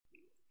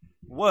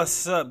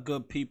What's up,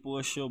 good people?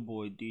 It's your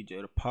boy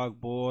DJ the Park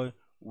Boy.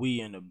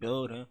 We in the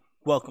building.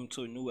 Welcome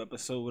to a new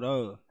episode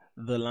of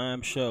The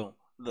Lime Show,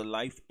 the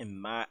Life in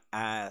My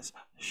Eyes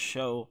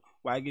show,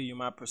 where I give you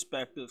my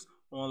perspectives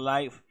on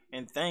life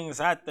and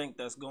things I think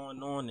that's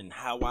going on and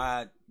how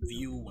I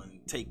view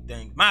and take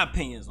things, my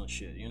opinions on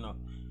shit. We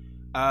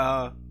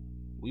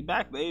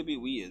back, baby.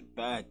 We is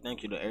back.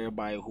 Thank you to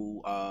everybody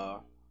who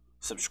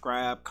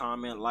subscribe,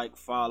 comment, like,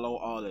 follow,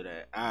 all of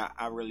that.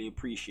 I really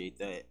appreciate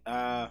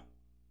that.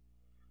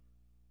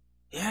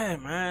 Yeah,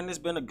 man, it's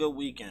been a good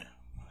weekend.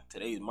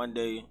 Today's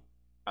Monday,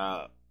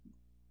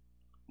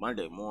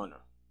 Monday morning,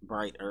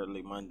 bright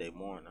early Monday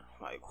morning.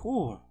 Like,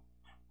 who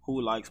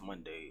likes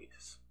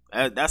Mondays?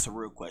 That's a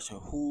real question.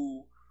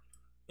 Who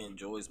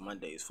enjoys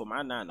Mondays? For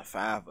my 9 to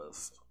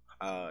 5ers,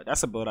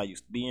 that's a boat I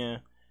used to be in.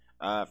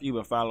 If you've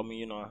been following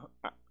me,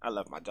 I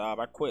left my job.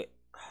 I quit.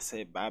 I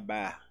said bye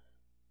bye.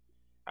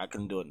 I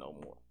couldn't do it no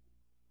more.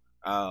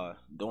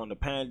 During the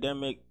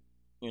pandemic,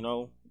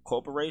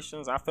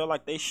 corporations, I feel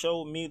like they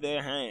showed me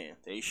their hand.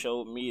 They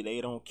showed me they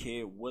don't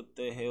care what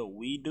the hell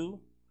we do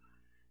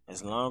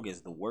as long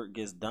as the work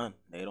gets done.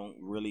 They don't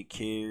really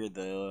care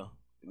the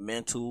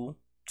mental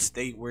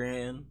state we're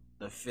in,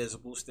 the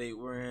physical state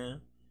we're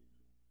in.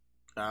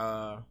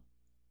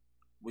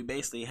 We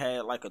basically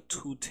had like a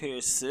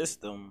two-tier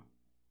system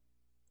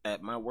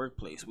at my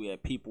workplace. We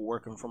had people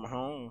working from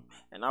home,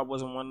 and I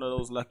wasn't one of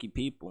those lucky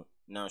people.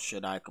 Now,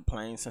 should I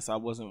complain since I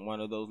wasn't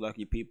one of those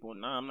lucky people?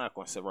 No, I'm not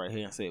going to sit right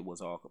here and say it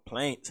was all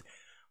complaints.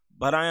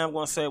 But I am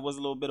going to say it was a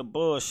little bit of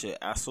bullshit.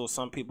 I saw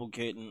some people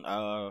getting,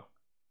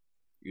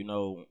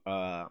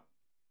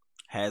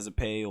 hazard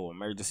pay or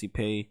emergency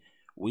pay.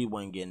 We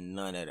wasn't getting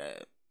none of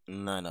that.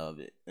 None of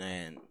it.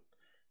 And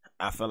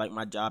I felt like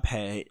my job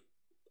had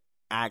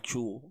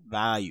actual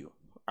value.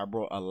 I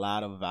brought a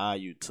lot of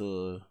value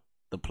to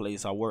the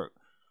place I work.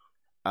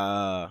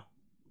 Could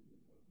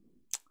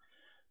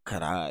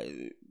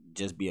I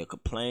just be a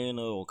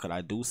complainer, or could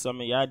I do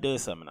something? Yeah, I did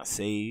something. I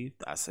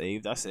saved,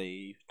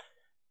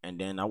 and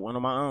then I went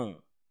on my own,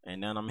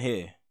 and then I'm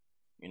here.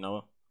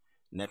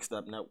 Next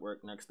up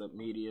network, next up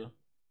media,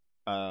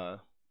 and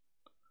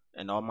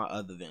all my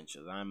other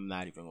ventures. I'm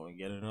not even going to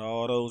get into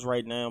all those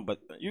right now,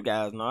 but you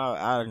guys know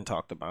I didn't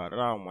talked about it.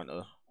 I don't want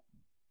to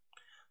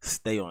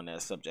stay on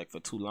that subject for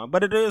too long,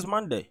 but it is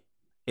Monday.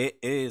 It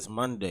is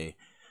Monday,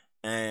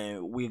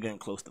 and we're getting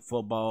close to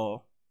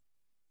football.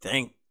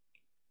 Thank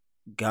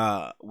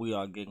God, we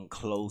are getting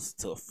close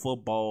to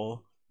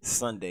football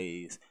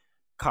Sundays.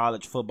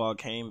 College football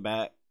came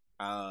back.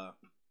 I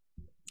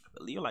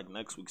believe like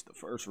next week's the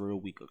first real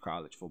week of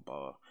college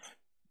football.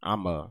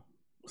 I'm a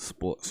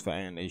sports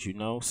fan, as you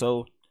know,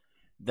 so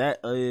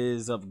that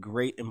is of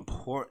great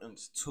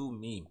importance to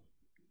me.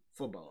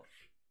 Football,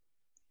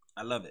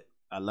 I love it.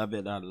 I love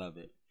it.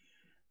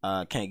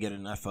 Can't get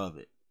enough of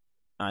it.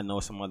 I know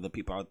some other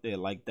people out there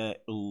like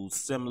that who's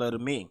similar to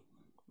me.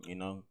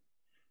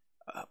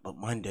 But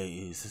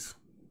Mondays,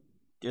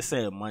 just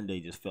saying Monday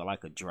just felt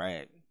like a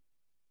drag.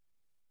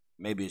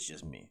 Maybe it's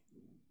just me.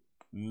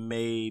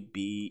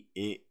 Maybe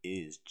it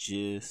is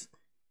just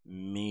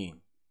me.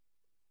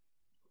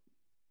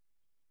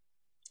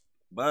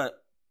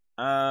 But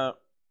as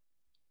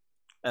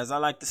I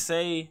like to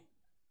say,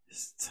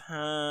 it's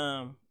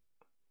time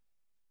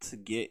to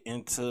get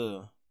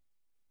into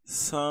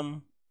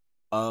some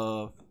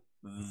of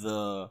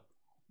the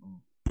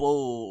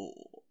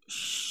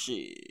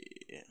bullshit.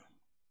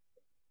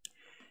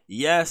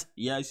 Yes.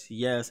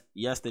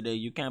 Yesterday,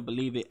 you can't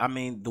believe it. I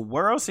mean, the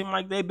world seemed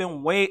like they've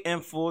been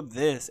waiting for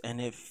this, and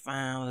it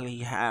finally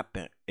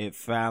happened. It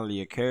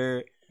finally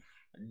occurred.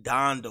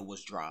 Donda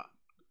was dropped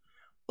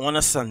on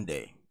a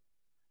Sunday,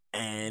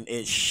 and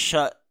it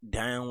shut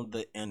down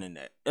the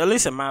internet. At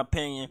least in my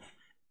opinion,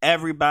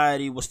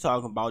 everybody was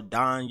talking about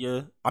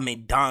Donda.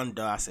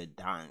 I said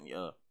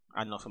Danya.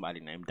 I know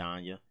somebody named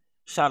Danya.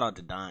 Shout out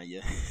to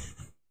Danya.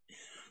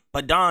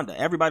 But Donda,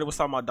 everybody was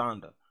talking about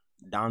Donda.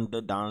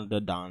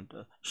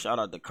 Donda. Shout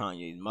out to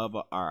Kanye's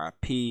mother,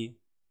 R.I.P.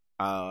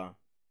 Yeah,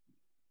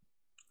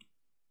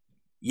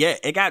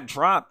 it got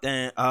dropped,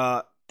 and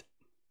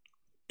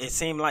it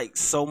seemed like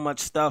so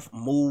much stuff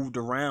moved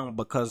around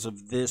because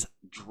of this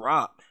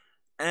drop.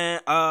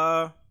 And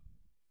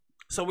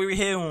so we were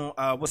here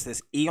on what's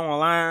this? E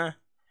Online,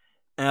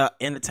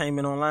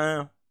 Entertainment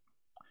Online.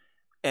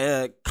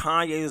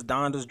 Kanye's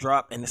Donda's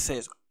drop, and it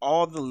says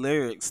all the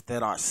lyrics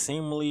that are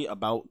seemingly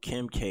about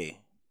Kim K.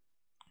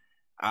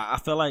 I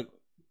feel like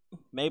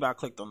maybe I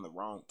clicked on the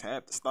wrong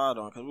tab to start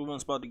on, because we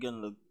weren't supposed to get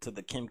into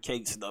the Kim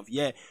K stuff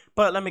yet.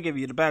 But let me give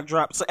you the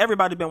backdrop. So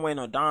everybody been waiting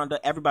on Donda.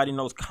 Everybody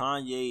knows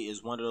Kanye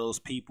is one of those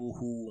people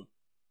who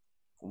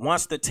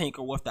wants to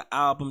tinker with the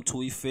album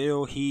till he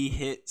feel he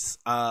hits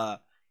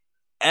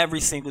every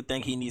single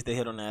thing he needs to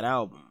hit on that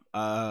album.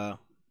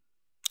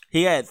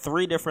 He had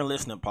 3 different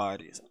listening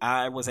parties.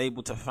 I was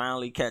able to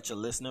finally catch a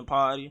listening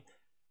party,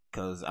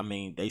 because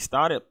they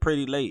started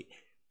pretty late.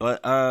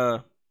 But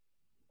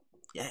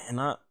yeah,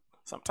 and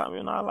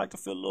sometimes I like to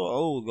feel a little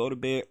old, go to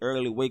bed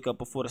early, wake up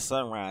before the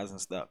sunrise and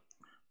stuff.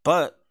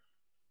 But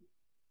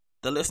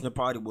The listening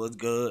party was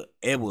good.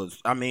 It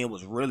was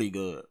really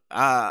good.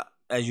 As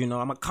you know,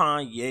 I'm a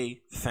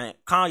Kanye fan.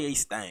 Kanye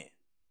stan.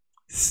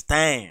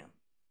 Stan.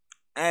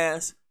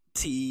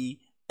 STAN.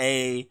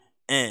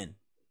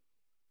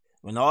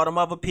 When all them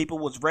other people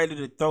was ready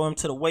to throw him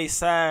to the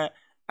wayside,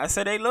 I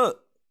said, hey, look,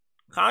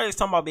 Kanye's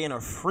talking about being a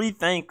free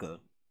thinker.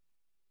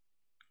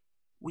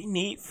 We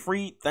need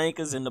free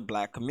thinkers in the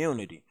black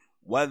community.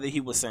 Whether he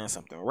was saying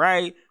something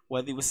right,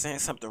 whether he was saying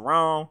something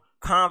wrong,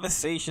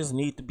 conversations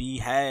need to be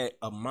had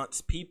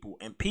amongst people.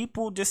 And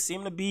people just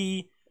seem to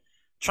be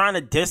trying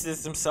to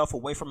distance themselves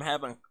away from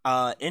having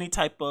any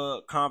type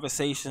of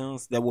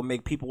conversations that will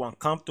make people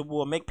uncomfortable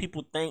or make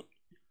people think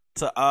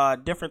to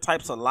different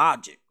types of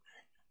logic,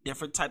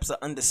 different types of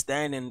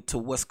understanding to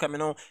what's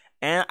coming on.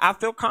 And I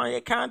feel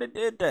Kanye kind of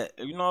did that.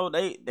 You know,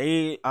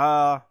 they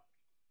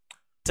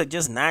to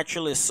just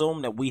naturally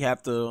assume that we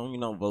have to, you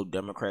know, vote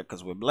Democrat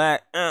because we're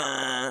black.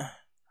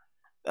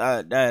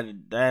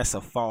 That's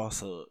a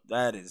falsehood.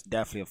 That is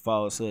definitely a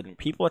falsehood. And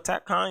people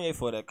attack Kanye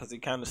for that because he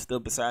kind of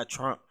stood beside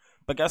Trump.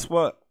 But guess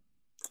what?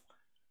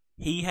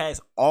 He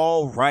has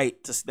all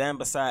right to stand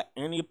beside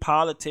any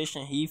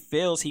politician he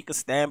feels he could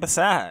stand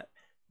beside.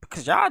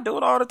 Because y'all do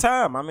it all the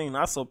time. I mean,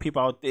 I saw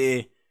people out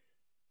there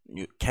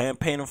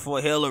campaigning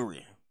for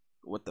Hillary.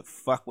 What the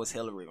fuck was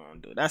Hillary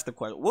going to do? That's the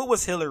question. What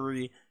was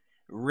Hillary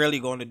really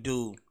going to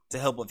do to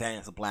help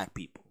advance black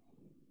people?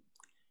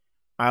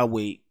 I'll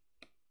wait.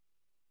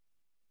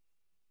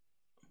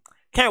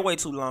 Can't wait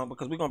too long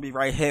because we're going to be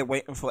right here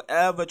waiting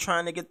forever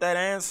trying to get that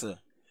answer.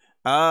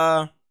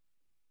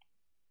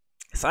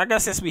 So I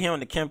guess since we're here on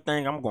the Kim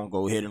thing, I'm going to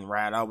go ahead and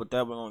ride out with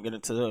that. We're going to get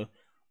into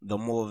the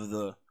more of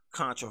the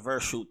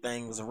controversial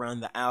things around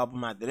the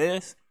album after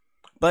this.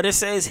 But it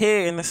says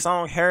here in the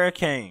song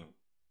Hurricane,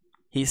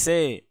 he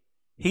said,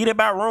 heated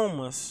by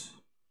rumors,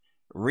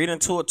 reading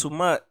to it too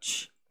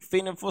much,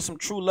 feeling for some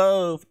true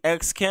love,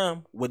 ex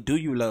Kim, what do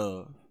you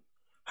love?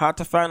 Hard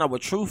to find out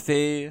what truth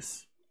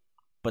is,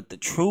 but the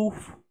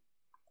truth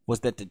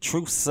was that the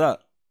truth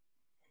sucked.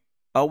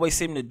 Always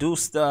seemed to do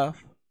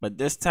stuff, but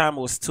this time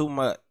it was too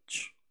much.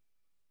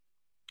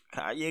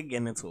 Kanye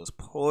getting into his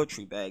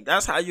poetry bag.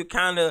 That's how you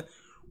kind of,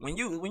 when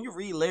you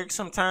read lyrics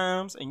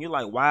sometimes and you're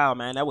like, wow,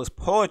 man, that was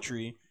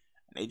poetry.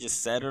 They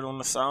just said it on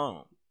the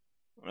song.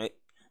 Right?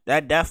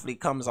 That definitely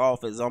comes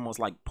off as almost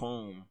like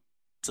poem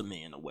to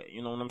me in a way.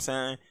 You know what I'm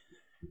saying?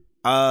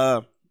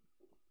 I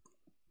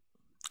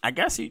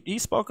guess he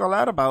spoke a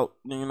lot about,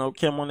 you know,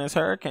 Kim on this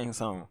Hurricane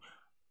song.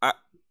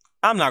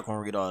 I'm not gonna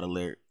read all the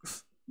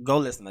lyrics. Go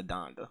listen to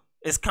Donda.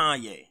 It's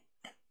Kanye.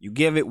 You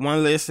give it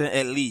one listen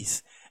at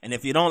least. And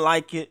if you don't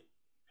like it,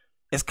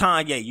 it's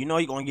Kanye. You know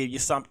he's going to give you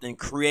something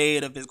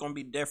creative. It's going to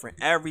be different.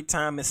 Every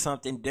time it's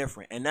something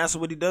different. And that's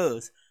what he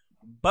does.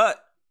 But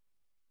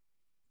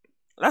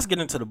let's get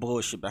into the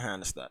bullshit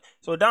behind the stuff.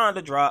 So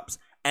Donda drops.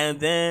 And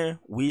then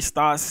we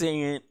start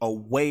seeing a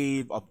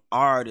wave of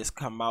artists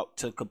come out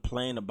to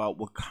complain about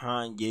what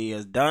Kanye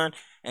has done.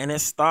 And it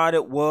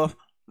started with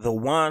the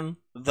one,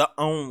 the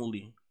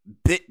only,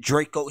 Bit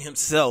Draco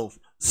himself,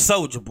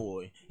 Soulja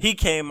Boy. He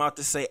came out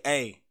to say,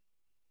 hey,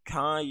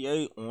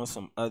 Kanye on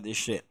some other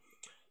shit.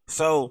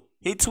 So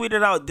he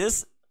tweeted out,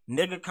 this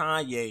nigga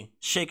Kanye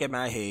shaking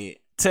my head.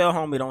 Tell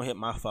homie don't hit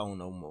my phone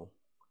no more.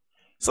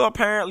 So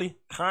apparently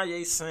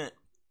Kanye sent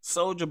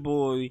Soulja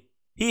Boy.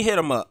 He hit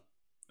him up.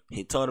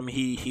 He told him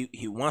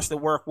he wants to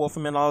work with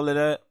him and all of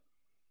that.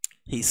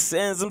 He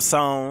sends him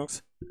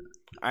songs.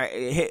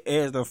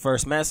 Here's the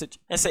first message.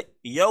 And say,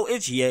 yo,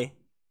 it's Ye.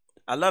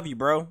 I love you,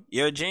 bro.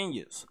 You're a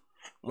genius.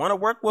 Want to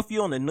work with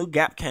you on the new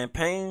Gap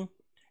campaign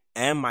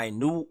and my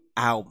new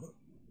album.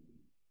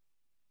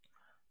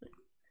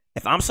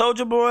 If I'm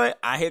Soulja Boy,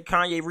 I hear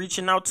Kanye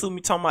reaching out to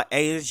me talking about,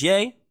 hey, it's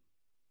Ye.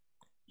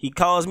 He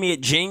calls me a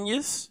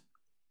genius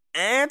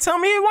and tell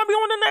me he want me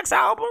on the next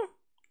album.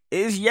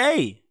 It's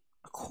Ye.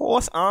 Of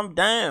course, I'm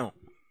down.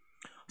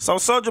 So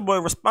Soulja Boy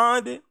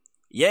responded,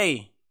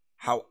 Ye,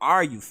 how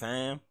are you,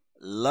 fam?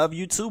 Love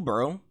you too,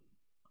 bro.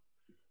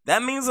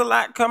 That means a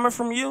lot coming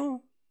from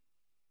you.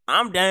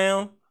 I'm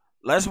down.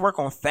 Let's work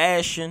on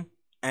fashion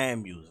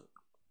and music.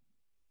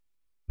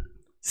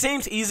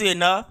 Seems easy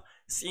enough.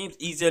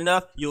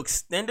 You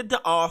extended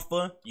the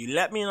offer. You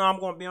let me know I'm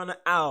going to be on the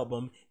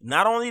album.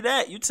 Not only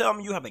that, you tell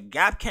me you have a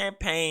Gap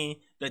campaign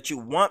that you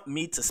want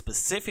me to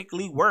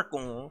specifically work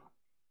on.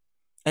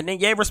 And then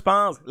Ye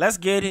responds, let's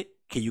get it.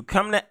 Can you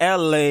come to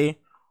LA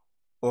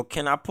or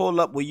can I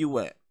pull up where you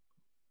at?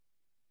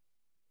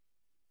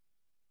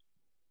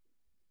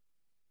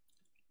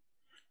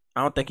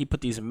 I don't think he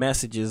put these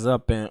messages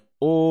up in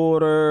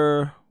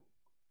order.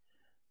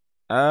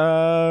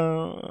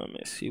 Let me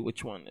see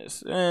which one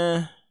is.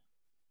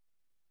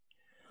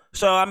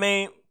 So I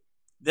mean,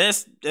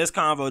 this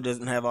convo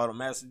doesn't have all the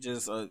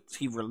messages.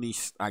 He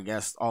released, I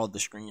guess, all the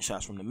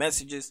screenshots from the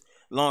messages.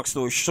 Long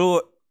story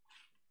short,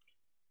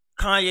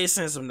 Kanye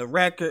sends him the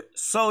record.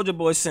 Soulja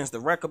Boy sends the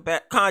record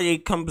back.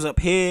 Kanye comes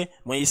up here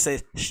when he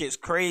says shit's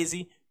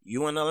crazy.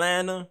 You in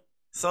Atlanta?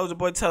 Soulja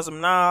Boy tells him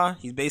nah.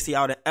 He's basically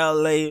out in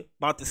LA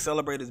about to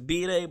celebrate his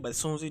B-Day. But as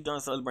soon as he's done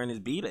celebrating his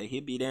B-Day,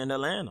 he'll be there in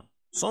Atlanta.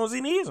 As soon as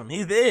he needs him,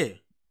 he's there.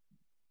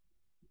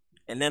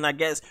 And then I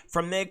guess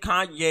from there,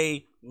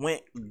 Kanye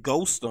went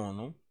ghost on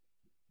him.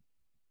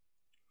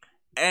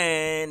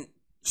 And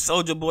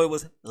Soulja Boy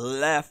was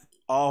left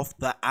off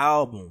the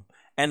album.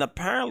 And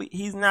apparently,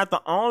 he's not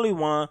the only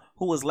one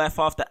who was left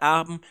off the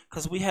album,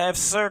 because we have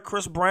Sir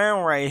Chris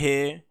Brown right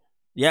here.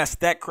 Yes,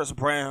 that Chris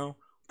Brown,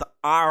 the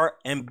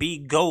R&B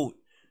GOAT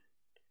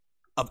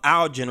of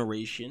our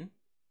generation.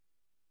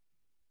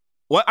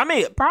 Well, I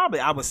mean, probably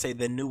I would say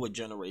the newer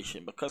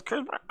generation, because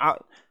Chris Brown,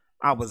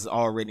 I was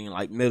already in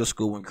like middle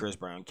school when Chris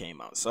Brown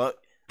came out. So,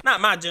 not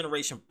my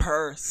generation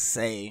per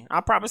se.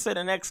 I'll probably say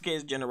the next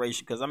kid's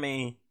generation, because I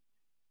mean,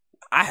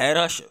 I had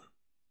Usher.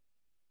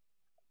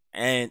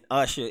 And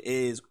Usher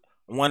is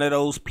one of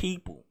those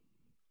people.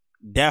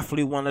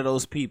 Definitely one of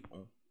those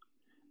people.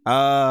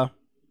 So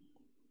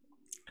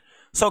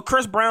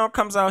Chris Brown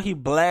comes out, he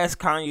blasts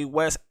Kanye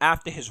West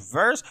after his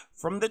verse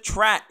from the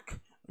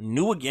track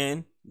New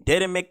Again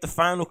didn't make the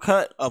final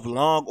cut of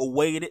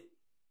long-awaited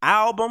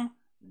album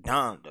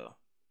Donda.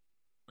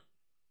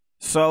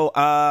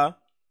 So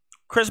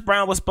Chris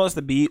Brown was supposed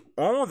to be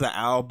on the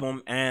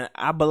album, and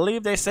I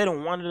believe they said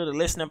in one of the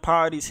listening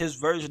parties his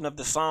version of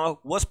the song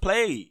was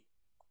played.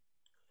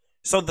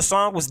 So the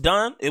song was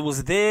done, it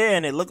was there,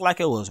 and it looked like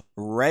it was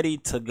ready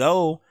to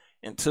go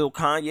until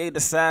Kanye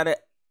decided,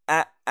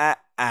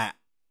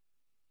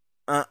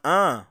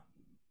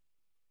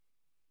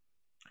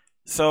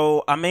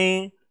 So, I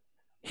mean,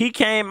 he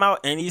came out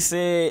and he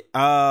said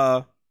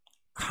Kanye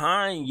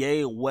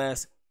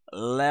West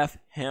left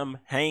him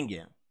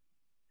hanging.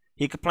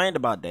 He complained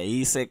about that.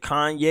 He said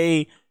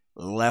Kanye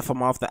left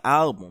him off the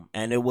album,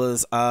 and it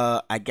was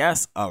I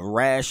guess a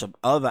rash of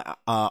other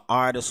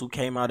artists who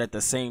came out at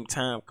the same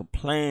time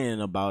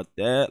complaining about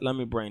that. Let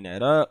me bring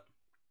that up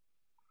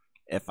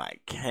if I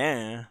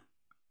can.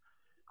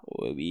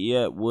 Where we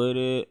at with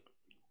it?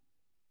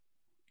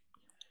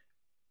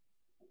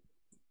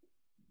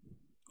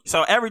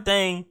 So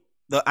everything,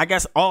 I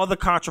guess all the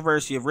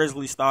controversy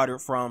originally started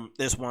from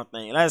this one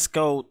thing. Let's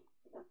go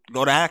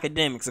to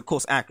Academics. Of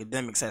course,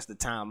 Academics has the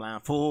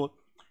timeline full.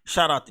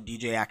 Shout out to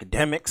DJ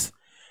Academics.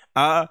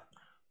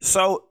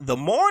 So the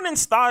morning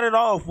started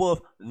off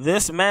with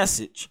this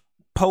message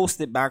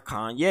posted by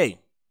Kanye.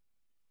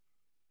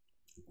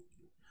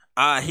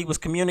 He was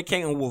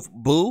communicating with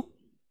Boo.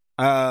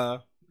 I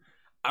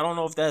don't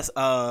know if that's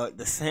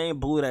the same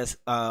Boo that's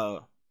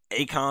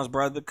Akon's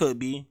brother. Could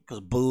be, because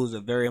Boo is a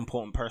very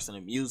important person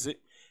in music.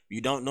 If you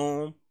don't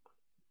know him,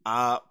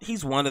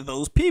 he's one of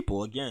those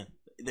people. Again,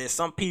 there's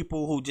some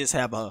people who just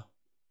have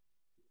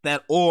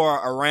that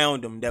aura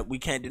around them that we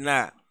can't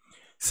deny.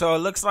 So it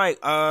looks like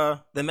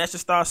the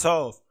message starts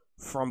off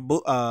from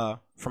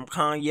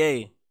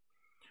Kanye.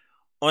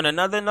 On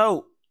another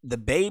note, the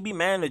baby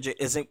manager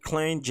isn't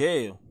clearing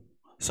jail,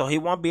 so he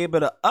won't be able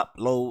to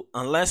upload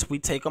unless we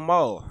take him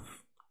off.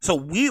 So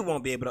we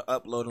won't be able to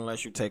upload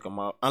unless we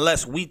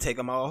take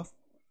him off.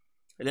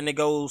 And then it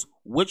goes,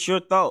 "What's your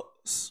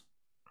thoughts?"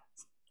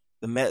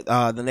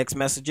 The next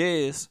message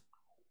is,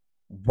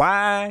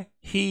 "Why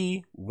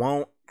he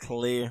won't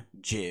clear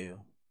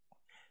jail?"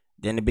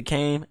 Then it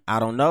became, "I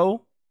don't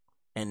know,"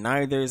 and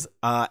neither's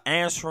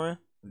answering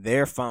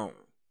their phone.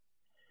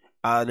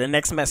 The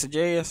next message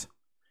is,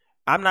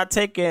 "I'm not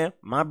taking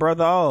my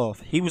brother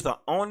off. He was the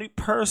only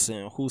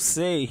person who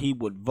said he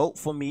would vote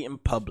for me in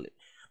public."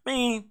 I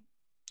mean,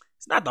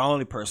 it's not the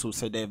only person who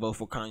said they'd vote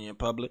for Kanye in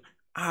public.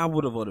 I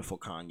would have voted for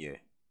Kanye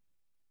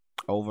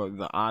over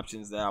the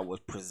options that was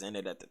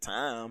presented at the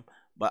time.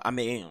 But I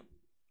mean,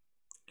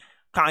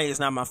 Kanye is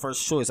not my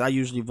first choice. I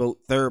usually vote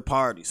third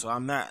party, so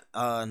I'm not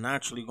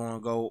naturally going to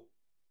go,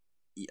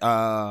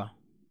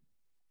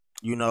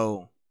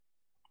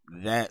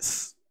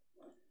 that's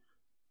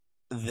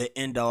the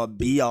end all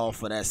be all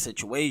for that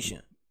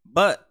situation.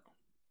 But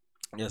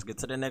let's get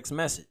to the next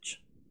message.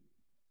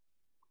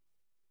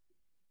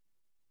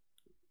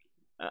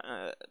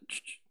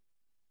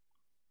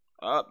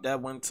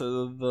 That went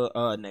to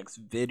the next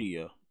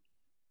video.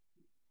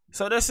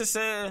 So this is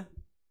saying,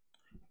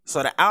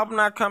 so the album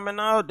not coming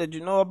out. Did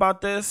you know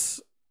about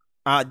this?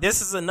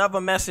 This is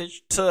another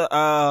message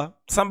to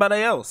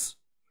somebody else.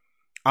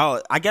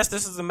 Oh, I guess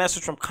this is a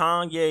message from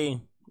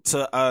Kanye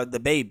to the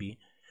baby.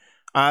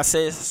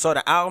 Says, so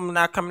the album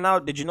not coming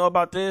out. Did you know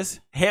about this?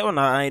 Hell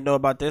no, I ain't know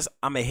about this.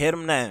 I'ma hit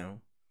him now.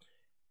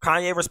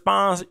 Kanye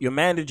responds, "Your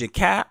manager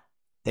Cap.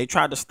 They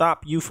tried to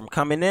stop you from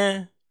coming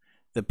in.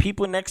 The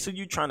people next to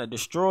you trying to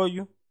destroy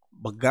you.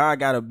 But God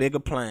got a bigger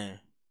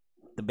plan."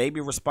 The baby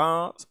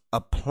responds,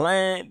 "A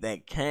plan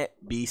that can't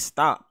be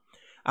stopped."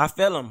 I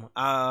feel him.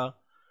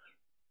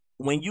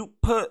 When you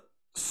put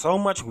so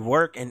much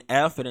work and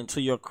effort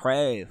into your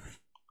craft,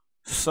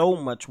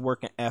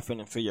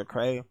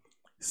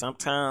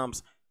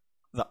 sometimes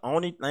the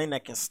only thing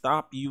that can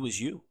stop you is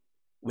you.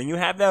 When you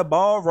have that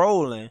ball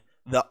rolling,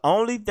 the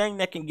only thing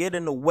that can get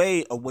in the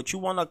way of what you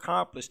want to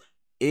accomplish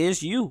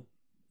is you.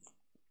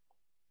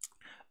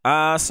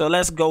 So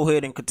let's go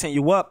ahead and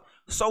continue up.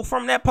 So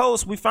from that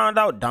post, we found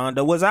out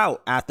Donda was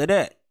out after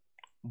that.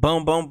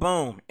 Boom, boom,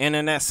 boom.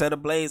 Internet set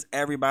ablaze.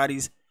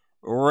 Everybody's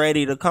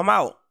ready to come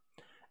out.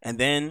 And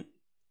then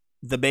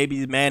the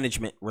baby's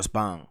management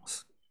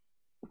responds.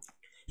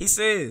 He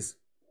says,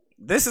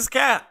 "This is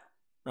Cap.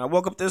 I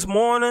woke up this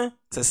morning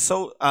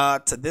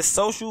to this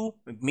social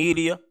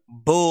media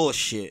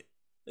bullshit.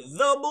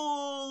 The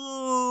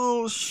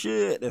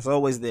bullshit that's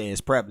always there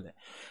is prevalent.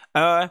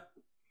 I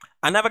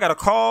never got a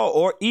call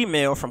or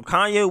email from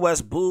Kanye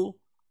West, Boo,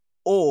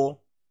 or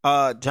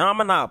John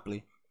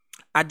Monopoly.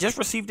 I just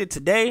received it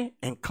today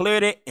and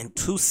cleared it in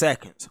 2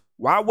 seconds.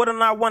 Why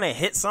wouldn't I want a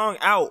hit song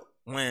out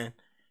when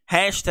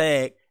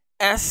hashtag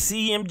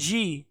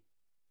SCMG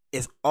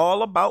is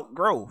all about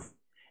growth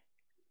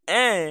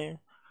and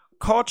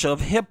culture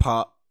of hip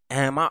hop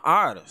and my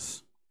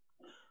artists?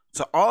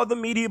 To all the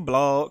media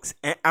blogs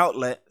and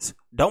outlets,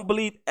 don't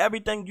believe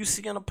everything you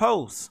see in a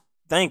post.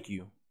 Thank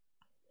you."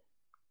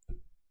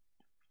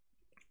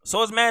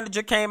 So his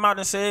manager came out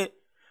and said,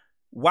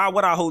 "Why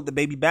would I hold the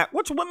baby back?"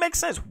 Which would make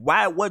sense.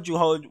 Why would you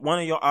hold one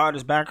of your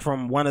artists back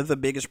from one of the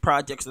biggest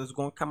projects that's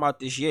going to come out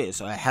this year?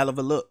 It's a hell of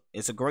a look.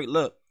 It's a great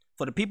look.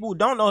 For the people who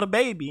don't know the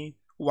baby,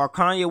 who are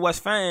Kanye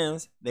West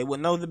fans, they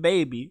would know the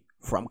baby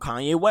from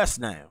Kanye West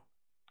now.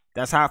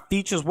 That's how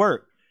features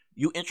work.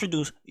 You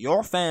introduce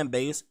your fan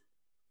base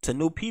to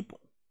new people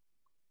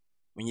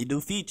when you do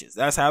features.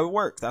 That's how it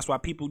works. That's why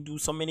people do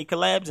so many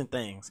collabs and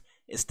things.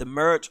 It's to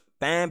merge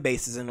fan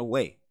bases in a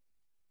way.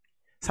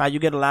 It's how you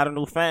get a lot of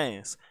new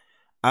fans.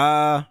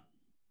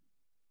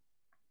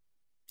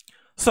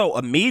 So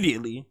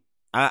immediately,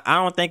 I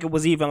don't think it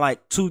was even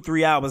like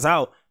 2-3 hours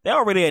out, they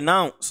already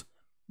announced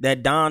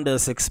that Donda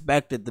is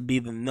expected to be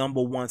the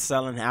 #1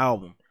 selling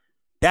album.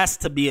 That's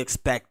to be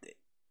expected.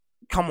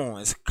 Come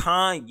on, it's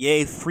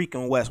Kanye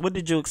freaking West. What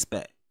did you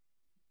expect?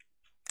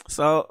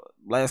 So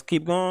let's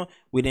keep going.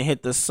 We didn't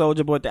hit the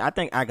Soulja Boy thing. I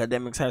think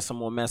Academics has some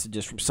more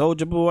messages from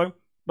Soulja Boy.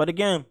 But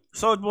again,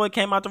 Soulja Boy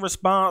came out to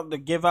respond to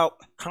give out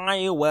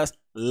Kanye West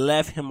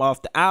left him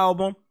off the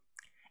album.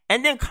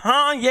 And then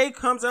Kanye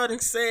comes out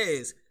and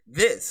says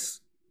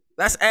this.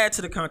 Let's add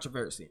to the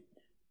controversy.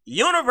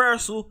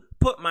 Universal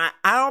put my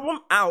album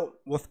out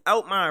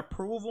without my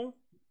approval,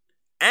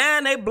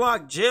 and they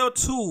blocked Jail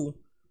 2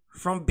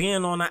 from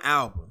being on the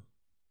album.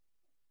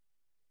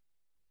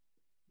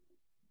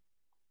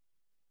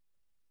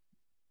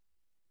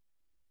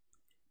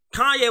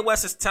 Kanye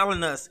West is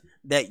telling us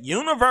that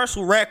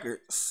Universal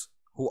Records,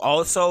 who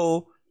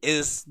also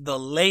is the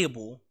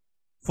label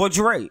for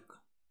Drake,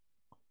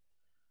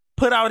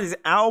 put out his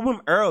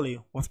album early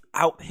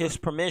without his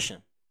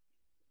permission.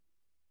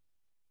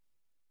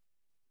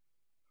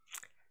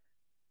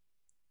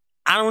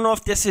 I don't know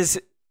if this is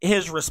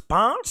his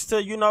response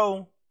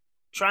to,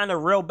 trying to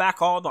reel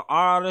back all the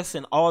artists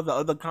and all the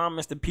other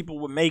comments that people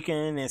were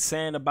making and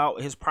saying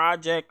about his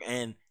project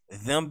and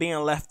them being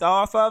left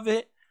off of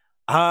it.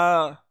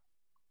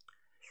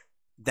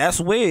 That's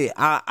weird.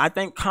 I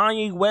think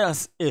Kanye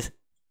West is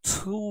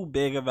too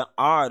big of an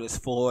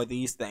artist for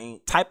these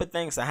type of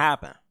things to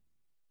happen.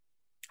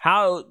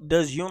 How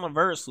does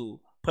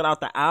Universal put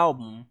out the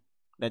album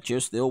that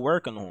you're still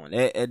working on?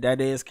 That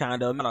is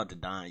kind of, not out to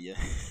Donda.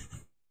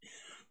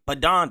 But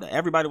Donda,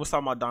 everybody was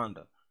talking about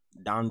Donda.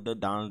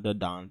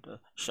 Donda.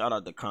 Shout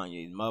out to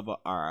Kanye's mother,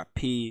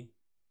 R.I.P.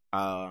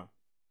 Yeah,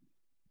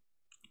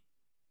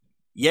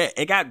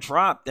 it got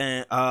dropped,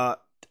 and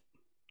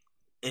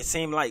it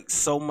seemed like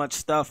so much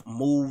stuff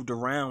moved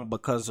around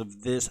because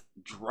of this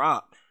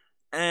drop.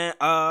 And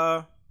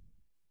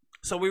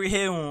so we were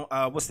here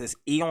on what's this?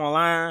 E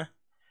Online,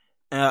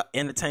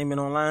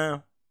 Entertainment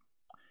Online.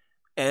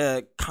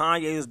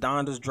 Kanye's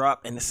Donda's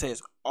drop, and it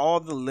says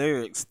all the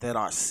lyrics that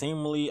are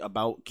seemingly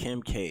about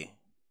Kim K.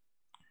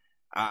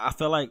 I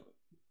feel like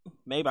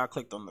maybe I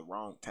clicked on the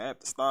wrong tab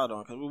to start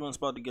on because we weren't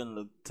supposed to get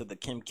into the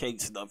Kim K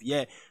stuff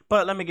yet.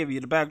 But let me give you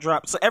the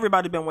backdrop. So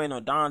everybody been waiting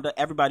on Donda.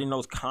 Everybody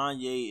knows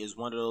Kanye is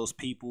one of those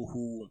people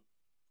who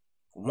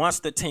wants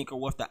to tinker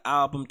with the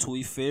album till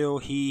he feel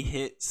he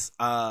hits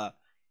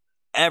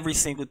every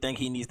single thing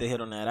he needs to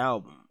hit on that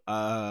album.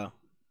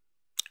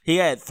 He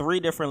had 3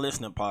 different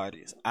listening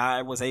parties.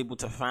 I was able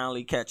to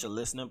finally catch a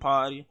listening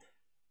party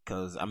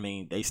because,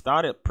 they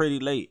started pretty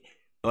late.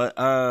 But,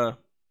 yeah,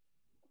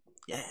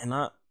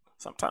 and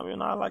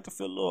sometimes, I like to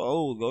feel a little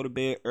old, go to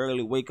bed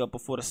early, wake up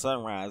before the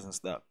sunrise and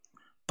stuff.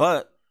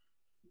 But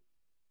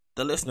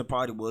the listening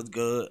party was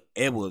good.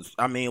 It was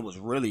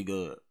really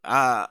good.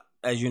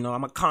 As you know,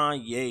 I'm a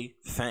Kanye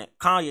fan.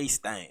 Kanye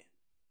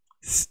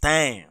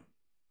Stan.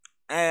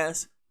 S-T-A-N.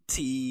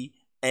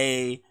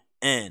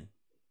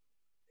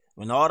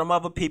 When all them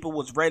other people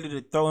was ready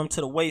to throw him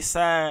to the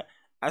wayside,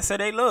 I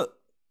said, hey, look,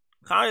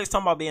 Kanye's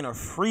talking about being a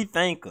free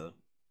thinker.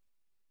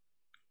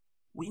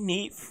 We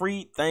need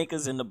free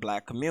thinkers in the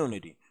black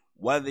community.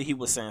 Whether he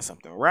was saying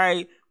something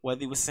right,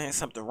 whether he was saying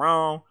something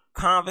wrong,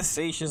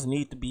 conversations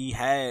need to be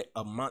had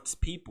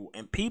amongst people.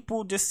 And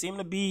people just seem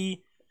to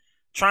be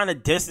trying to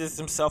distance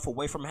themselves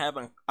away from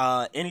having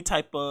any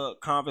type of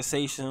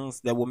conversations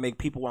that will make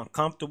people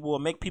uncomfortable or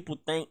make people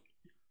think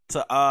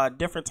to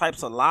different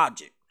types of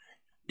logic,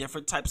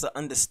 different types of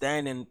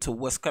understanding to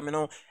what's coming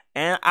on.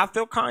 And I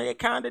feel Kanye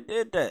kind of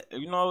did that.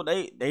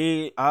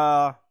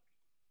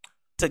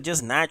 to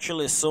just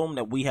naturally assume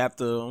that we have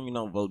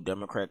to, vote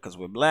Democrat because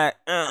we're black.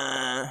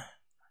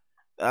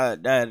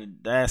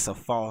 That's a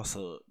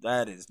falsehood.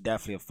 That is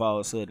definitely a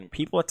falsehood, and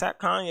people attack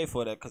Kanye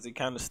for that because he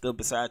kind of stood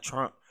beside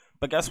Trump.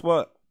 But guess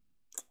what?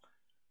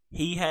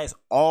 He has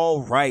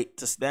all right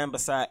to stand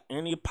beside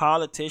any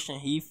politician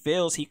he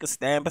feels he could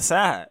stand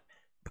beside,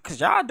 because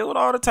y'all do it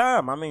all the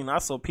time. I mean, I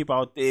saw people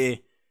out there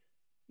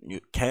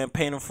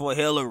campaigning for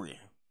Hillary.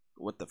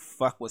 What the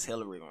fuck was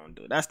Hillary going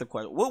to do? That's the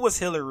question. What was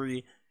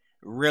Hillary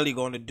really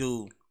going to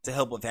do to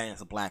help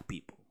advance black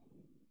people?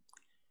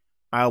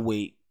 I'll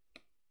wait.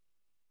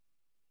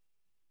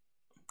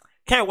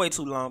 Can't wait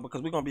too long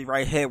because we're going to be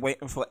right here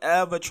waiting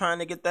forever trying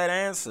to get that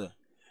answer.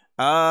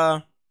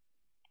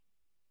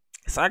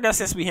 So I guess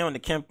since we here on the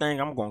Kim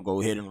thing, I'm going to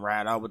go ahead and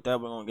ride out with that.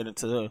 We're going to get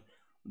into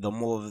the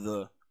more of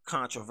the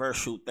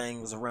controversial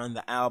things around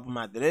the album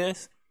after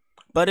this.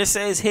 But it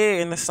says here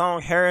in the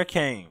song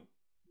Hurricane,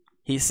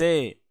 he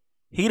said,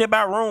 heated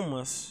by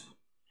rumors,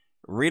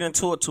 reading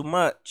to it too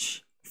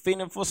much,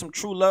 feeling for some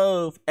true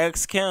love,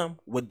 ex Kim,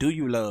 what do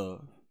you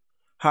love?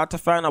 Hard to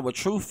find out what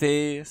truth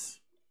is,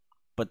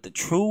 but the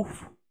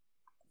truth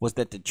was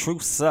that the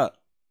truth sucked.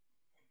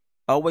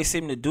 Always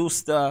seemed to do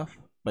stuff,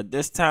 but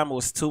this time it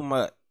was too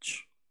much.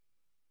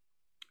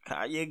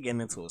 Kanye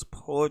getting into his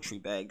poetry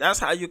bag. That's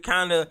how you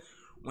kind of,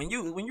 when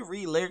you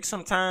read lyrics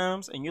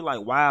sometimes and you're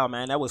like, wow,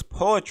 man, that was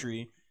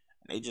poetry.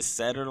 They just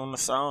said it on the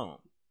song.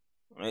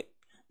 Right?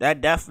 That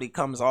definitely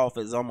comes off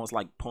as almost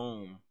like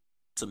poem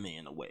to me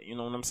in a way. You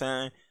know what I'm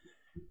saying?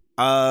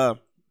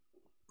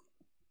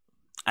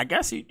 I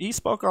guess he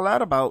spoke a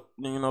lot about,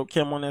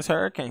 Kim on this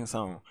Hurricane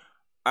song.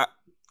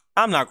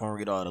 I'm not going to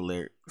read all the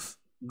lyrics.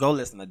 Go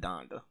listen to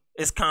Donda.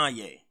 It's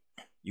Kanye.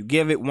 You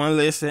give it one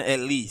listen at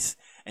least.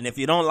 And if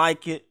you don't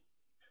like it,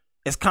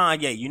 it's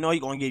Kanye. You know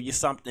he's going to give you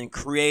something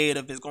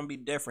creative. It's going to be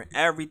different.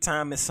 Every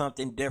time it's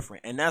something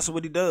different. And that's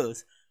what he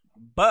does.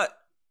 But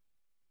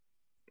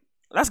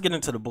let's get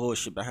into the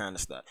bullshit behind the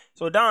stuff.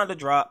 So Donda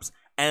drops.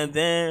 And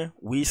then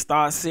we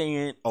start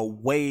seeing a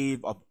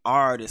wave of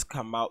artists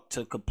come out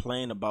to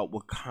complain about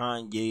what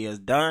Kanye has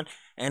done.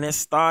 And it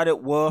started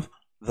with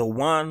the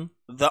one,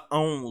 the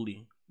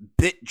only,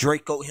 Bit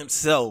Draco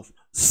himself,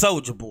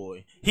 Soulja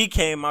Boy. He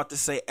came out to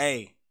say,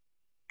 hey,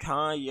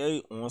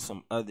 Kanye on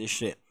some other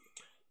shit.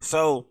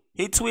 So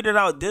he tweeted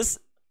out, this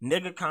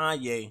nigga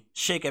Kanye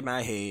shaking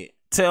my head.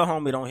 Tell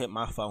homie don't hit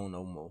my phone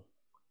no more.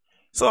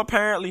 So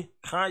apparently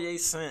Kanye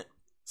sent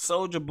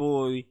Soulja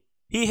Boy,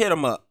 he hit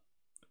him up.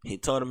 He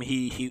told him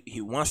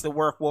he wants to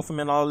work with him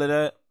and all of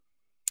that.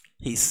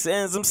 He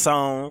sends him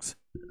songs.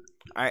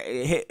 All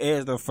right,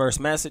 here's the first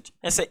message.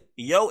 And say,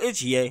 yo,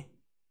 it's Ye.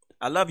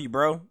 I love you,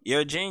 bro.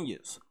 You're a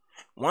genius.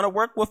 Want to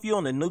work with you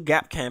on the new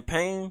Gap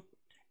campaign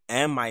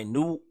and my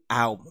new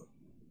album.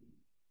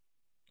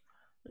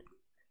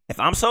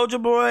 If I'm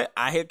Soulja Boy,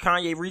 I hear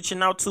Kanye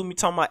reaching out to me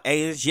talking about,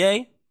 hey, it's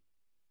Ye.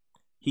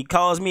 He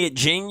calls me a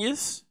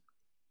genius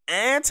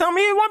and tell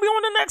me he want to be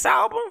on the next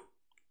album.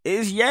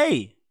 It's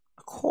Ye.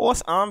 Of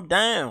course, I'm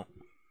down.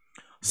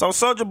 So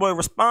Soulja Boy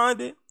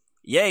responded,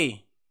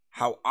 Yay,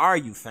 how are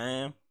you,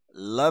 fam?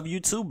 Love you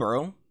too,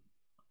 bro.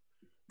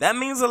 That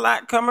means a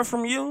lot coming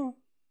from you.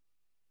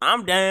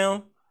 I'm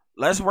down.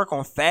 Let's work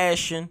on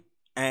fashion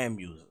and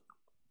music.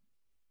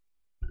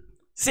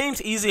 Seems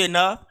easy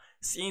enough.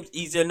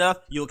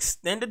 You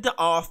extended the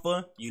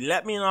offer. You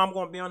let me know I'm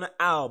going to be on the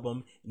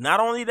album. Not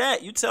only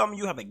that, you tell me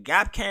you have a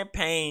Gap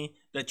campaign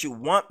that you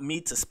want me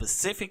to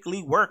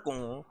specifically work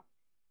on.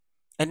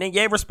 And then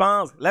Ye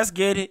responds, let's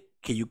get it.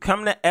 Can you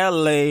come to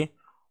LA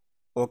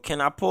or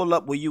can I pull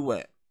up where you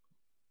at?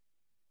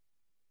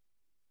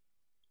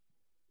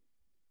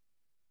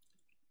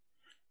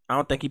 I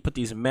don't think he put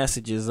these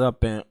messages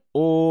up in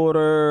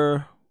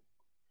order.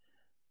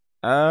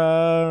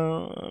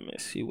 Let me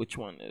see which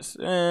one this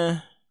is.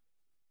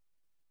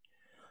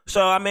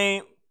 So, I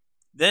mean,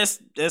 this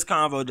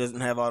convo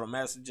doesn't have all the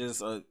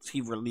messages.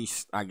 He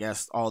released, I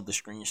guess, all the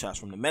screenshots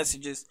from the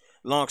messages.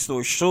 Long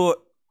story short,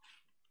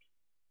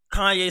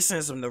 Kanye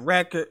sends him the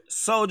record.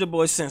 Soulja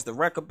Boy sends the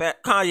record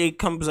back. Kanye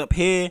comes up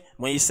here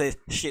when he says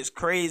shit's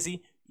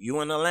crazy. You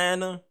in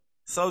Atlanta?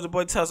 Soulja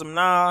Boy tells him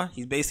nah.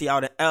 He's basically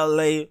out in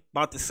LA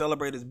about to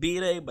celebrate his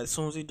B-Day. But as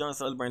soon as he's done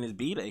celebrating his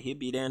B-Day, he'll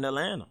be there in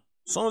Atlanta.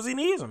 As soon as he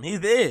needs him, he's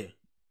there.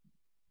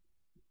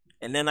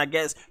 And then I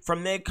guess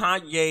from there,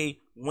 Kanye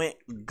went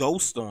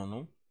ghost on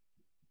him.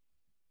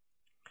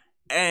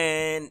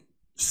 And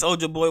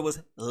Soulja Boy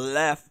was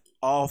left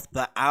off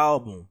the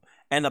album.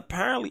 And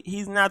apparently,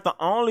 he's not the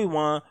only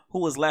one who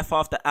was left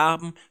off the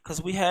album,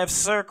 because we have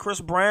Sir Chris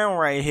Brown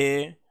right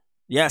here.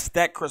 Yes,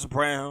 that Chris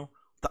Brown,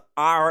 the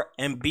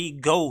R&B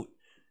GOAT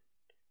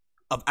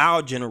of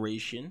our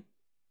generation.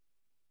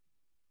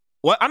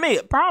 Well, I mean,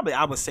 probably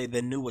I would say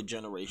the newer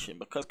generation,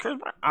 because Chris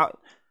Brown,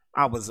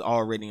 I was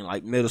already in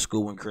like middle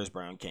school when Chris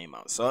Brown came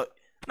out. So,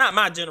 not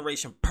my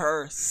generation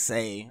per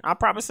se. I'll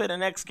probably say the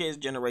next kid's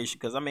generation,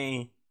 because I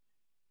mean,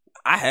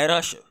 I had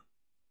Usher.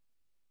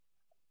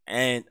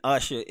 And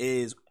Usher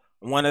is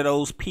one of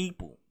those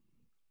people.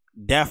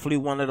 Definitely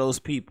one of those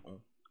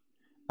people.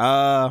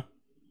 So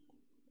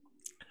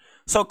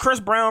So Chris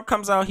Brown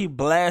comes out, he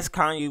blasts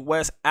Kanye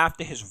West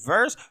after his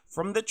verse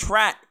from the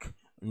track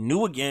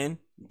New Again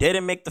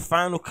didn't make the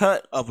final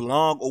cut of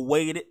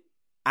long-awaited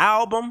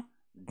album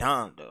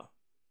Donda.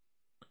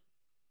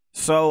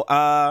 So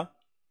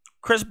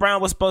Chris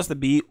Brown was supposed to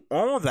be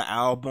on the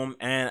album,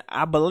 and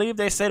I believe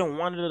they said in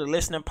one of the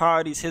listening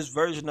parties his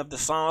version of the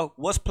song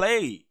was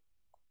played.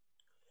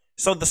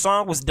 So the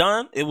song was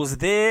done, it was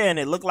there, and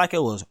it looked like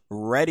it was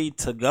ready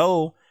to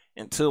go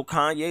until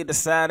Kanye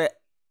decided,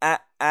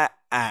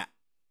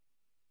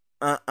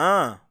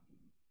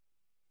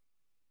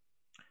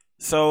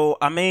 So,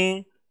 I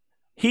mean,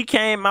 he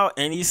came out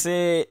and he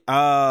said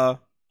Kanye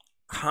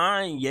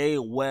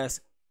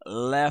West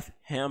left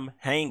him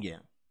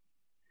hanging.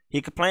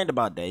 He complained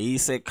about that. He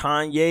said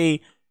Kanye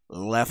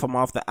left him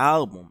off the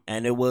album.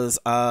 And it was,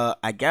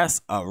 I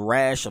guess, a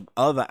rash of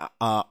other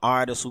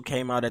artists who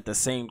came out at the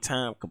same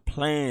time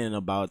complaining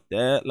about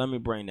that. Let me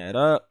bring that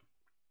up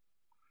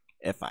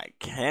if I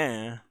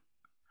can.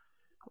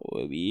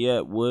 Where we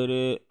at with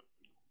it?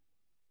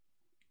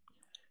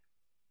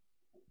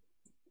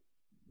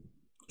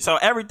 So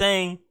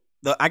everything,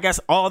 I guess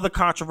all the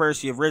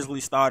controversy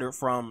originally started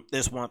from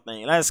this one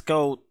thing. Let's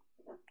go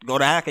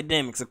to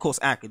Academics. Of course,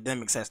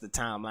 Academics has the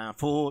timeline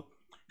full.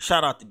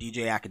 Shout out to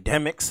DJ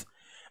Academics.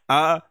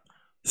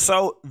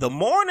 So the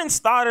morning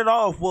started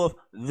off with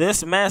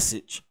this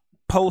message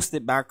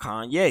posted by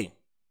Kanye.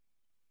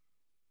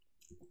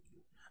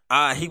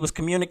 He was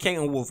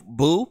communicating with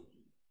Boo.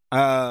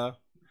 I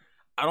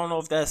don't know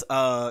if that's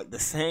the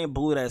same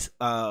Boo that's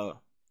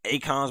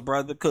Akon's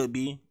brother. Could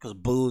be, because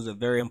Boo is a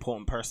very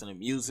important person in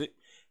music.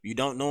 If you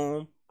don't know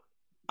him,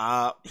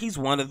 he's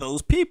one of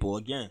those people.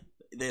 Again,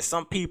 there's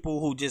some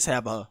people who just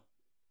have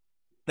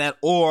that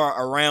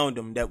aura around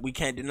them that we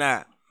can't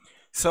deny.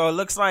 So it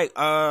looks like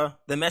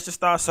the message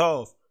starts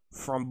off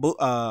from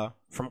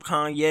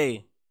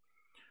Kanye.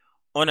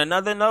 On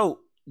another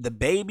note, the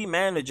baby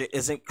manager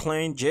isn't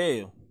clearing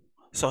jail,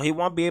 so he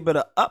won't be able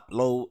to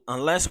upload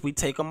unless we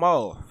take him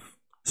off.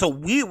 So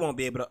we won't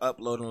be able to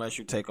upload unless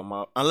we take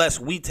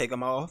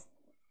him off.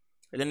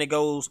 And then it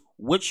goes,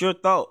 what's your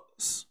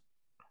thoughts?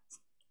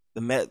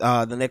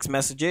 The next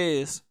message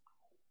is,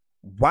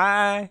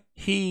 why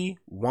he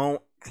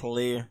won't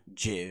clear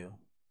jail.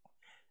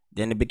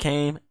 Then it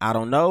became, I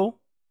don't know,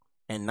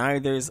 and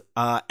neither's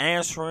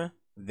answering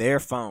their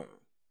phone.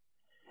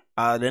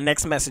 The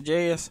next message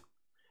is,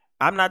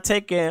 I'm not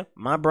taking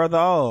my brother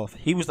off.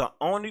 He was the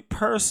only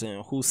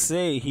person who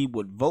said he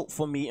would vote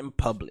for me in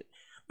public.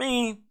 I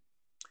mean,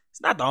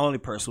 it's not the only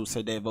person who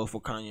said they'd vote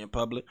for Kanye in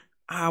public.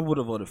 I would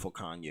have voted for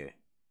Kanye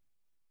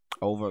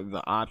over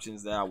the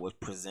options that I was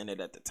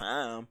presented at the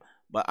time.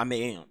 But I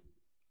mean,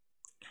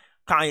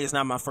 Kanye is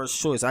not my first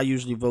choice. I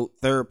usually vote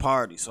third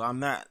party, so I'm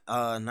not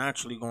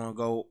naturally going to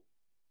go,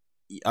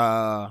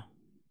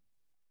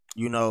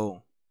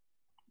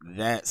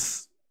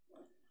 that's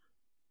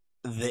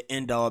the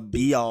end all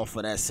be all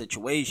for that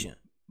situation.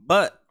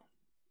 But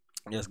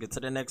let's get to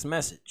the next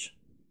message.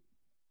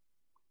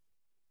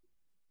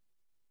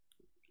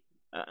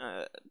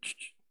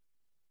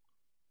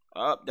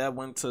 That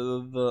went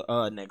to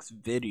the next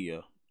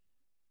video.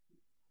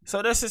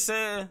 So this is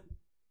saying,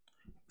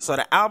 so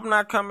the album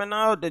not coming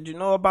out. Did you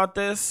know about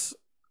this?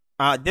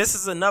 This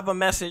is another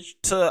message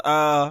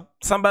to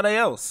somebody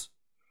else.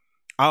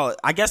 Oh,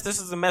 I guess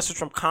this is a message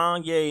from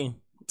Kanye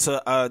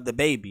to the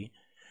baby.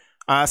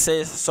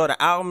 Says, so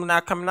the album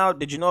not coming out.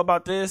 Did you know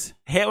about this?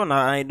 Hell no,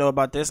 I ain't know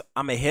about this.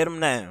 I'ma hit him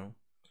now.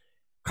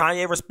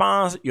 Kanye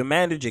responds, your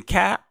manager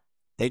Cap.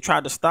 They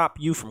tried to stop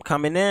you from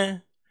coming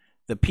in.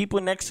 The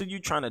people next to you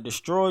trying to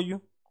destroy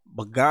you.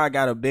 But God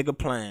got a bigger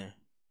plan.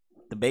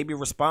 The baby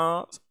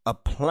responds, a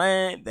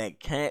plan that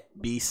can't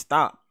be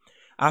stopped.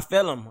 I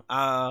feel him.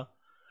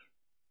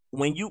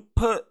 When you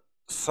put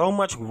so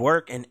much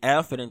work and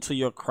effort into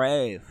your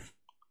craft,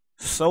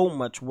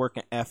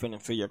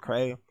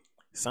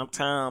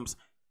 sometimes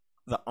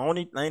the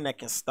only thing that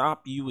can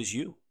stop you is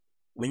you.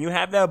 When you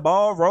have that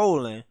ball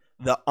rolling,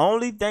 the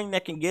only thing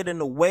that can get in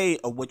the way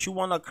of what you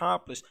want to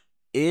accomplish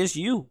is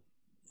you.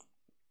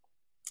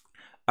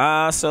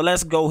 So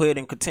let's go ahead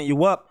and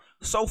continue up.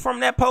 So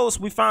from that post,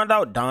 we found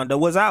out Donda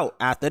was out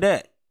after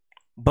that.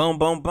 Boom,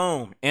 boom,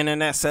 boom.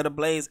 Internet set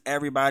ablaze.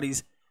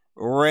 Everybody's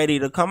ready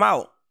to come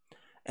out.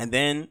 And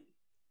then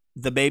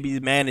the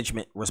baby's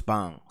management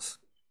responds.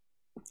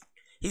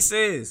 He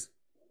says,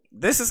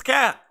 this is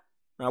Cap.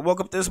 I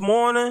woke up this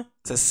morning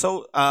to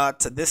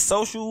this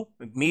social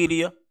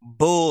media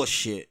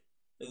bullshit.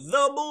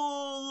 The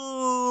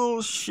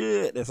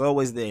bullshit that's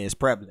always there is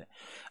prevalent.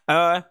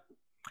 I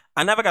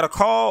never got a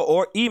call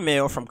or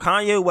email from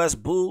Kanye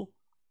West, Boo,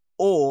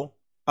 or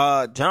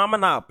John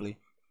Monopoly.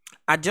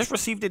 I just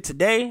received it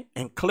today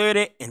and cleared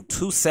it in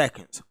 2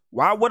 seconds.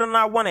 Why wouldn't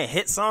I want a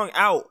hit song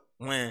out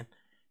when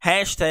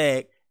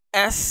hashtag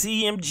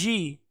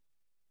SCMG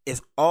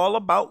is all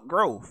about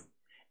growth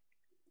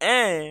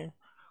and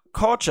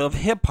culture of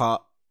hip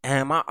hop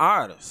and my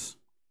artists?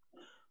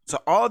 To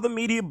all the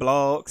media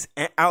blogs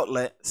and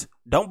outlets,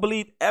 don't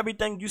believe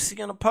everything you see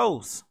in a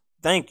post.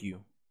 Thank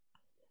you.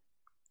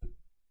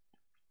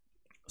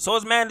 So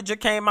his manager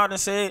came out and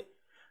said,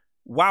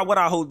 why would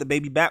I hold the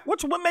baby back?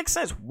 What makes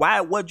sense?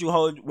 Why would you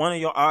hold one of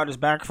your artists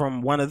back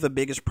from one of the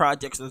biggest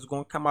projects that's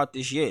going to come out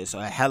this year? It's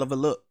a hell of a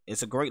look.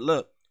 It's a great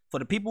look. For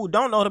the people who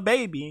don't know the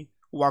baby,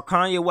 who are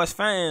Kanye West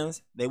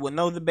fans, they will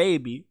know the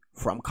baby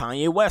from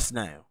Kanye West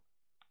now.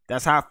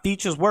 That's how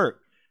features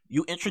work.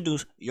 You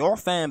introduce your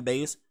fan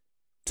base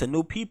to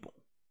new people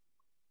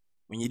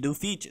when you do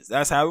features.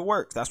 That's how it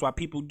works. That's why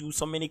people do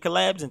so many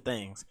collabs and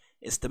things.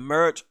 It's to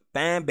merge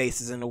fan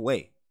bases in a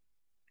way.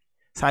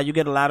 It's how you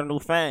get a lot of new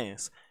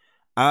fans.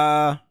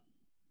 So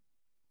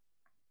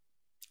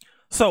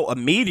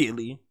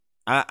immediately,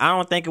 I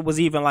don't think it was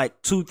even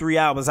like 2-3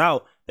 hours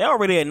out, they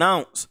already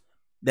announced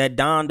that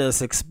Donda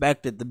is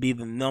expected to be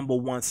the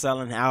 #1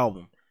 selling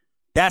album.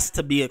 That's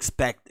to be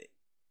expected.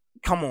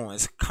 Come on,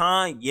 it's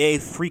Kanye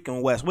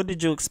freaking West. What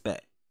did you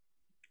expect?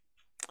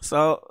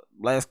 So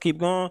let's keep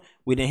going.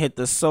 We didn't hit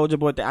the Soulja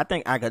Boy thing. I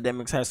think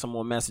Academics has some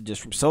more messages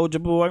from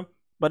Soulja Boy.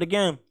 But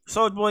again,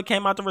 Soulja Boy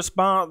came out to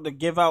respond to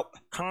give out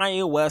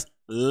Kanye West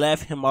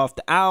left him off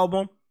the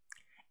album.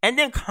 And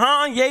then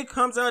Kanye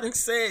comes out and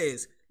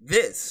says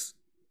this.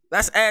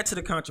 Let's add to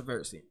the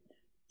controversy.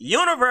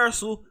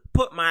 Universal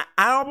put my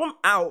album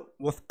out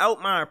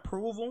without my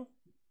approval,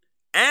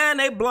 and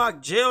they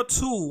blocked Jail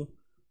 2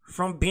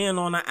 from being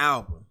on the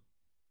album.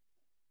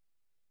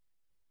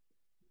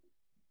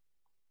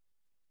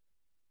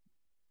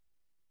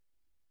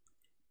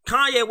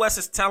 Kanye West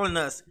is telling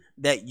us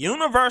that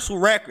Universal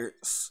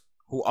Records,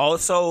 who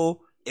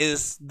also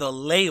is the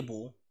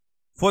label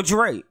for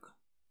Drake,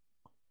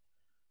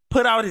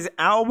 put out his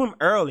album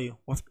early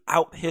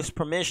without his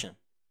permission.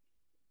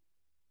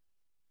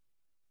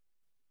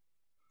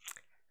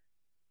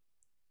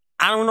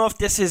 I don't know if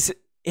this is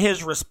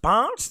his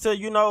response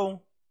to,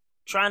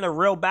 trying to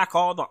reel back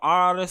all the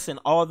artists and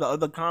all the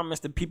other comments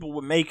that people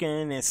were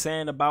making and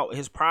saying about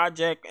his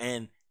project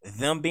and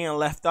them being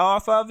left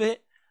off of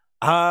it.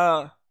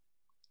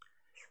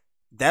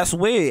 That's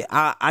weird.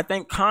 I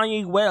think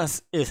Kanye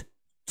West is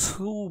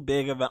too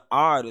big of an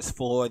artist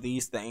for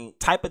these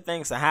type of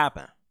things to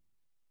happen.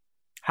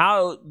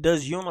 How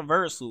does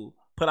Universal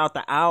put out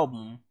the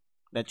album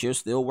that you're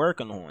still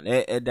working on?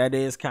 That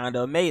is kind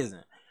of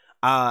amazing.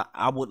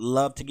 I would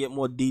love to get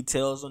more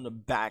details on the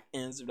back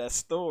ends of that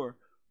story.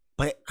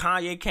 But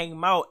Kanye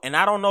came out, and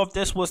I don't know if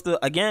this was to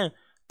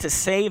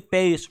save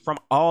face from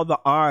all the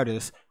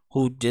artists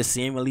who just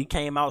seemingly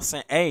came out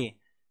saying, hey,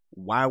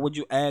 why would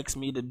you ask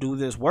me to do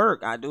this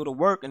work? I do the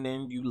work, and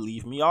then you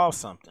leave me off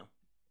something.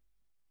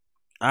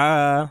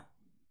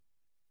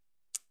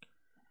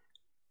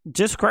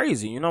 Just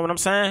crazy, you know what I'm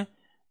saying?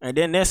 And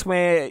then that's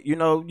when,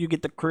 you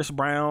get the Chris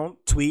Brown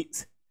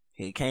tweets.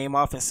 He came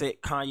off and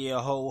said Kanye a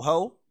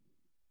ho.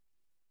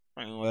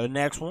 And the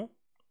next one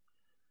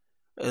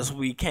is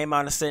we came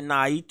out and said,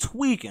 nah, he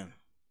tweaking.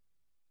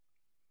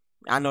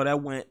 I know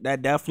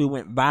that definitely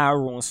went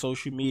viral on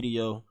social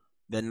media.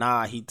 That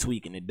nah, he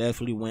tweaking. It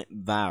definitely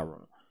went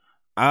viral.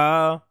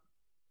 And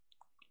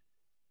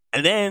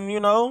then,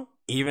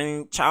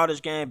 even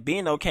Childish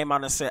Gambino came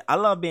out and said, I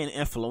love being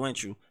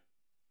influential.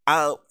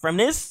 From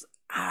this,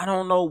 I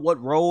don't know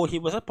what role he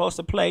was supposed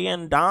to play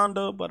in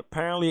Donda, but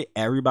apparently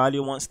everybody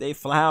wants their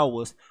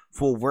flowers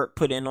for work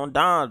put in on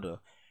Donda.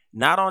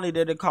 Not only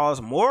did it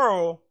cause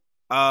moral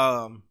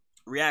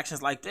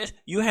reactions like this,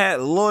 you had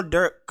Lil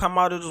Durk come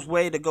out of his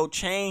way to go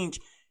change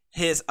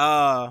his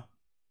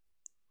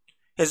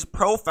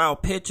profile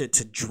picture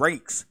to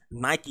Drake's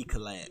Nike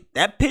collab.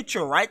 That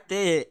picture right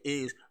there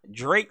is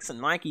Drake's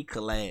Nike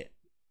collab.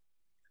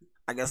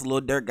 I guess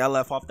Lil Durk got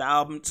left off the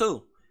album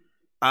too.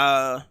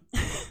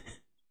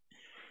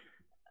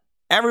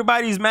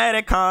 Everybody's mad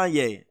at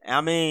Kanye.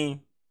 I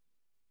mean,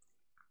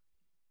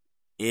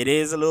 it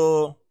is a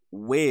little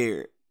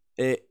weird.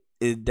 It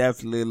is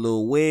definitely a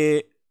little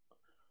weird.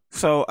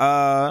 So,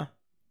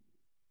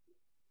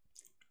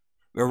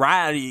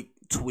 Variety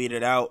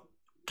tweeted out,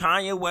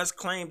 Kanye West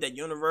claimed that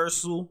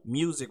Universal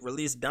Music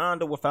released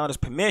Donda without his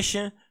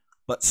permission,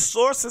 but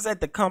sources at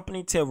the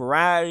company tell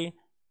Variety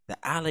the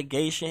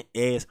allegation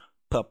is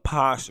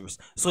preposterous.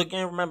 So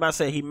again, remember I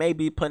said he may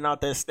be putting out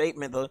that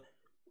statement to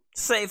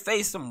save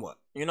face somewhat,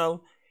 he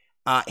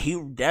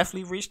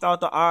definitely reached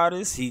out to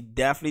artists. He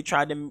definitely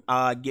tried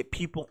to get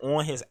people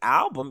on his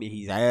album.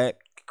 He's had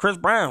Chris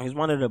Brown. He's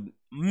one of the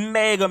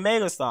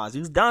mega stars.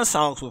 He's done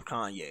songs with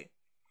Kanye.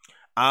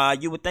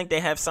 You would think they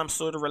have some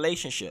sort of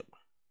relationship.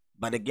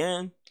 But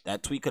again,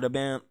 that tweet could have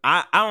been,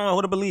 I don't know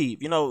who to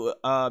believe.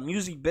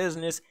 Music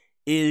business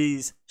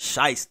is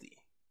shiesty.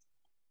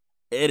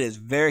 It is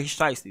very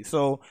shiesty.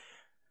 So,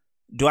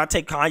 do I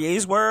take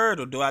Kanye's word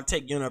or do I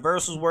take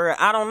Universal's word?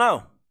 I don't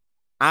know.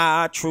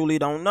 I truly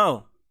don't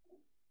know.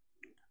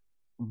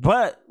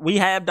 But we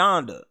have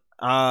Donda.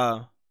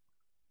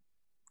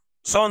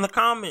 So in the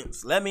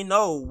comments, let me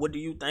know, what do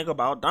you think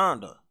about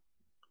Donda?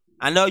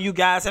 I know you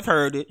guys have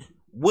heard it.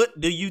 What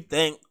do you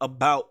think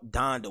about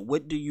Donda?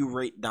 What do you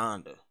rate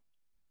Donda?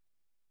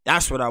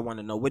 That's what I want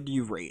to know. What do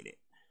you rate it?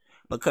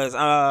 Because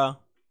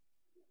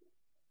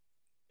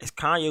it's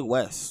Kanye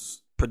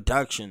West's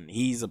production.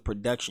 He's a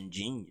production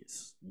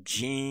genius.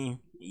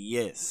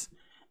 Genius.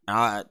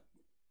 I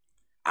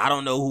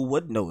don't know who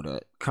would know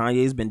that.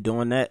 Kanye's been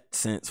doing that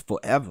since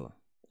forever.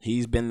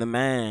 He's been the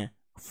man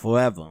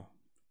forever.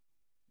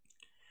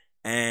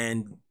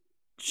 And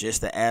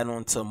just to add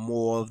on to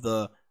more of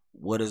the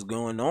what is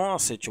going on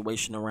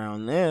situation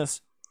around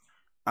this,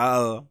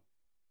 Drake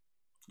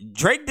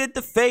did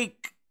the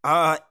fake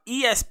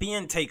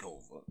ESPN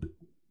takeover,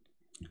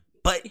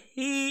 but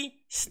he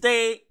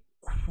stayed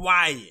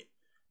quiet.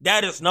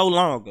 That is no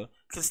longer,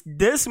 because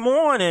this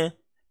morning,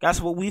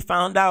 that's what we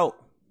found out.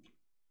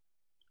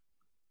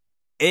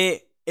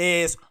 It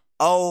is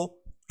official.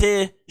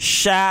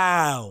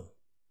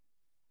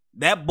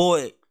 That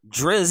boy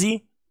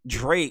Drizzy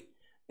Drake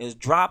is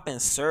dropping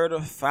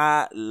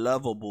Certified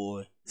Lover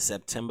Boy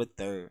September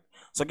 3rd.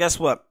 So guess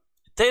what?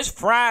 This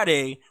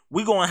Friday,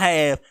 we're going to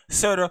have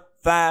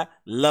Certified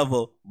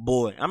Lover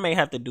Boy. I may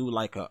have to do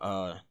like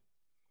a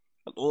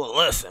little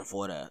listen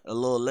for that. A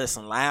little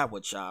listen live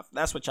with y'all. If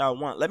that's what y'all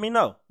want, let me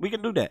know. We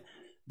can do that.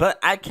 But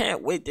I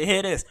can't wait to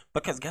hear this,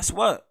 because guess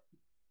what?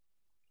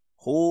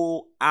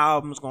 Whose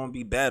album's going to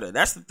be better?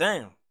 That's the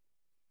thing.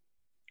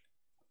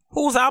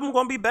 Whose album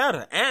going to be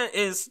better? And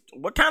is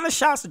what kind of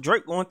shots is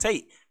Drake going to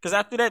take? Because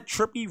after that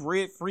Trippie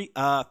Redd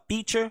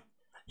feature,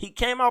 he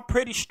came out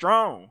pretty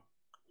strong.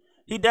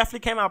 He definitely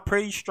came out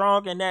pretty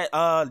strong in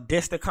that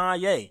diss to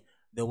Kanye.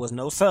 There was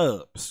no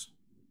subs.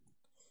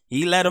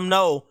 He let him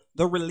know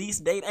the release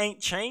date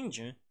ain't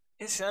changing.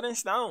 It's set in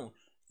stone.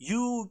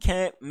 You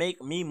can't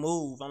make me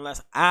move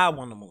unless I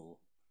want to move.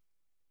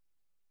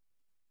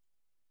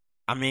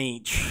 I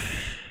mean,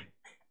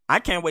 I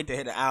can't wait to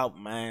hear the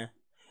album, man.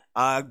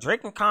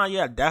 Drake and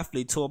Kanye are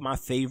definitely two of my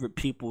favorite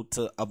people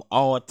of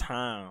all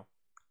time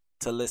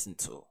to listen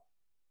to.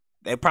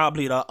 They're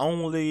probably the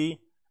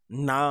only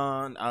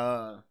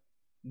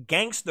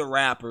non-gangster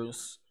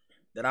rappers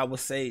that I would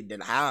say that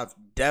I've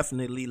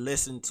definitely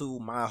listened to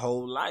my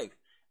whole life.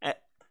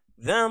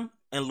 Them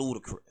and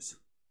Ludacris.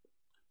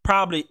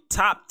 Probably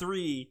top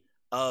 3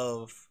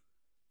 of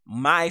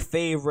my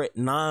favorite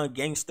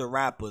non-gangster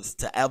rappers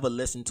to ever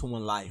listen to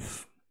in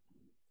life.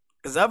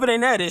 Because other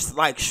than that, it's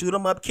like shoot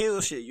 'em up,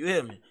 kill shit. You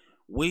hear me?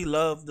 We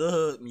love the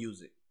hood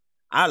music.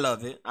 I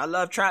love it. I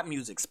love trap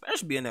music,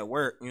 especially being at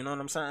work. You know what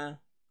I'm saying?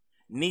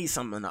 Need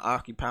something to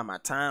occupy my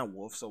time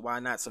with, so why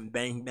not some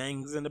bang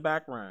bangs in the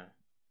background?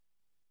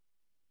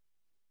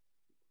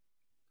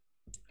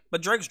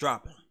 But Drake's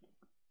dropping.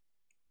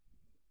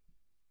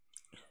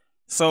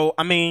 So,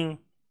 I mean,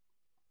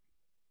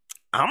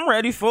 I'm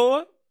ready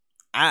for it.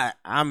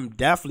 I'm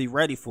definitely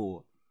ready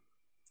for it.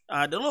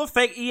 The little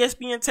fake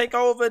ESPN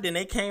takeover, then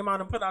they came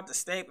out and put out the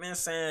statement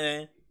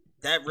saying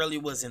that really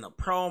wasn't a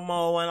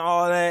promo and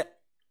all that.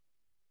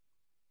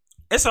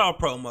 It's all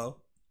promo.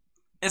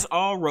 It's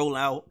all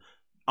rollout.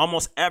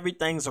 Almost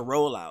everything's a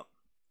rollout.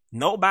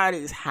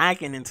 Nobody's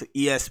hacking into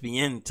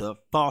ESPN to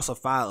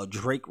falsify a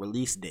Drake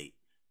release date.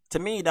 To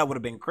me, that would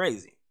have been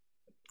crazy.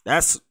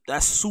 That's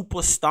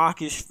super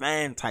stockish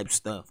fan type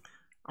stuff.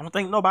 I don't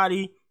think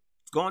nobody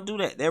gonna do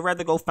that. They'd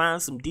rather go find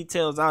some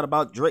details out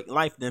about Drake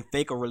life than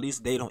fake a release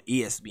date on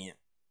ESPN.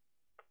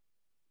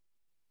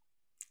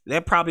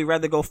 They'd probably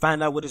rather go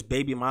find out what his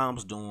baby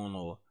mom's doing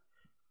or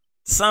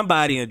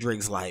somebody in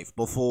Drake's life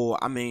before,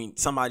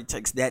 somebody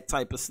takes that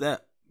type of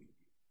step.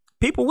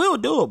 People will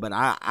do it, but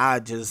I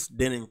just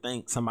didn't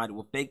think somebody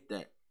would fake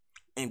that.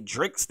 And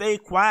Drake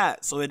stayed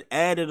quiet, so it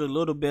added a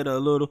little,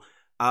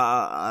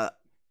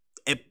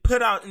 it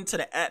put out into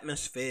the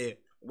atmosphere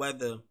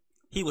whether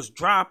he was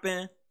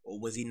dropping or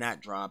was he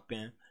not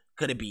dropping?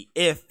 Could it be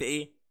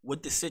iffy?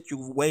 What the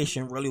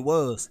situation really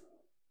was?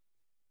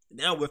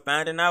 Now we're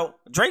finding out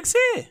Drake's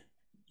here.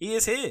 He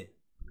is here.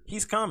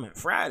 He's coming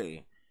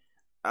Friday.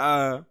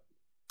 I'm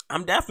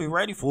definitely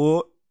ready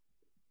for it.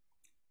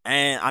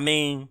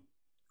 And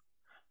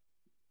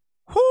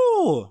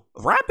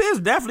rap is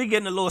definitely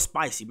getting a little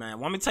spicy, man.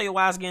 Want me to tell you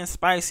why it's getting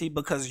spicy?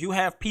 Because you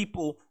have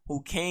people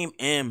who came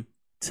in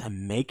to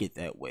make it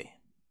that way.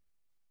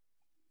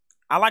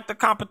 I like the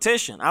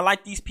competition. I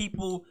like these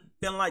people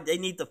feeling like they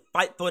need to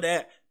fight for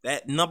that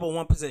number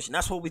one position.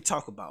 That's what we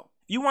talk about.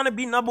 If you want to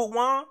be number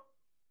one,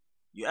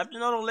 you have to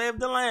know to live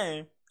the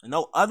land. I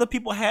know other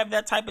people have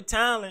that type of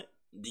talent.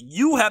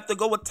 You have to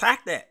go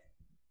attack that.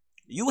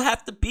 You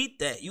have to beat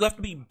that. You have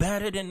to be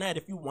better than that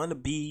if you want to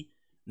be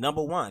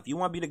number one. If you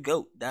want to be the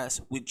GOAT, that's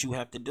what you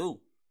have to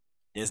do.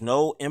 There's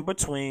no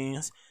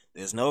in-betweens.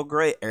 There's no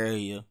gray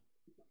area.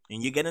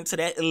 And you get into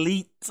that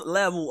elite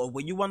level of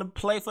where you want to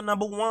play for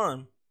number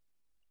one.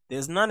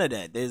 There's none of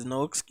that. There's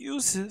no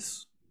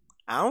excuses.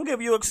 I don't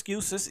give you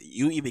excuses.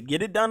 You either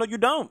get it done or you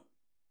don't.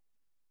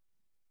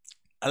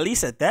 At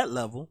least at that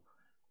level.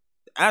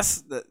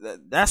 That's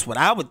what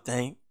I would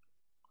think.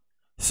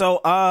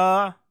 So,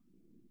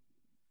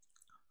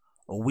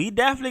 we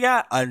definitely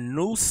got a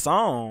new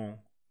song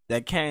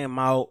that came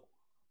out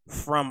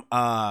from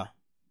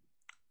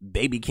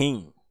Baby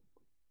King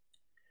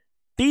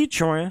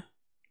featuring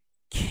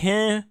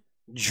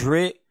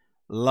Kendrick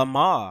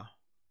Lamar.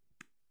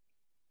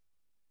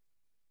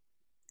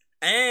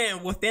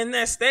 And within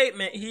that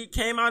statement, he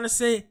came out and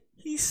said,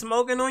 he's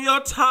smoking on your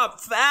top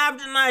 5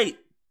 tonight.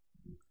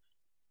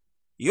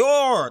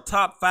 Your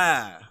top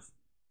 5.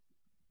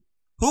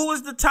 Who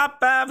was the top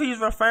 5 he's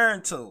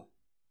referring to?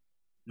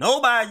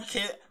 Nobody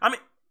can. I mean,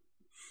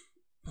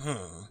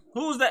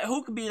 who's that?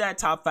 Who could be that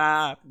top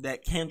 5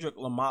 that Kendrick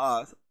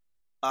Lamar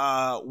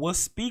was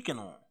speaking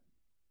on?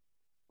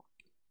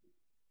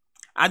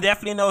 I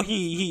definitely know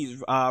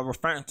he's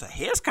referring to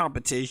his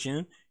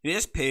competition,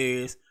 his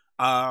peers,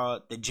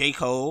 the J.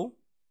 Cole,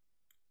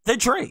 the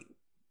Drake.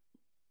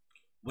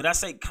 Would I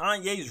say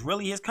Kanye is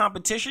really his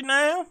competition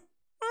now?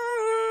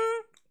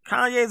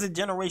 Kanye is a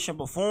generation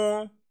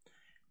before him.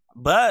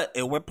 But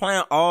if we're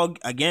playing all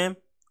again,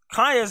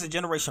 Kanye is a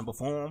generation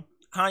before him.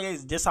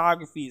 Kanye's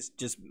discography is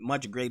just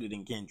much greater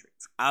than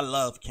Kendrick's. I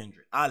love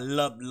Kendrick. I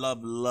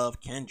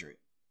love Kendrick.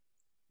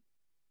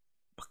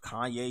 But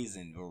Kanye's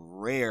in the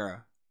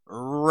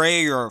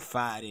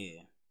rarefied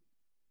air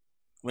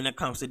when it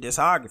comes to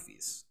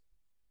discographies.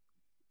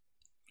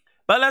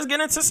 But let's get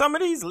into some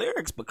of these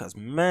lyrics because,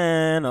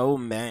 man, oh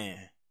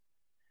man.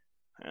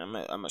 I'm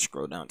going to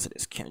scroll down to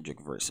this Kendrick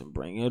verse and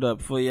bring it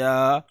up for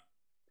y'all.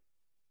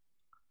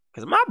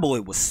 Because my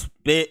boy was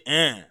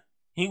spitting.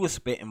 He was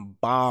spitting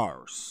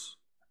bars.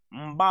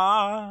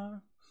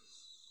 Bars.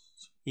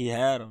 He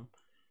had them.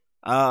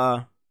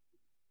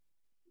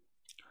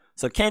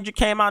 So Kendrick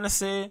came out and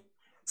said,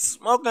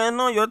 smoking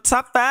on your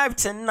top 5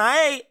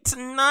 tonight.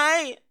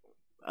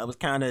 That was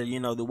kind of,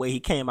 the way he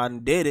came out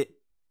and did it.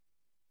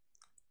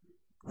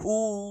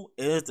 Who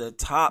is the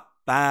top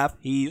 5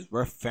 he's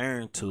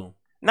referring to?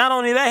 Not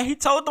only that, he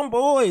told them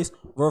boys,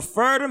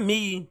 refer to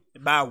me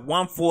by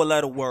 1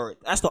 4-letter word.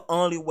 That's the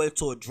only way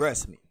to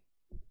address me.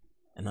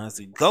 And I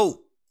said,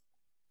 go.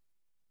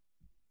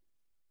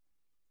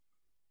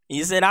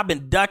 He said, I've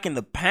been ducking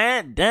the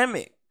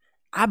pandemic.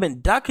 I've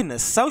been ducking the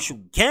social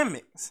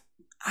gimmicks.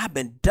 I've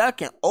been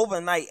ducking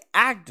overnight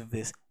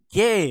activists.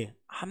 Yeah,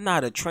 I'm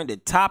not a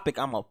trended topic.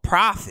 I'm a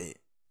prophet.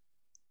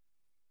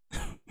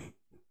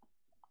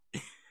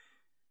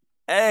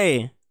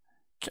 Hey,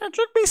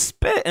 Kendrick be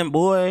spitting,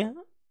 boy.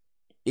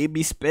 He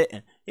be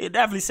spitting. He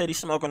definitely said he's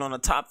smoking on the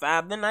top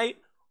 5 tonight,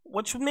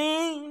 which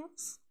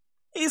means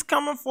he's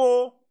coming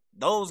for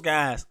those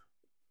guys.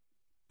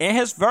 In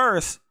his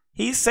verse,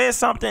 he said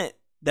something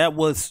that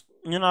was,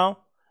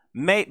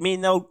 made me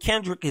know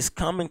Kendrick is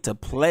coming to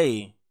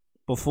play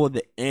before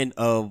the end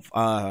of,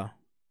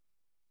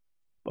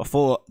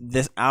 before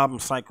this album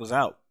cycles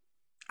out.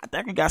 I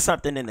think we got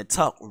something in the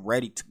tuck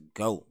ready to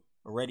go.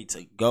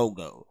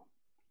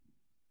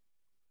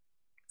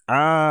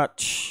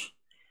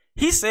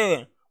 He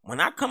said, when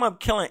I come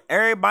up killing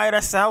everybody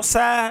that's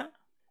outside,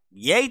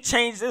 Ye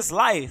changed his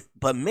life,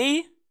 but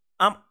me,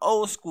 I'm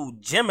old school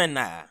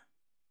Gemini.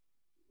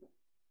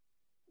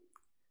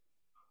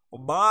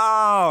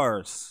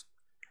 Bars.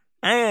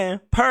 And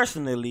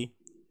personally,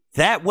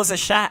 that was a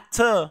shot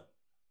to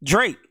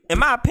Drake. In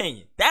my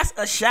opinion, that's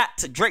a shot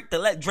to Drake to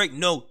let Drake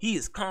know he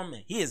is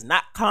coming. He is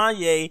not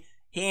Kanye.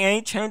 He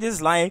ain't changed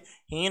his life.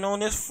 He ain't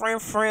on this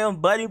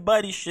friend,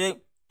 buddy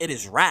shit. It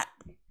is rap.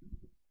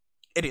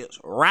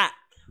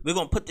 We're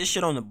going to put this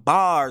shit on the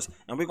bars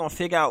and we're going to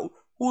figure out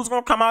who's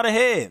going to come out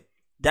ahead.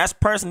 That's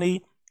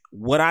personally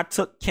what I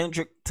took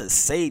Kendrick to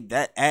say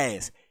that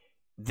as.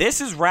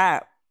 This is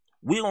rap.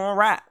 We on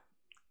rap.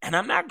 And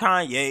I'm not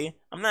Kanye.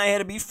 I'm not here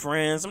to be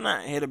friends. I'm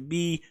not here to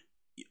be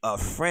a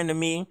friend of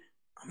me.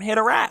 I'm here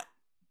to rap.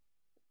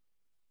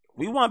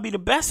 We want to be the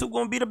best. We're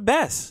going to be the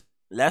best.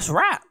 Let's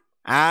rap.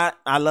 I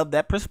love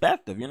that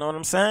perspective. You know what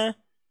I'm saying?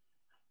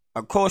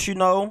 Of course,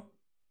 the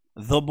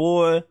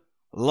boy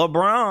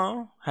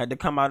LeBron had to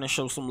come out and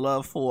show some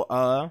love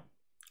for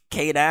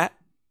K-Dot.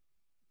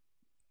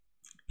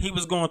 He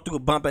was going through a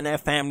bump in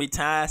that Family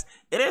Ties.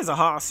 It is a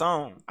hard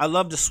song. I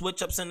love the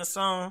switch ups in the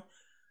song.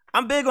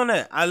 I'm big on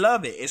that. I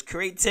love it. It's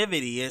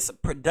creativity. It's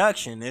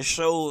production. It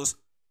shows,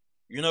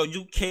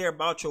 you care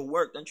about your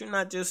work. That you're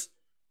not just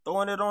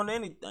throwing it on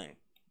anything.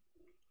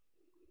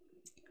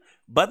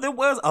 But there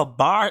was a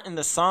bar in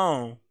the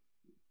song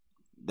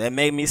that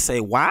made me say,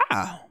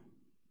 wow.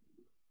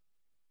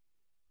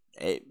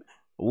 Hey,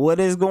 what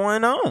is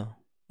going on?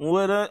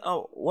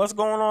 What's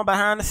going on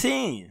behind the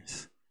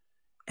scenes?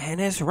 And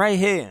it's right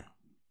here.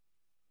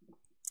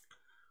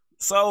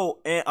 So,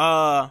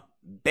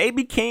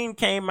 Baby King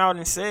came out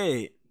and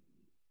said,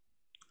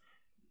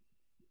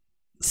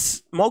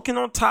 smoking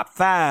on top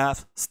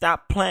 5,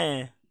 stop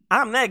playing.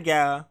 I'm that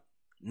guy.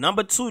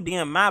 Number 2,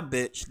 DM my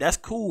bitch. That's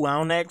cool. I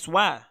don't ask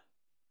why.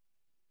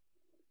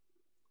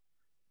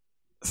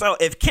 So,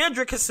 if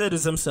Kendrick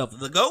considers himself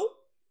the GOAT,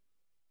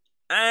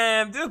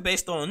 and just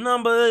based on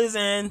numbers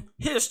and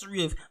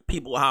history of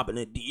people hopping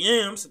in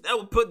DMs, that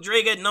would put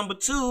Drake at number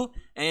 2.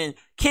 And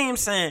King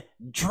saying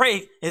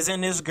Drake is in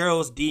this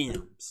girl's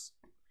DMs.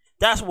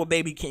 That's what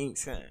Baby King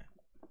saying.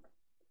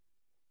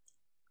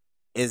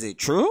 Is it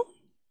true?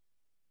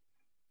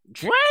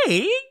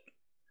 Drake?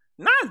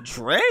 Not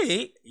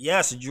Drake.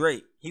 Yes,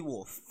 Drake. He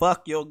will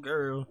fuck your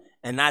girl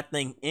and not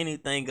think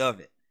anything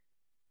of it.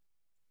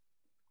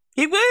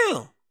 He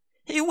will.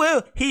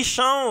 He's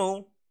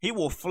shown He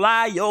will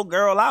fly your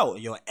girl out,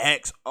 your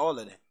ex, all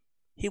of that.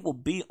 He will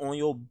be on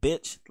your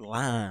bitch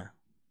line.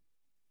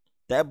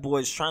 That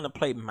boy's trying to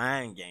play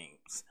mind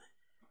games.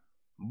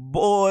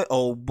 Boy,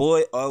 oh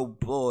boy, oh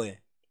boy.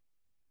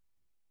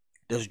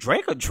 Does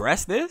Drake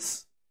address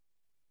this?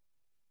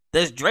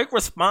 Does Drake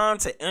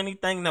respond to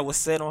anything that was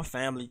said on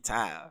Family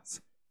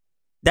Ties?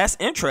 That's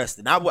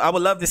interesting. I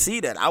would love to see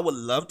that. I would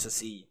love to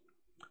see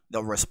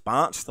the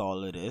response to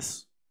all of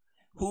this.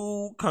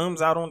 Who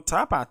comes out on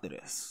top after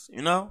this?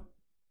 You know?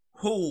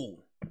 Who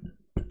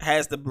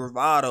has the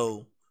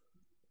bravado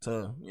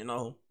to,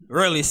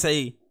 really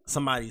say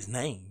somebody's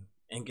name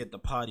and get the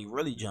party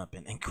really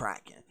jumping and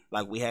cracking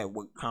like we had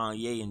with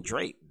Kanye and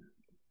Drake.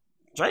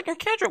 Drake and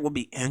Kendrick would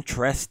be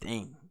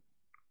interesting.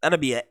 That'll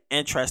be an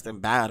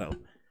interesting battle.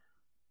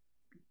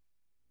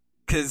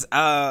 Cause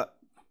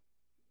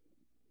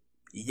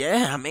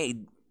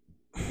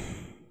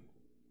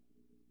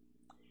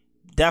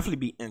definitely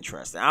be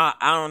interesting. I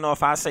don't know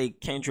if I say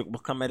Kendrick will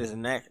come at his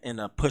neck in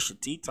a Pusha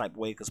T type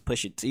way, because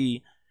Pusha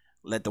T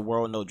let the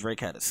world know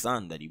Drake had a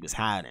son that he was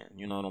hiding.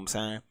 You know what I'm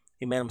saying?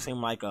 He made him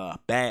seem like a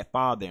bad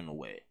father in a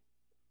way.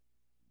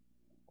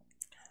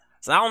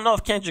 So I don't know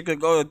if Kendrick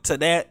could go to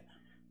that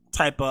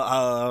type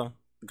of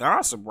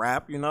gossip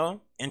rap,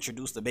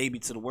 introduce the baby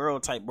to the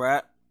world type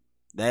rap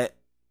that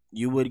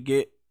you would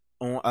get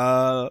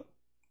on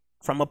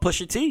from a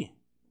Pusha T.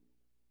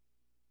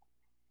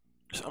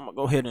 So I'm gonna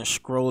go ahead and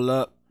scroll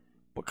up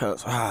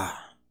because I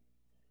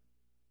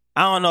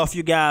don't know if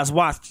you guys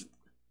watched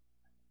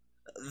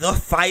the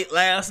fight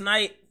last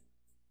night,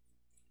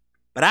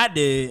 but I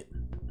did.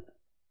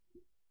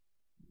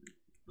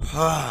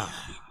 I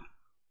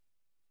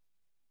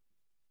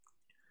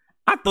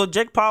thought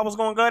Jake Paul was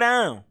gonna go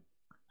down.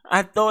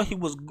 I thought he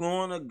was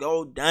gonna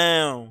go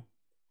down.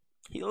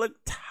 He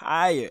looked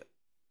tired.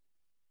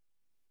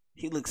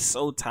 He looks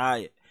so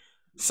tired.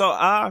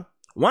 So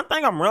one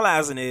thing I'm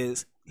realizing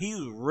is he's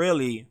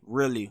really,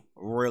 really,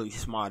 really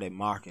smart at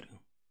marketing.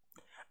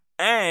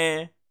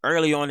 And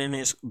early on in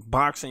his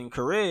boxing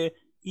career,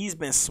 he's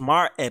been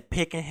smart at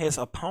picking his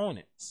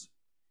opponents.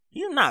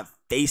 He's not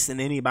facing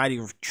anybody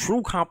with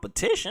true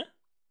competition,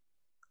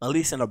 at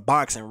least in a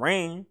boxing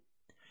ring.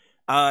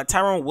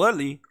 Tyron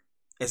Woodley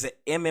is an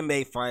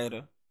MMA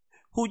fighter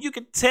who you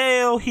could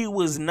tell he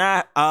was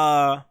not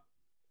all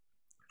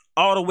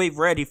the way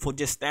ready for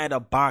just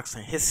stand-up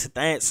boxing. His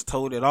stance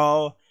told it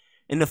all.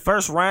 In the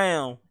first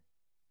round,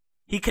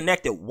 he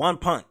connected one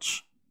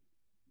punch.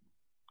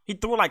 He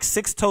threw like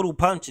 6 total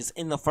punches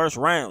in the first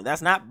round.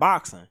 That's not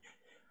boxing.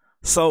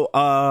 So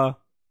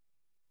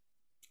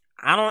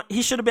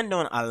he should have been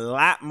doing a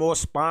lot more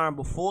sparring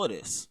before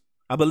this.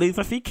 I believe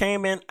if he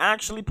came in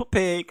actually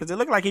prepared, because it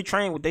looked like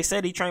they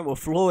said he trained with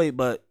Floyd,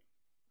 but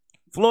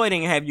Floyd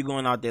didn't have you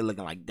going out there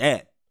looking like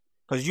that,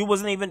 because you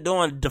wasn't even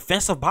doing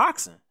defensive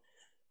boxing.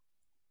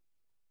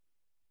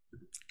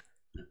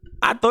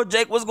 I thought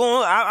Jake was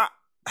going. I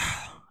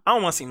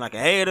don't want to seem like a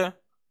hater,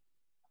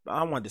 but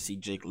I wanted to see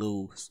Jake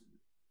lose.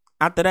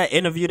 After that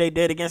interview they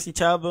did against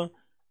each other,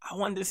 I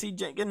wanted to see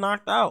Jake get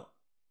knocked out.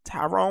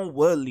 Tyron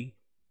Woodley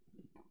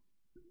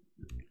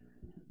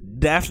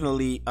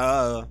definitely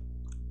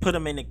put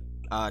him in the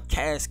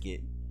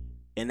casket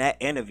in that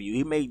interview.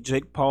 He made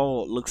Jake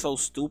Paul look so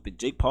stupid.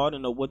 Jake Paul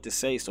didn't know what to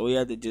say, so he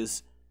had to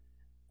just,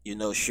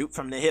 shoot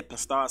from the hip and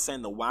start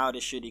saying the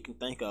wildest shit he can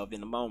think of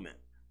in the moment.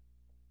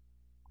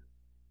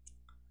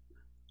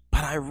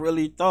 But I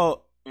really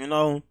thought,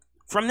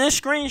 from this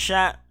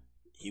screenshot,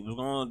 he was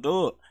going to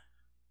do it.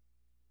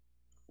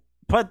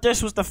 But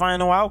this was the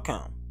final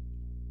outcome.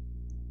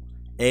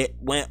 It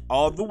went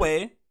all the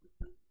way.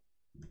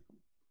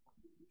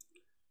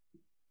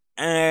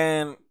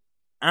 And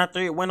after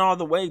it went all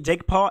the way,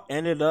 Jake Paul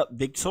ended up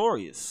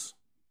victorious.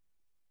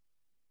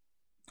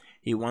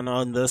 He won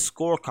on the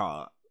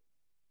scorecard.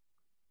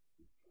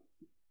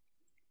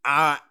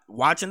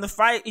 Watching the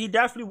fight, he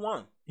definitely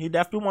won. He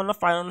definitely won the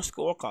fight on the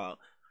scorecard.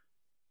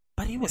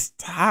 But he was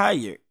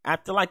tired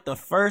after like the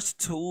first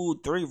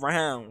 2-3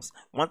 rounds.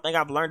 One thing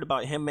I've learned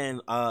about him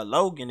and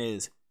Logan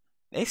is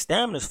they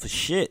stamina's for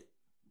shit.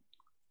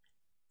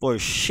 For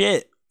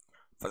shit.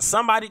 For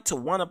somebody to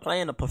want to play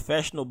in a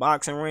professional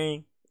boxing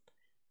ring,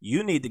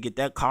 you need to get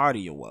that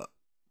cardio up.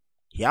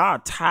 Y'all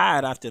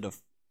tired after the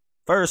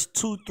first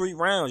 2-3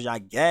 rounds. Y'all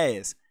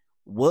gas.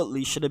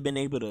 Woodley should have been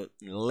able to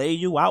lay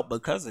you out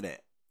because of that,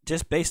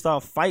 just based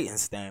off fighting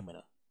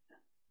stamina.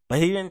 But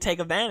he didn't take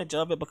advantage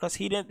of it because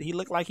he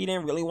looked like he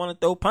didn't really want to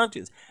throw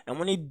punches. And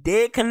when he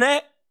did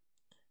connect,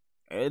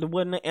 it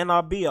wasn't an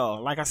NRB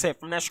all. Like I said,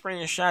 from that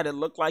screenshot, it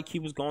looked like he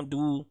was going to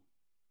do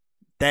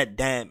that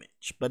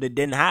damage. But it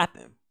didn't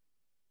happen.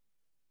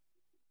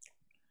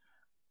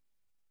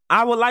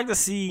 I would like to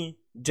see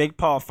Jake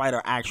Paul fight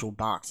an actual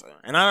boxer.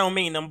 And I don't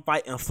mean them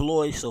fighting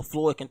Floyd so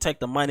Floyd can take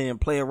the money and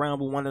play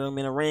around with one of them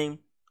in the ring.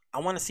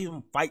 I want to see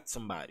them fight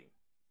somebody.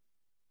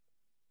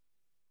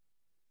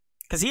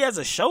 Because he has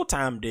a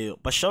Showtime deal.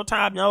 But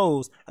Showtime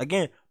knows,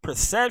 again,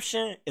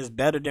 perception is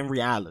better than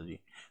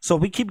reality. So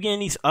we keep getting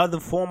these other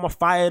former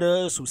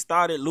fighters who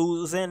started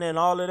losing and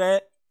all of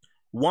that.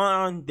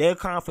 One, their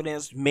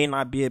confidence may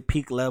not be at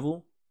peak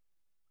level.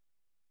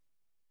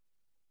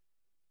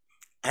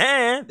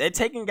 And they're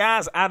taking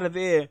guys out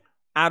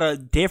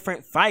of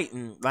different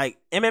fighting. Like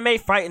MMA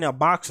fighting and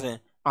boxing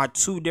are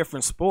two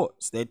different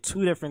sports. They're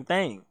two different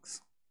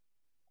things.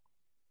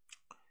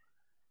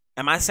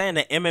 Am I saying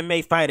that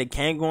MMA fighter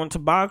can't go into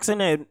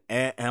boxing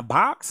and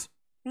box?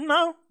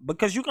 No,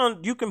 because you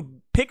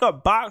can pick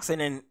up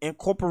boxing and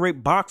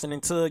incorporate boxing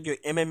into your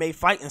MMA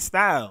fighting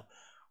style.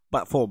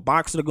 But for a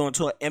boxer to go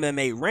into an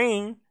MMA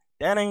ring,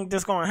 that ain't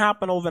just gonna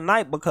happen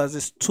overnight because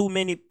it's too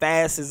many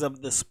facets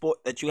of the sport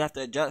that you have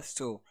to adjust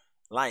to,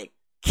 like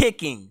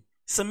kicking,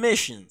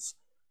 submissions,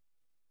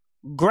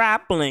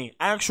 grappling,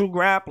 actual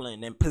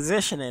grappling, and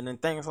positioning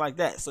and things like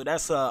that. So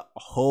that's a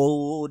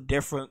whole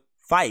different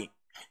fight.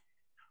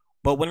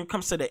 But when it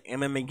comes to the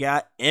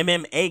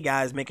MMA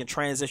guys making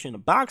transition to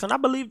boxing, I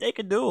believe they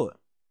could do it.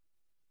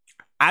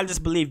 I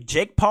just believe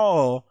Jake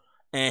Paul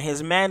and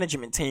his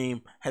management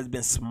team has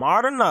been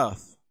smart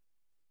enough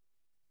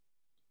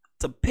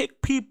to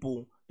pick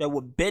people that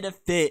would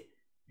benefit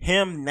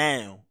him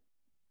now.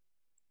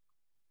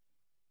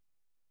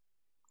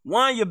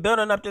 One, you're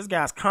building up this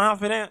guy's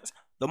confidence.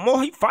 The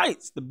more he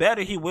fights, the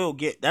better he will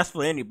get. That's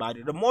for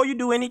anybody. The more you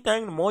do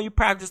anything, the more you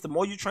practice, the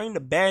more you train,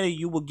 the better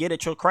you will get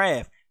at your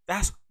craft.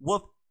 That's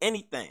with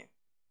anything.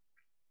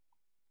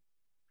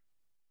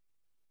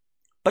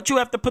 But you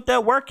have to put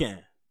that work in.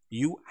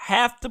 You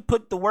have to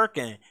put the work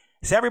in.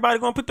 Is everybody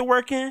going to put the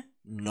work in?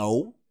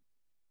 No.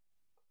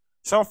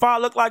 So far,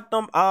 look like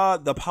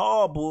the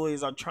Paul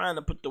boys are trying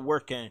to put the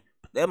work in.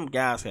 But them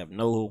guys have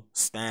no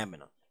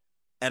stamina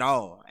at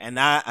all. And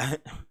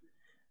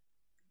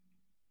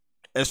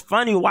it's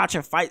funny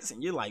watching fights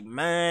and you're like,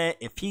 man,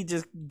 if he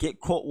just get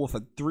caught with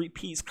a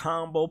 3-piece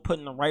combo put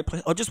in the right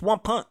place, or just one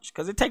punch,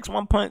 because it takes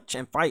one punch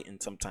in fighting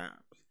sometimes.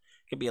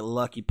 It could be a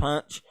lucky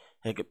punch.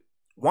 It could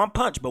one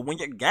punch, but when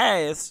you're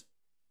gassed,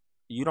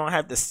 you don't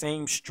have the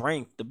same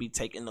strength to be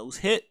taking those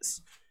hits.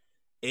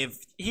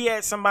 If he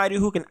had somebody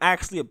who can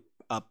actually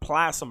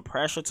apply some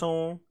pressure to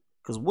him,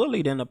 because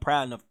Willie didn't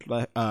apply enough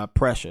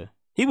pressure.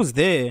 He was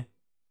there,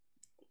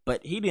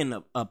 but he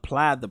didn't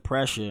apply the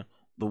pressure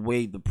the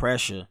way the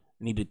pressure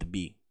needed to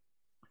be.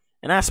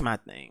 And that's my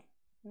thing.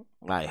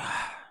 Like,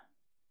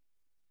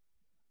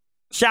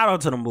 shout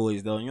out to them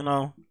boys though, you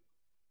know.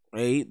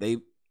 They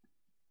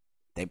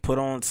put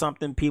on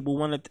something people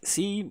wanted to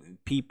see.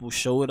 People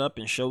showed up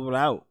and showed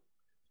out.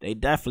 They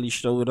definitely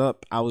showed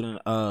up out in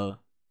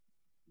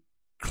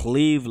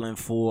Cleveland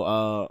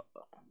for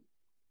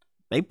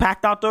they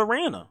packed out the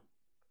arena.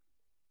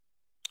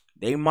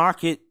 They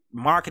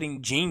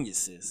marketing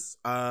geniuses.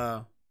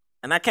 And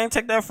I can't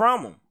take that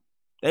from them.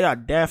 They are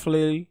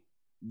definitely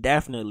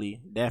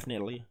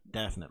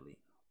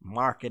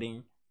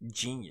marketing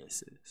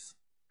geniuses.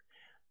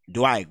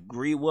 Do I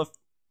agree with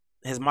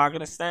his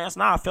marketing stance?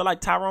 Nah, I feel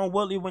like Tyrone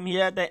Woodley when he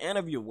had that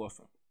interview with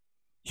him.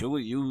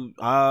 You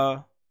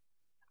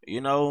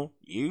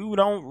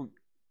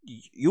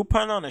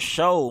put on a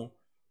show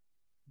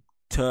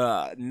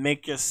to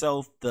make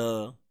yourself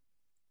the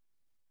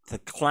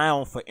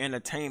clown for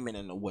entertainment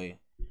in a way.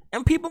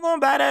 And people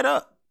gonna buy that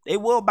up. They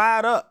will buy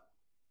it up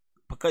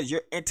because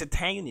you're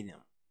entertaining them.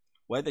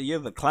 Whether you're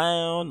the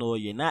clown or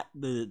you're not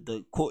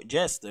the court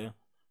jester,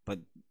 but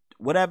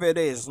whatever it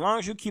is, as long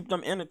as you keep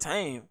them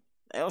entertained,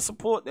 they'll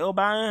support, they'll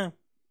buy in.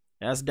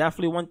 That's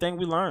definitely one thing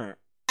we learned.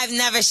 I've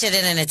never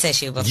shitted in a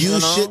tissue before.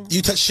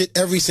 You touch shit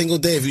every single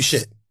day if you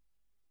shit.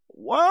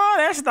 Well,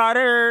 that started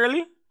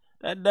early.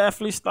 That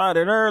definitely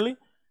started early.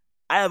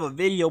 I have a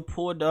video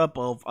pulled up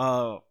of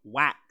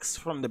Wax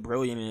from the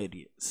Brilliant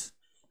Idiots.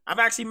 I've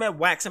actually met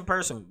Wax in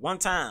person one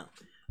time.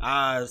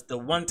 The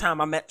one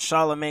time I met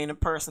Charlamagne in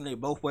person, they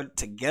both went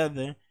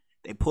together.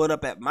 They pulled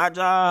up at my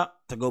job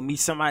to go meet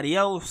somebody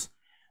else.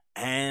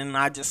 And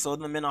I just saw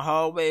them in the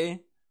hallway,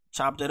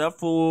 chopped it up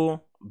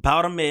for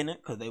about a minute,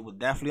 because they were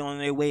definitely on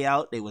their way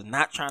out. They was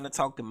not trying to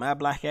talk to my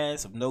black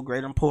ass of no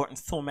great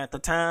importance to them at the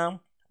time.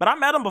 But I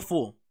met them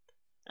before.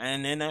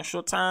 And in that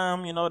short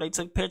time, they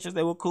took pictures.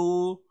 They were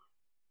cool.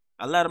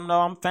 I let them know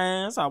I'm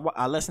fans.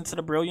 I listen to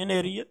the Brilliant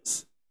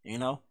Idiots.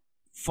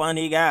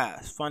 Funny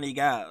guys.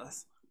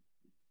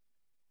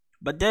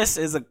 But this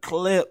is a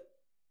clip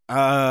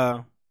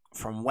from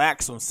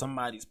Wax on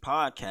somebody's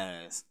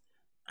podcast.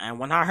 And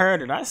when I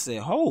heard it, I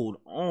said, hold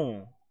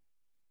on.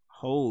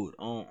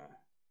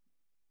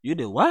 You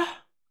did what?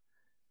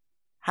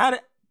 How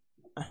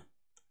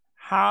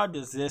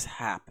does this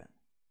happen?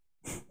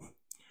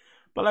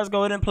 But let's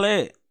go ahead and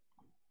play it.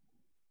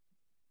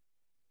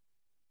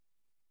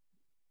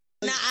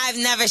 No, I've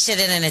never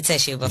shitted in a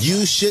tissue before.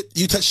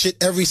 You touch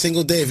shit every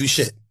single day if you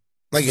shit.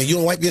 Like, you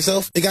don't wipe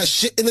yourself? It got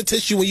shit in the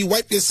tissue when you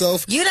wipe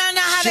yourself. You don't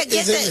know how to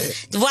get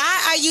the...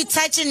 Why are you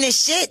touching the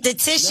shit? The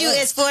tissue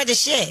is for the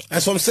shit.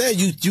 That's what I'm saying.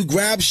 You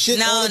grab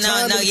shit all the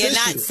time. No, you're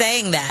not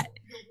saying that.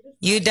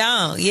 You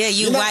don't. Yeah,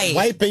 you wipe.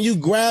 Wiping, you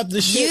grab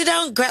the shit. You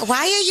don't grab...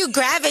 Why are you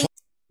grabbing...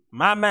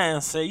 My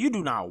man said you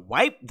do not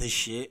wipe the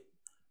shit.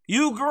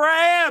 You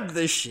grab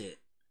the shit.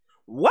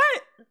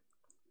 What?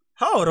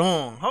 Hold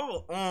on.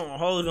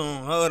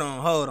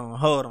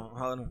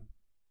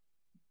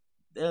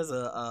 There's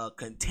a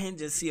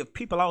contingency of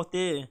people out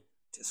there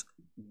just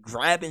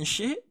grabbing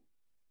shit.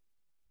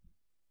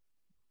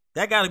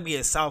 That got to be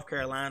a South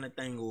Carolina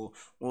thing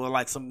or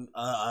like some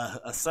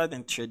a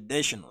Southern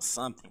tradition or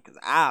something. Because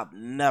I've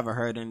never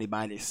heard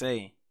anybody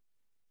say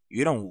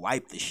you don't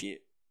wipe the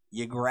shit,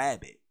 you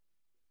grab it.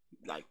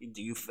 Like,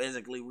 do you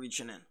physically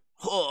reaching in?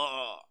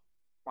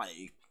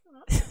 Like,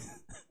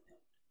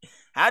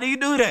 how do you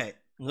do that?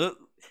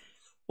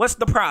 What's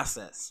the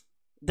process?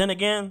 Then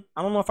again,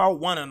 I don't know if I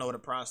want to know the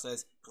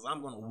process because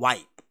I'm gonna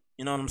wipe.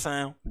 You know what I'm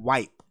saying?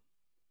 Wipe.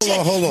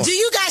 Hold on. Do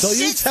you got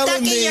shit stuck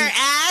in your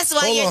ass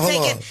while you're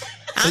taking?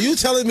 So you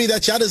telling me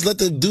that y'all just let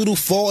the doodle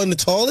fall in the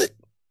toilet?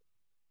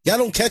 Y'all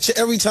don't catch it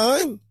every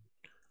time?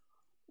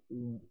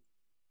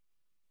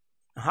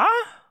 Huh?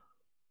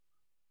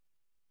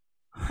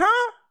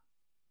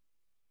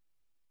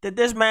 Did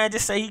this man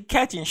just say he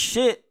catching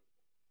shit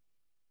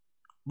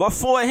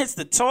before it hits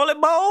the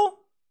toilet bowl?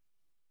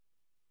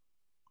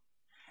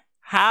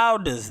 How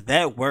does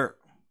that work?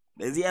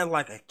 Does he have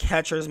like a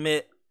catcher's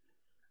mitt?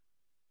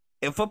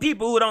 And for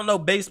people who don't know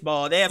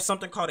baseball, they have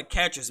something called a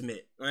catcher's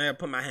mitt. I'm gonna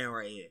put my hand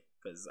right here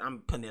because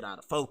I'm putting it out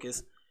of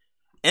focus.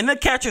 In the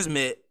catcher's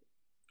mitt,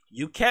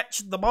 you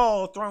catch the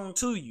ball thrown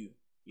to you.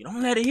 You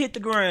don't let it hit the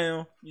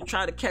ground. You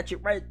try to catch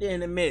it right there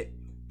in the mitt.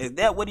 Is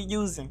that what he's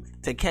using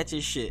to catch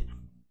his shit?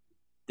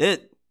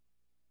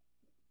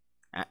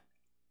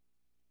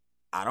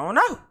 I don't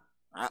know.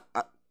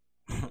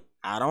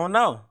 I don't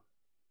know.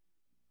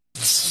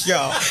 Yo,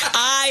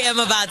 I am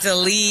about to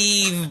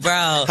leave,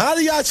 bro. How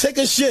do y'all take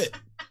a shit?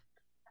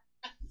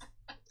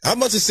 I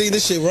must have seen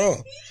this shit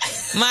wrong.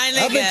 My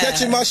nigga. I've been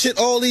catching my shit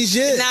all these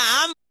years.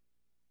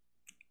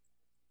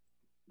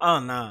 Oh,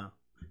 nah.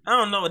 I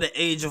don't know the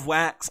age of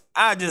Wax.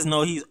 I just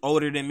know he's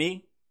older than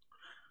me.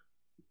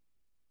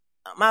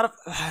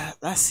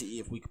 Let's see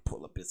if we can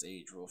pull up his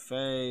age real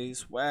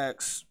fast.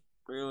 Wax,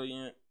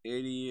 brilliant,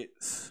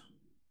 idiots,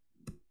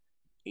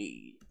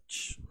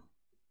 age.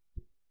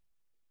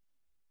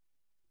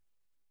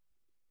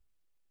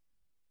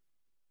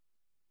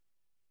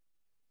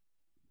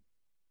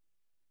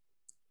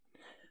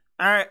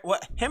 All right,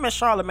 him and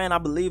Charlamagne, I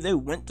believe they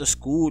went to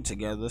school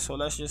together. So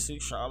let's just see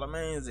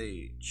Charlamagne's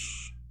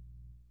age.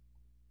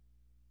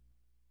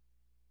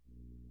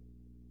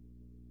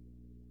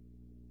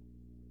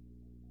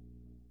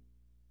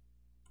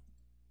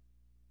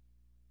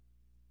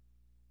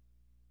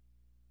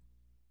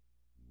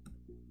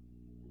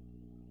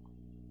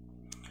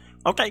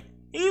 Okay,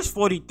 he's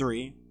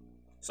 43.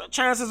 So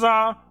chances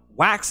are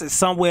Wax is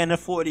somewhere in the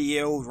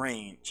 40-year-old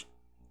range.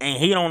 And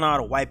he don't know how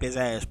to wipe his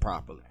ass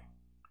properly.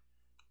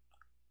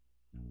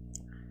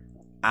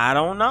 I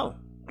don't know.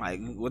 Like,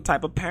 what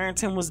type of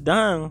parenting was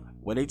done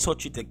where they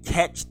taught you to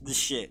catch the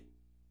shit?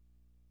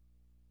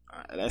 All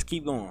right, let's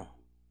keep going.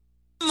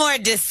 I'm more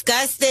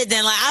disgusted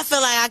than I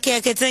feel like I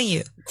can't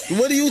continue.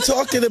 What are you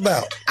talking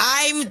about?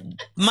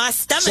 My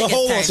stomach so is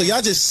hold on, turning. so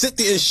y'all just sit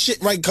there and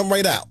shit come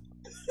right out.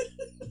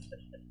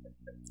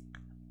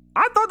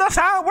 I thought that's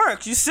how it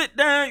works. You sit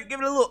down, you give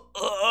it a little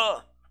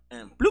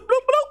and bloop, bloop,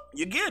 bloop.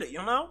 You get it, you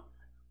know?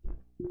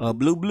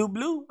 Blue, blue,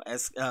 blue.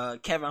 As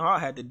Kevin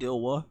Hart had to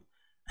deal with.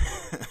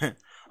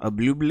 A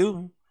blue,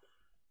 blue.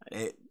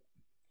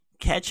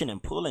 Catching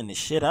and pulling the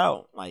shit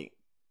out. Like,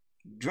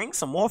 drink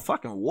some more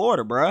fucking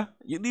water, bruh.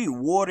 You need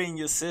water in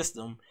your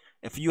system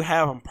if you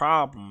having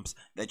problems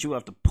that you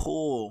have to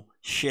pull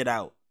shit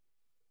out.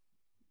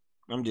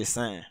 I'm just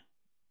saying.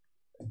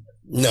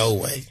 No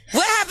way.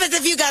 What happens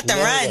if you got the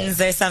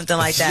runs or something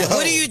like that?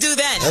 What do you do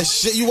then? That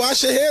shit, you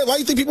wash your hands. Why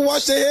do you think people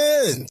wash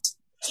their hands?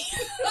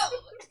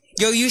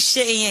 Yo, you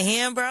shit in your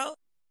hand, bro?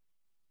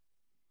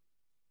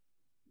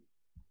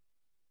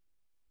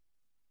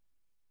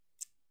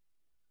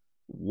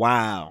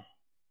 Wow.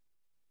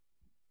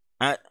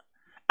 I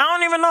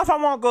don't even know if I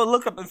want to go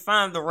look up and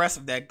find the rest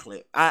of that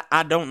clip.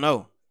 I don't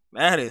know.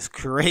 That is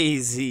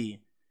crazy.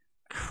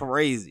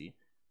 Crazy.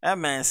 That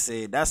man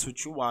said that's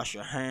what you wash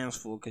your hands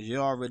for because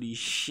you're already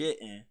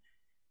shitting.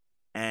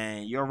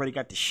 And you already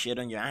got the shit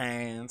on your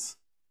hands.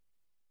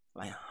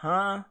 Like,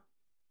 huh?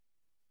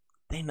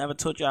 They never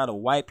taught you how to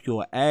wipe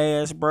your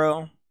ass,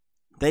 bro.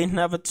 They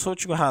never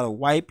taught you how to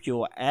wipe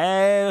your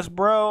ass,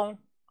 bro.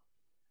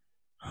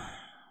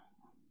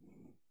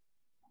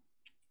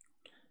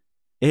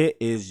 It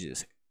is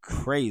just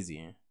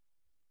crazy.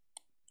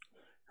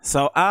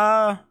 So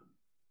I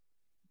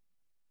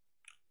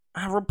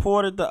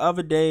reported the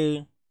other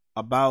day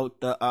about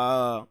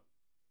the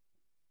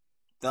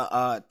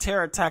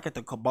terror attack at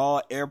the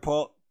Kabul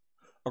airport.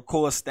 Of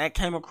course, that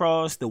came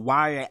across the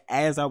wire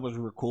as I was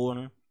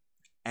recording,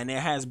 and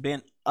there has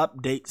been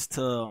updates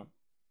to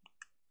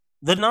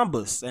the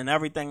numbers and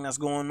everything that's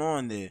going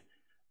on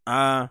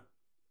there.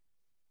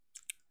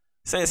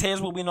 Says here's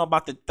what we know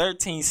about the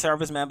 13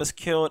 service members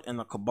killed in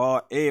the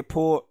Kabul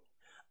airport.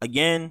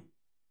 Again,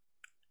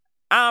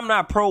 I'm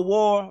not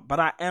pro-war, but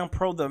I am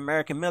pro the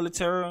American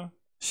military.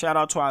 Shout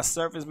out to our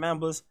service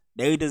members.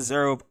 They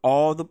deserve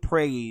all the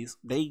praise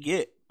they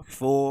get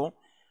for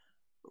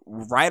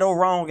right or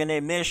wrong in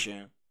their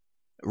mission,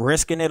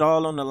 risking it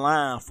all on the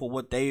line for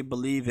what they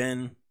believe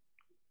in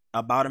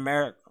about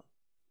America.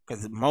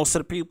 Because most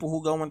of the people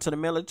who go into the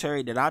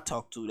military that I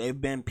talk to, they've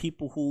been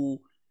people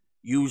who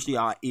usually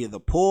are either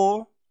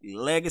poor,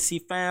 legacy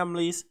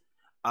families,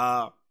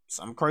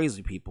 some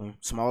crazy people,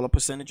 smaller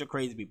percentage of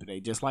crazy people. They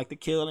just like to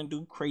kill and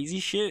do crazy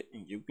shit,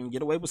 and you can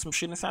get away with some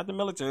shit inside the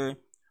military.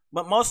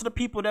 But most of the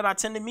people that I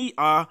tend to meet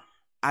are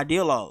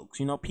ideologues.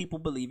 You know, people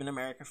believe in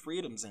American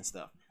freedoms and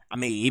stuff. I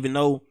mean, even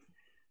though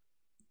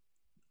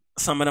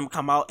some of them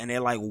come out and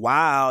they're like,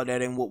 wow,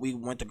 that ain't what we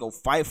went to go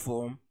fight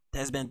for.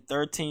 There's been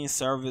 13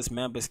 service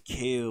members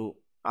killed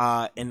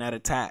in that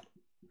attack.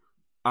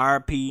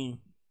 RP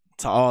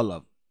to all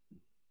of them.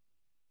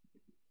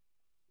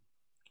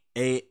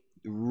 It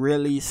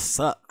really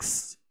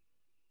sucks.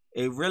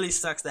 It really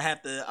sucks to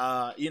have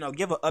to,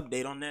 give an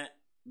update on that.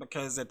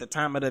 Because at the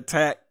time of the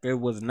attack, there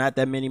was not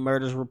that many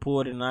murders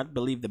reported. And I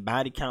believe the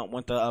body count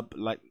went up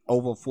like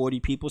over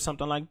 40 people,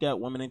 something like that.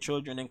 Women and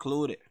children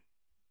included.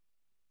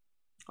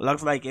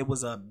 Looks like it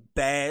was a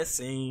bad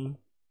scene.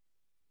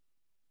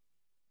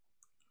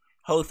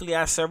 Hopefully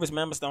our service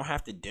members don't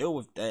have to deal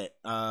with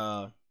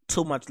that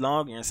too much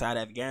longer inside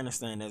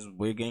Afghanistan as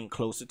we're getting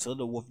closer to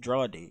the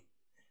withdrawal date.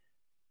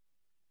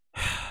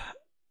 A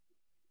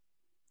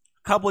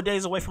couple of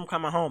days away from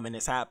coming home and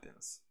this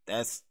happens.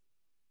 That's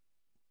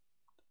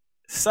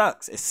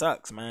sucks. It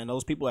sucks, man.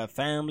 Those people have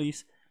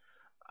families.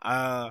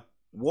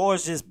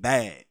 War's just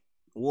bad.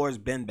 War's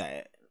been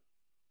bad.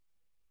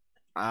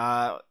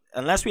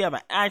 Unless we have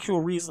an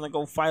actual reason to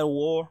go fight a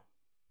war,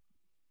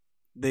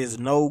 there's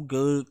no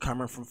good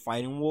coming from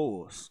fighting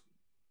wars.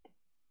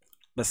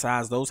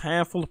 Besides, those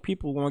handful of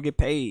people won't get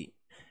paid.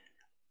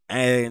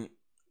 And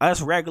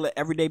us regular,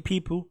 everyday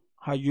people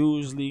are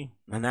usually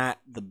not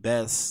the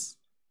best.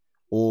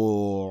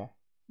 Or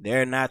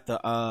they're not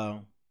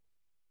the...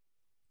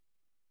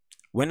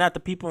 we're not the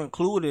people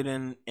included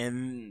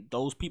in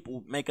those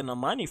people making the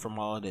money from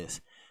all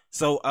this.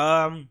 So,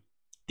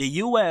 the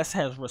U.S.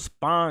 has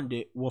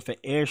responded with an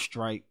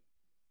airstrike.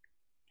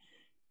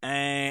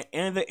 And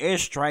in the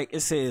airstrike,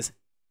 it says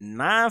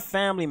 9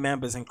 family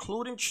members,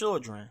 including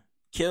children,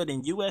 killed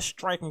in U.S.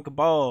 strike in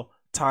Kabul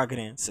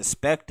targeting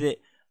suspected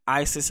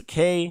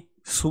ISIS-K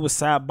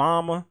suicide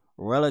bomber,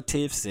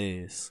 relative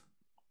says.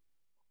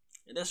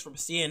 And that's from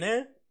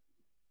CNN.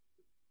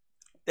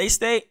 They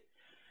state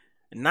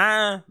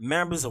 9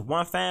 members of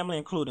one family,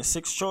 including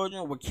 6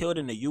 children, were killed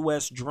in a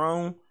U.S.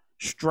 drone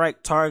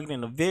strike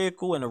targeting a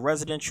vehicle in a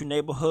residential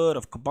neighborhood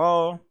of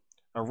Kabul.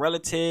 A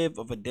relative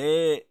of the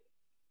dead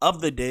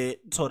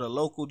told a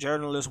local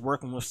journalist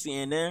working with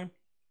CNN.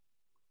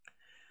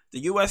 The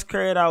U.S.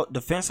 carried out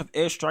defensive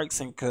airstrikes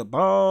in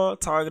Kabul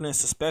targeting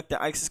suspected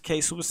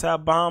ISIS-K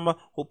suicide bomber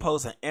who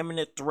posed an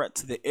imminent threat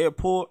to the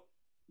airport.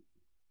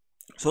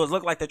 So it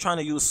looked like they're trying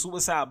to use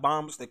suicide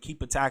bombers to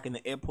keep attacking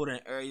the airport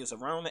and areas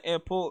around the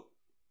airport.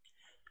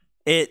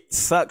 It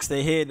sucks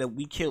to hear that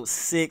we killed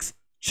 6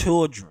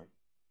 children.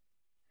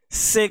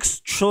 6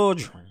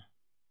 children.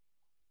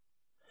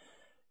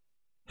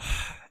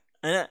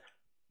 And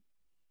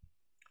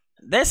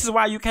this is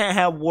why you can't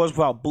have wars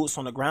without boots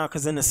on the ground.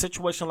 Because in a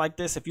situation like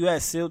this, if you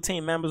had SEAL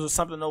team members or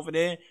something over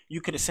there,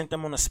 you could have sent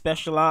them on a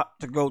special op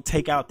to go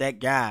take out that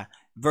guy.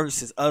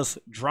 Versus us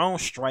drone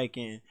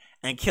striking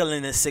and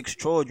killing the 6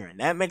 children.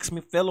 That makes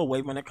me feel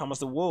away when it comes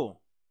to war.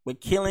 We're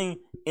killing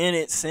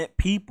innocent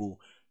people.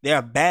 There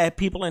are bad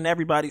people in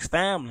everybody's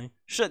family.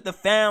 Should the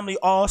family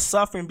all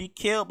suffer and be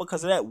killed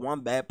because of that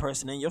one bad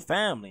person in your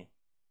family?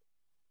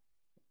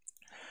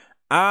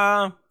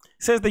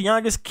 Says the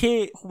youngest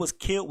kid who was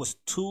killed was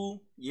 2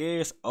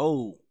 years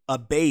old. A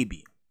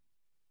baby.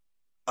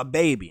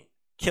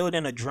 Killed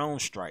in a drone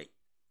strike.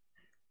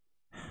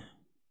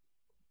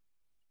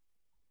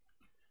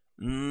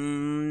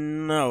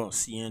 No,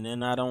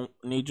 CNN, I don't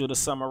need you to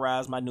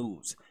summarize my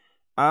news.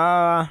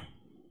 Yeah,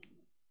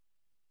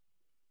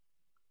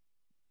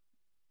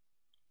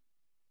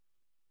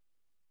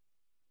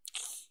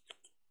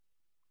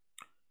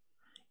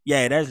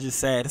 that's just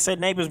sad. It said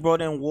neighbors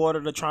brought in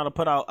water to try to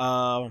put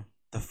out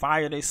the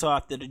fire they saw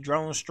after the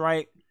drone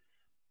strike,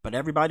 but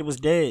everybody was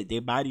dead.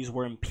 Their bodies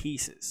were in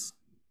pieces.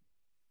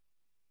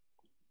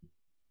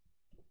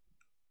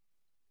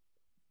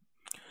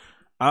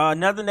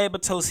 Another neighbor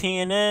told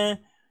CNN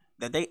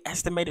that they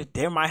estimated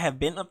there might have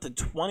been up to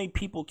 20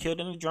 people killed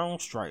in the drone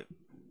strike.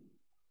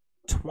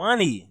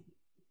 20.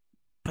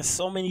 But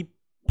so many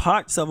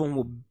parts of them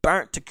were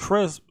burnt to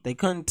crisp, they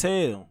couldn't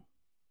tell.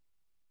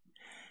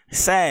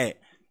 Sad.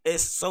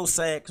 It's so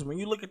sad because when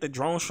you look at the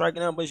drone strike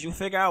numbers, you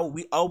figure out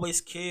we always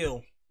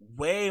kill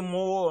way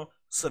more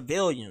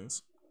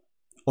civilians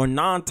or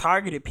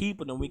non-targeted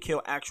people than we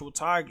kill actual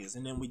targets.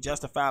 And then we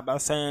justify by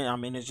saying,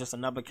 it's just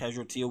another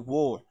casualty of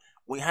war.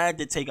 We had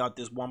to take out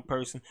this one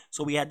person,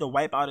 so we had to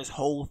wipe out his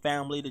whole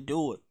family to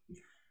do it.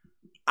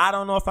 I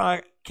don't know if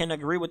I can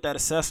agree with that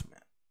assessment.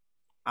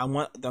 I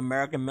want the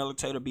American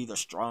military to be the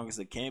strongest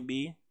it can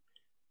be.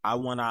 I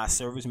want our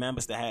service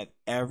members to have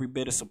every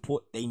bit of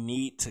support they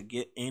need to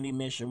get any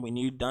mission we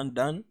need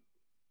done.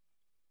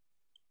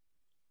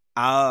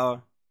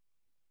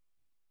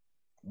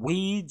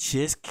 We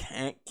just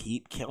can't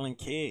keep killing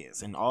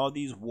kids and all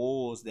these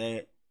wars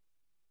that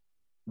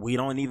we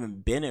don't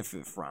even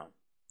benefit from.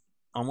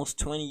 Almost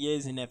 20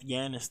 years in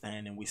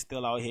Afghanistan and we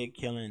still out here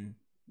killing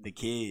the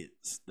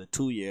kids, the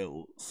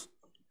 2-year-olds.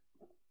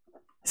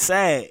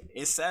 Sad.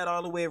 It's sad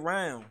all the way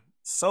around.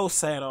 So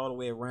sad all the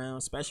way around,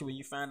 especially when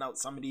you find out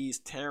some of these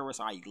terrorists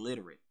are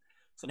illiterate.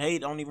 So they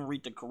don't even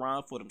read the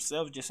Quran for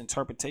themselves, just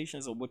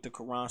interpretations of what the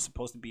Quran's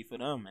supposed to be for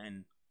them.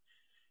 And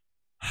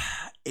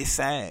it's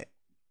sad.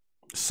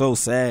 So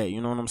sad, you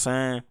know what I'm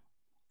saying?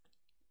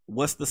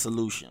 What's the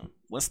solution?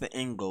 What's the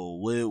end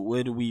goal?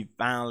 Where do we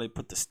finally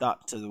put the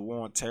stop to the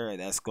war on terror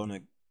that's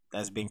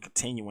been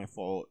continuing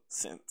for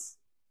since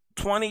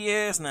 20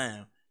 years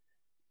now?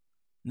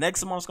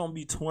 Next month's gonna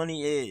be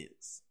 20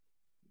 years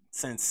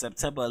since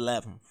September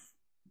 11th.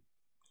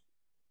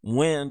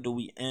 When do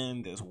we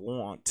end this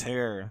war on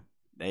terror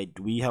that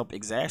we help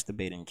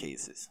exacerbating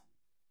cases?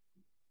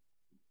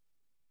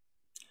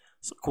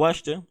 It's a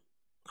question.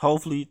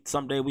 Hopefully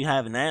someday we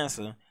have an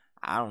answer.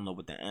 I don't know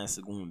what the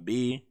answer going to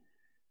be.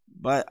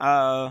 But,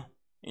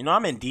 you know,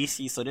 I'm in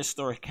DC, so this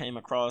story came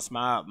across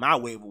my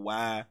wave of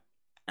wire.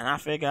 And I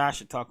figure I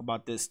should talk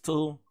about this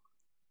too.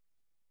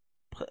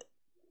 But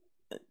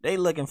they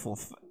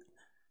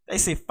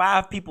say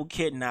 5 people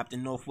kidnapped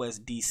in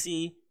Northwest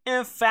DC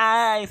in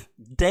 5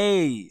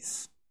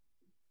 days.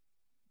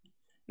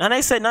 Now,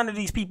 they say none of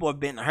these people have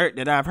been hurt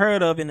that I've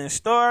heard of in this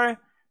story.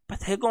 But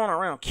they're going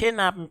around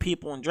kidnapping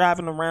people and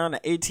driving around the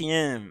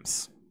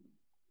ATMs.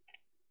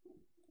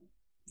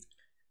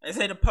 They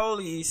say the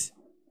police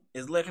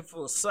is looking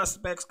for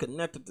suspects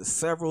connected to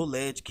several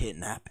alleged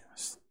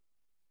kidnappings.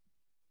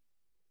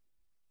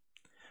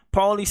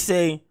 Police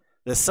say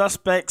the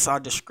suspects are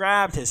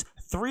described as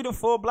 3 to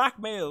 4 black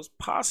males,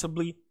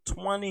 possibly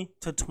 20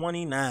 to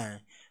 29.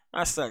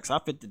 That sucks. I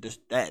fit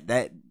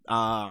that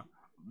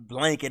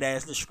blanket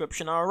ass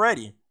description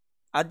already.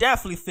 I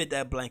definitely fit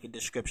that blanket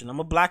description.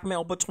 I'm a black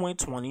male between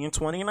 20 and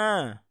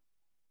 29.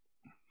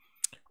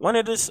 One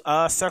of the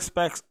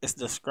suspects is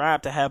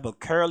described to have a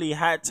curly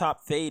high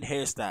top fade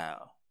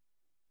hairstyle.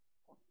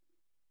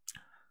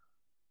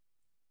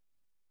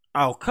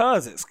 Oh,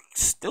 cuz it's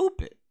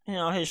stupid. You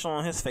know, he's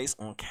showing his face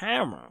on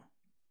camera.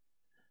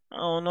 I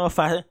don't know if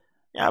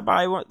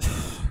everybody want.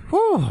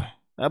 Whew,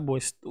 that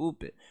boy's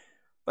stupid.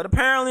 But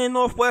apparently in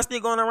Northwest, they're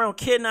going around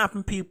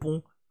kidnapping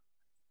people.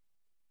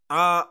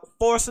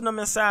 Forcing them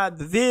inside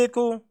the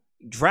vehicle,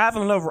 drive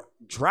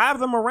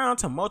them around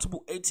to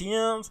multiple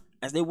ATMs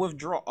as they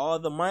withdraw all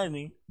the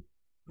money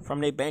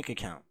from their bank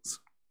accounts.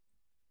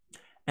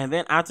 And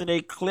then after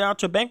they clear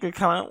out your bank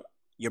account,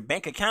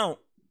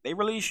 they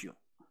release you.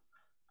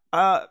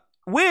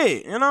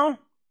 Weird, you know?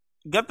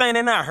 Good thing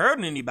they're not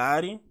hurting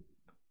anybody.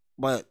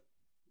 But,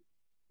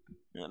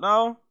 you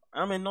know,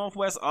 I'm in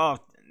Northwest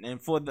often. And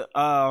for the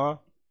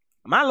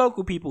my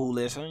local people who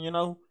listen, you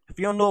know, if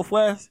you're in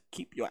Northwest,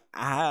 keep your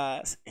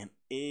eyes and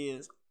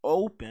ears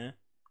open.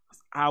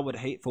 I would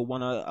hate for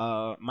one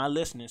of my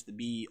listeners to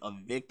be a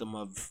victim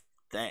of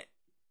that.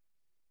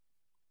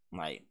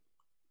 Like,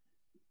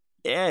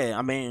 yeah,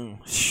 I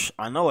mean,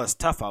 I know it's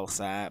tough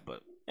outside,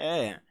 but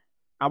yeah,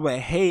 I would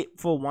hate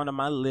for one of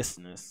my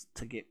listeners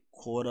to get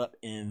caught up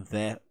in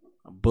that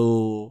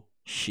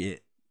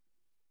bullshit.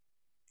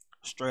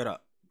 Straight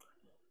up.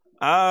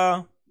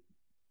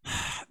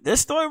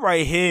 This story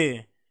right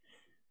here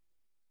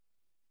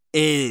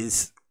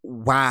is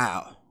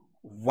wow.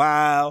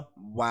 Wow.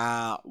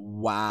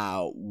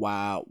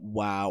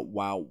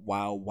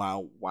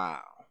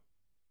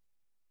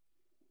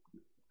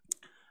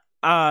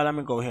 Let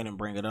me go ahead and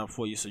bring it up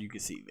for you so you can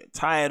see the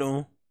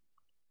title.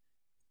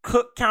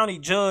 Cook County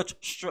judge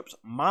strips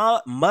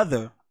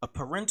mother of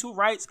parental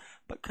rights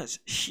because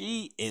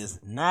she is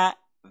not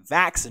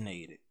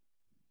vaccinated.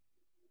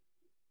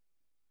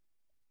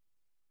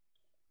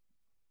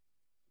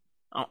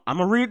 I'm going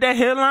to read that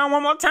headline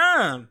one more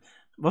time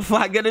before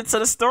I get into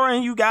the story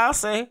and you guys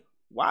say,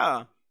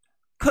 wow.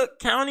 Cook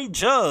County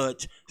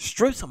judge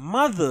strips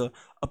mother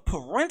of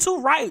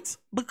parental rights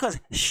because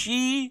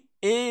she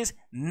is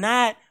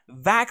not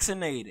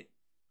vaccinated.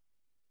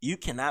 You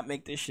cannot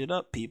make this shit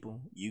up, people.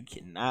 You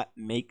cannot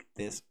make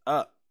this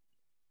up.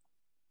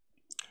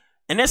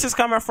 And this is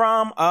coming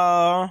from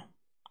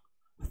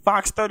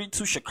Fox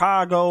 32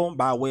 Chicago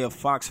by way of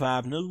Fox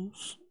 5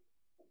 News.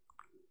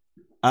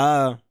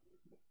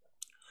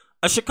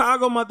 A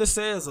Chicago mother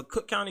says a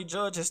Cook County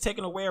judge has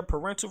taken away her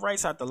parental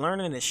rights after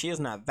learning that she is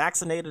not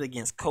vaccinated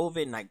against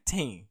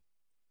COVID-19.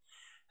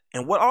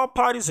 And what all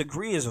parties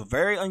agree is a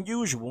very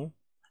unusual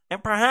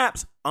and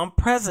perhaps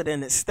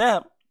unprecedented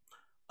step.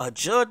 A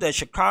judge at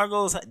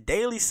Chicago's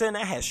Daily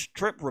Center has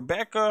stripped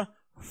Rebecca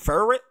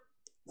Furlitt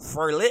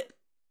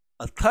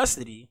of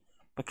custody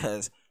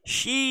because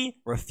she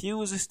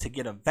refuses to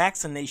get a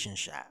vaccination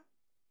shot.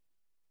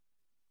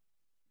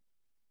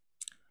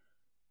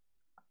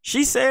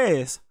 She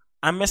says,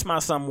 I miss my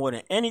son more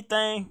than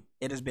anything.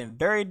 It has been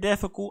very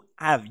difficult.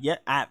 I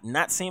have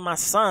not seen my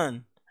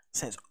son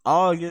since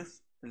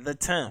August the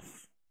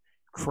 10th.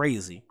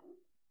 Crazy.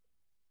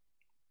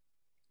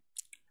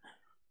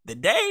 The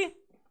day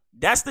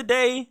That's the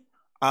day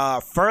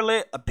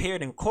Furlet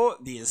appeared in court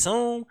via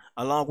Zoom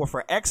along with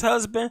her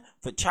ex-husband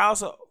for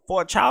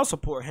a child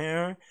support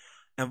hearing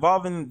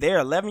involving their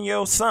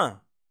 11-year-old son.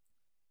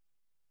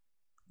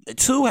 The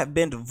two have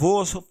been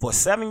divorced for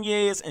 7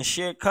 years and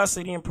shared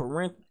custody and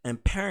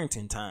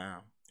parenting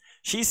time.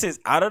 She says,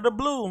 out of the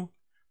blue,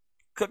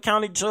 Cook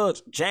County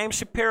Judge James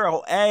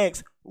Shapiro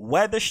asks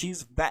whether she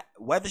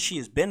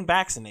has been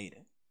vaccinated.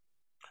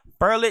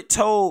 Furlet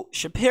told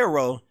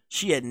Shapiro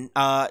she had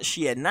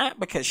not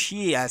because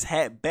she has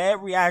had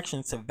bad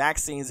reactions to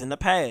vaccines in the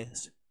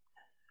past.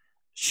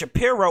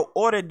 Shapiro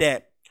ordered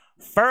that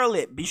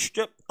Furlet be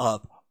stripped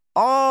of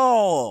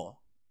all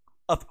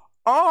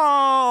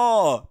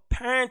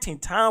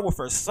parenting time with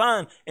her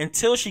son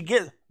until she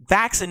gets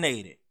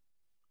vaccinated.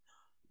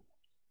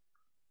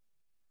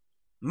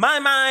 My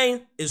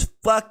mind is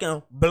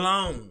fucking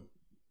blown.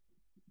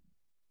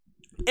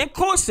 In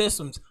court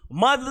systems,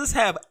 mothers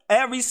have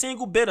every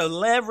single bit of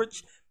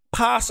leverage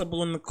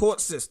possible in the court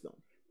system.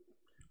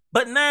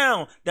 But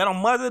now that a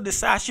mother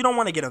decides she don't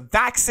want to get a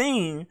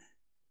vaccine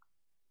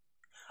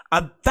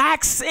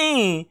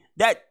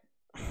that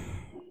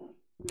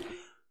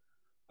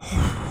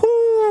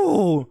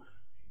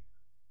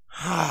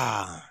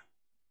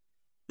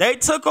they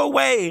took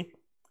away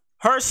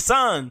her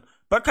son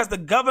because the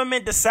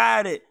government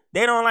decided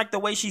they don't like the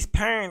way she's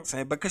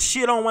parenting because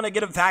she don't want to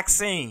get a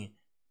vaccine.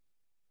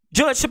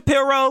 Judge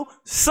Shapiro,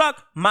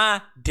 suck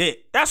my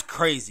dick. That's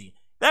crazy.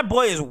 That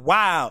boy is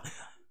wild.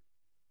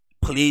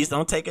 Please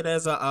don't take it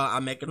as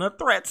I'm making a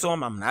threat to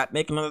him. I'm not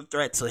making a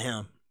threat to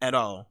him at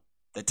all.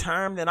 The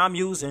term that I'm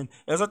using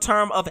is a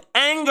term of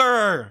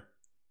anger.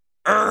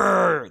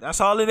 That's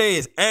all it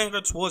is.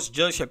 Anger towards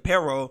Judge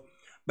Shapiro,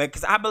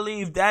 because I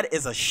believe that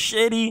is a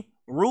shitty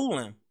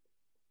ruling.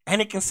 And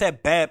it can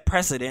set bad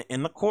precedent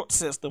in the court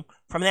system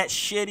from that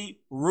shitty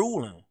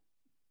ruling.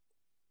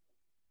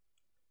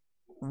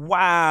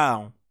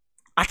 Wow.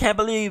 I can't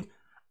believe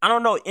I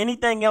don't know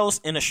anything else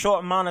in a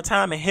short amount of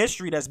time in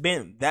history that's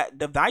been that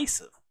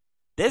divisive.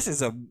 This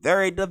is a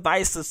very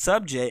divisive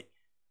subject.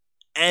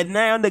 And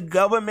now the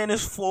government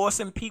is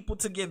forcing people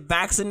to get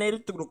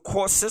vaccinated through the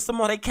court system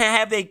or they can't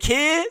have their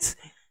kids.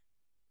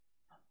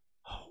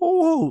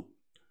 Ooh.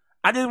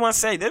 I just want to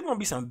say there's going to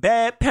be some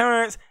bad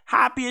parents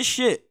happy as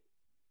shit.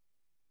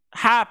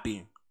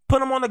 Happy. Put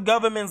them on the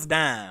government's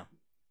dime.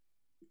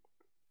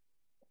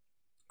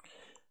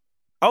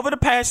 Over the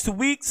past 2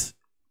 weeks,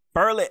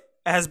 Furlet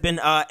has been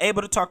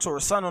able to talk to her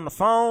son on the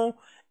phone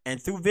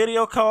and through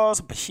video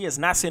calls, but she has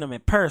not seen him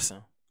in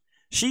person.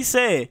 She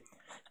said,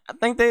 I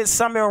think there's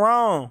something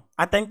wrong.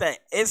 I think that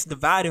it's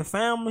dividing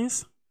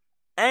families.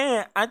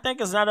 And I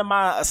think it's not in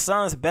my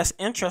son's best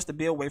interest to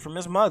be away from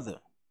his mother.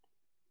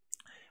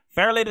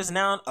 Furlet is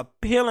now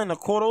appealing the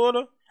court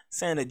order,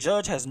 saying the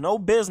judge has no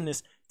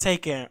business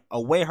taking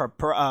away her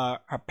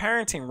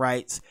parenting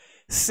rights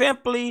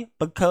simply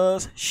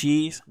because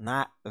she's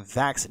not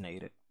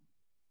vaccinated.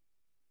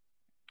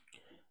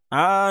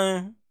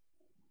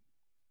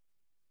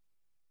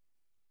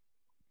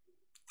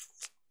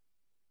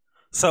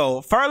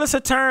 So Furlet's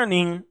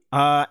attorney,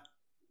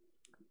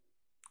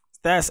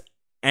 that's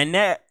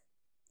Annette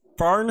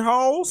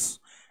Fernholz,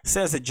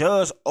 says the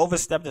judge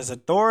overstepped his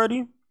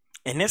authority.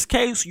 In this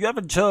case, you have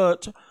a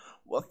judge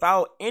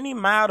without any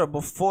matter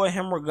before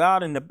him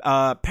regarding the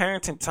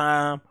parenting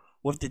time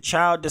with the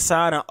child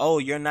deciding, oh,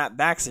 you're not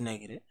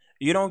vaccinated.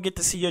 You don't get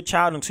to see your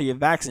child until you're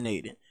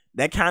vaccinated.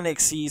 That kind of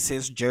exceeds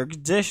his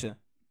jurisdiction.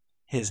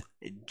 To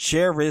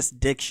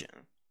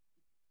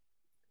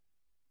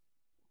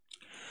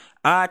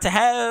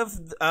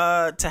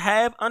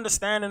have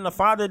understanding, the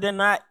father did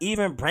not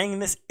even bring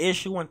this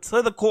issue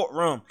into the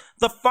courtroom.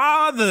 The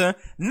father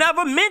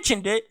never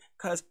mentioned it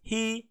because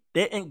he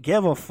didn't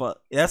give a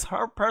fuck. That's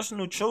her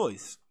personal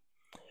choice.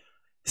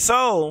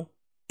 So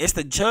it's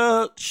the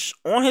judge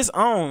on his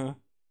own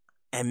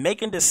and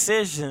making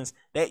decisions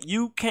that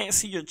you can't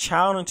see your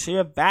child until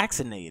you're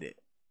vaccinated.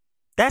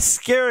 That's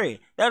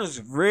scary. That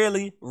is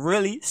really,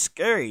 really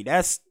scary.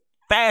 That's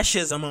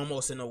fascism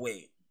almost in a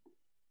way.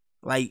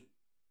 Like,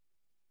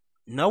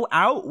 no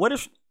out. What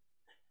if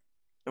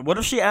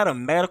she had a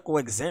medical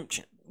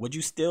exemption? Would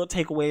you still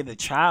take away the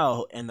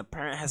child and the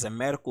parent has a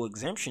medical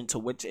exemption to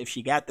which if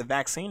she got the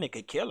vaccine, it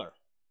could kill her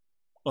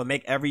or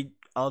make every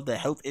of the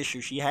health issue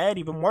she had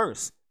even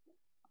worse?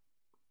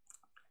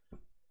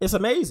 It's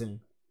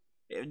amazing.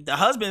 The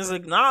husband is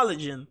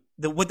acknowledging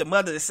that what the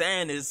mother is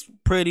saying is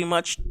pretty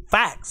much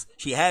facts.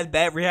 She has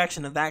bad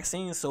reaction to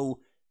vaccines, so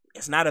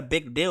it's not a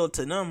big deal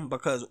to them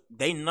because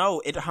they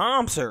know it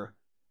harms her.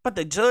 But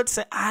the judge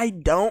said, I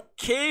don't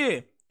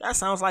care. That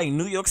sounds like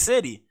New York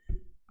City.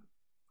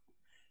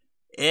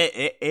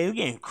 It's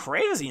getting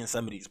crazy in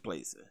some of these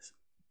places.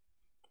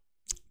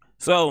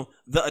 So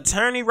the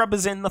attorney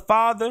representing the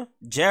father,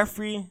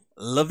 Jeffrey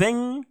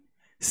Levine,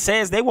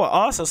 says they were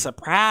also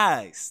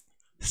surprised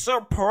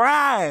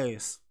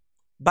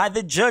by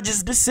the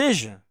judge's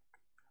decision.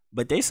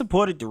 But they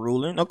supported the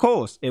ruling. Of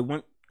course, it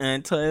went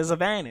into his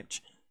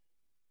advantage.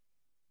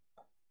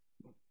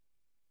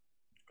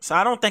 So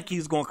I don't think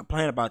he's going to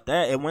complain about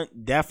that. It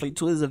went definitely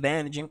to his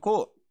advantage in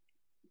court.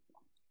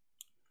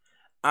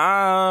 There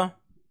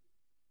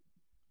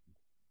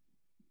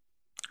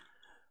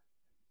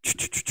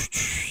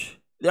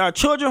are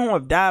children who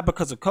have died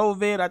because of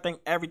COVID. I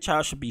think every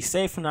child should be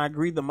safe, and I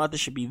agree the mother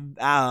should be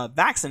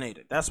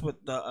vaccinated. That's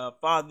what the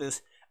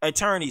father's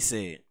attorney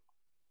said.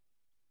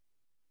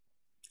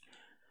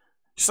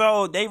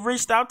 So they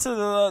reached out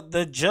to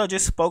the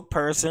judge's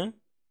spokesperson,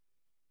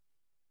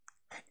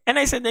 and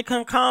they said they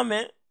couldn't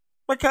comment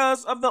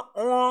because of the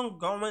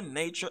ongoing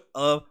nature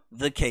of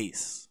the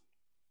case.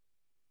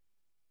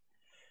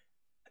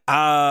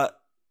 The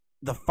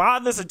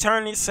father's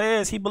attorney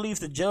says he believes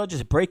the judge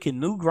is breaking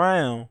new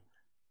ground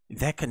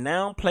that could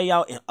now play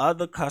out in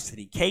other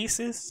custody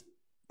cases.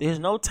 There's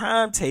no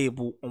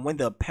timetable on when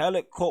the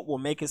appellate court will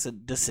make its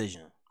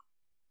decision.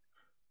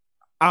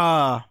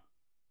 That's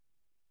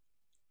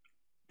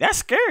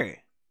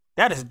scary.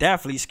 That is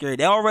definitely scary.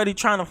 They're already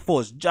trying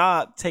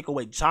to take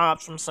away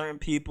jobs from certain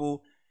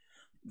people.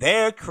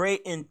 They're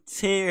creating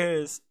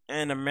tiers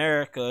in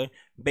America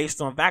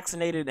based on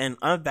vaccinated and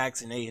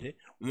unvaccinated,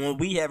 when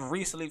we have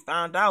recently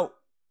found out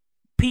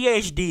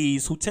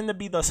PhDs, who tend to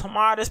be the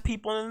smartest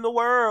people in the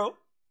world,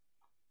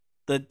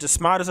 the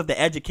smartest of the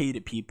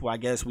educated people, I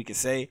guess we could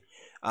say,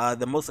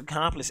 the most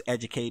accomplished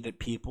educated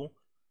people,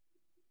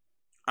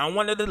 are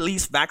one of the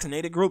least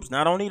vaccinated groups.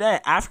 Not only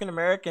that, African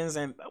Americans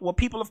and, well,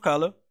 people of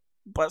color,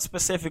 but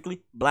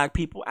specifically black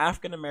people,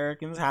 African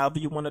Americans, however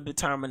you want to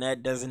determine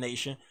that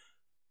designation,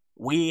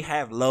 we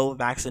have low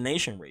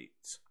vaccination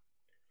rates.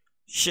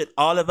 Should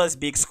all of us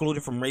be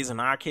excluded from raising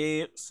our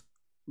kids,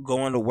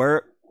 going to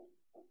work,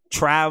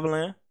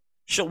 traveling?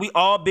 Should we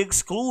all be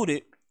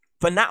excluded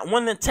for not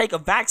wanting to take a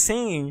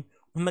vaccine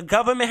when the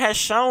government has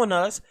shown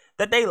us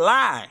that they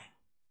lie?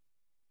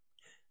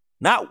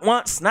 Not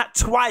once, not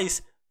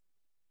twice,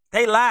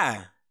 they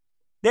lie.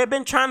 They've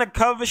been trying to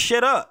cover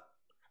shit up.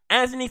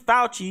 Anthony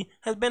Fauci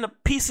has been a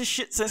piece of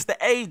shit since the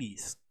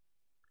 80s.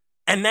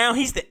 And now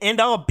he's the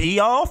end-all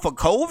be-all for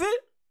COVID?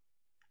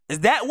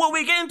 Is that what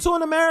we get into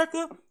in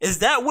America? Is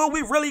that what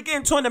we really get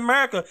into in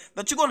America?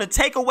 That you're going to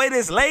take away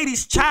this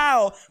lady's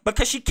child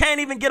because she can't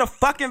even get a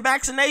fucking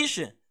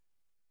vaccination?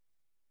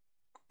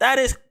 That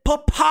is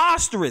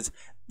preposterous.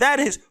 That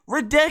is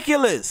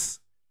ridiculous.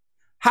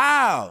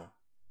 How?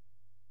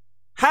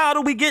 How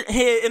do we get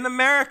here in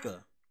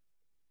America?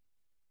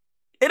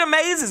 It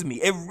amazes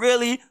me. It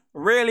really,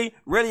 really,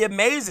 really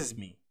amazes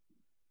me.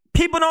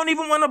 People don't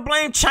even want to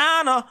blame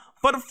China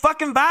for the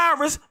fucking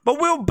virus, but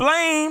we'll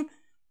blame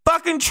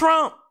fucking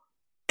Trump.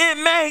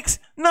 It makes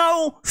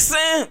no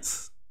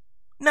sense.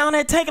 Now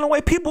they're taking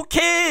away people's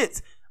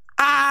kids.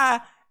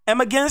 I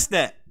am against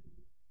that.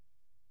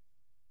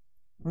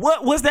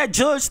 What was that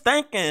judge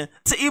thinking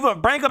to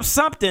even bring up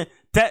something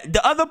that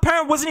the other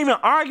parent wasn't even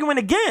arguing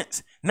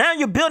against? Now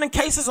you're building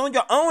cases on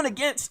your own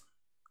against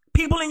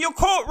people in your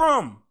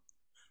courtroom.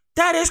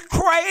 That is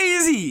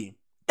crazy.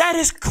 That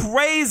is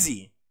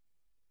crazy.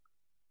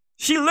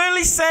 She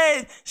literally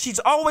said she's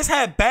always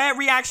had bad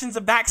reactions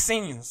to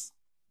vaccines.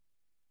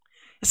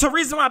 It's a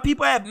reason why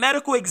people have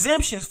medical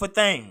exemptions for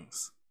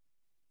things.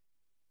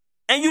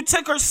 And you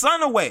took her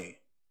son away.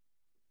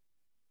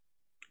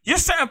 You're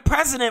setting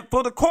precedent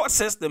for the court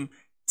system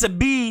to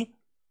be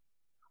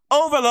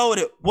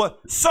overloaded with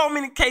so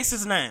many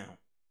cases now.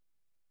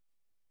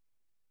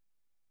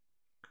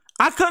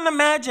 I couldn't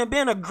imagine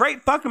being a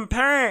great fucking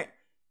parent,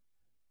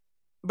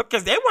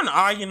 because they weren't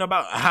arguing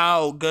about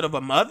how good of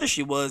a mother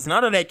she was.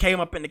 None of that came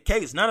up in the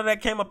case. None of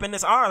that came up in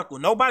this article.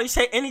 Nobody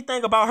said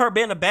anything about her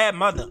being a bad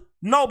mother.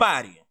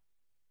 Nobody.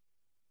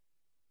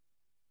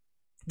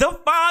 The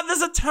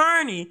father's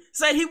attorney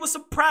said he was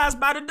surprised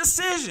by the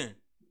decision.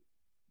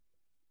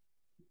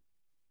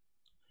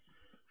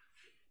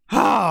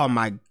 Oh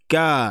my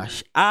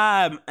gosh.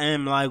 I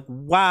am like,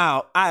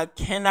 wow, I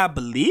cannot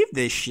believe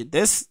this shit.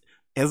 This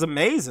is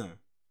amazing.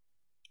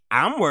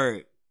 I'm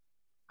worried.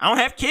 I don't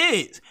have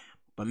kids.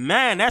 But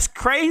man, that's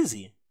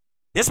crazy.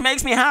 This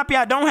makes me happy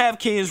I don't have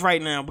kids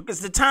right now,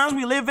 because the times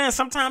we live in,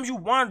 sometimes you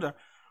wonder,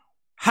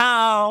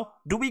 how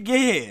do we get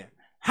here?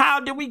 How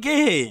did we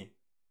get here?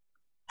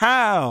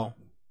 How?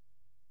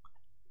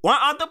 Why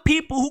aren't the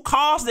people who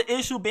caused the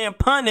issue being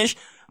punished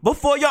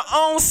before your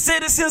own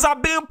citizens are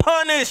being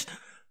punished?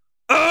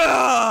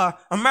 Ugh!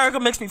 America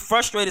makes me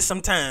frustrated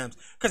sometimes,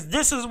 because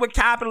this is where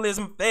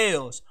capitalism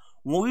fails.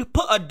 When we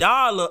put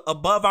 $1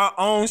 above our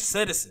own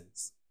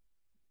citizens.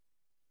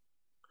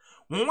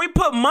 When we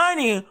put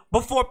money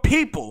before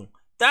people,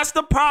 that's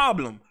the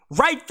problem.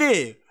 Right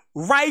there.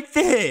 Right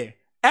there.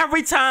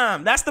 Every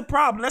time. That's the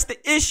problem. That's the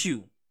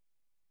issue.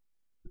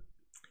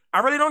 I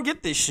really don't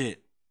get this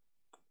shit.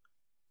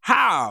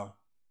 How?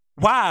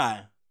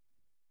 Why?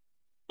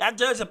 That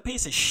judge a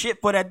piece of shit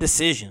for that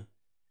decision.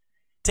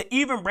 To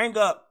even bring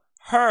up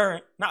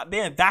her not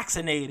being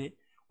vaccinated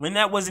when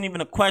that wasn't even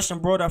a question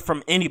brought up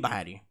from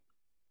anybody.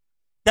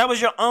 That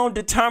was your own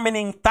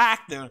determining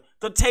factor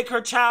to take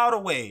her child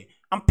away.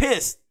 I'm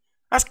pissed.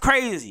 That's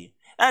crazy.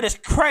 That is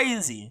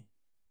crazy.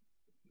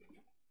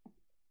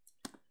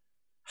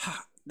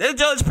 The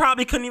judge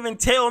probably couldn't even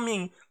tell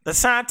me the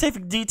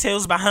scientific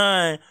details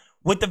behind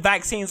what the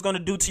vaccine is going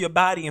to do to your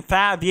body in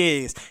 5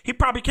 years. He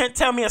probably can't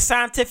tell me a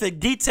scientific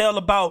detail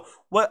about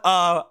what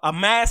a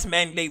mask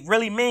mandate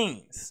really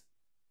means.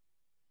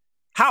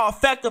 How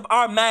effective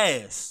are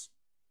masks?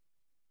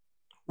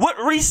 What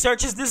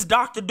research is this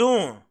doctor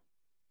doing?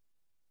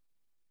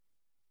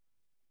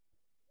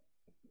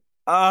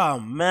 Oh,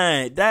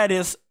 man, that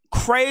is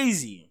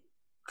crazy.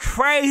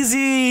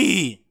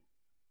 Crazy.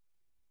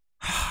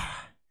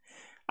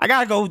 I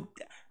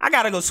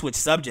gotta go switch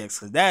subjects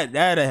because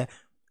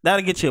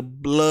that'll get your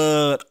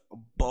blood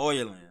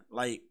boiling.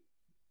 Like,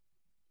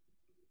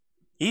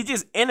 he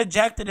just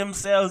interjected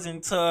themselves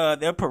into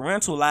their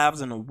parental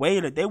lives in a way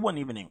that they weren't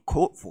even in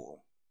court for.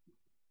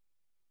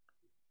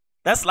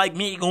 That's like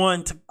me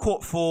going to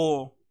court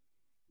for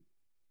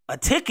a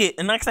ticket,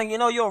 and next thing you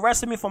know, you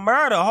arrested me for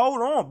murder.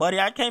 Hold on, buddy.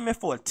 I came in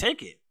for a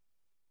ticket.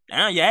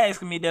 Now you're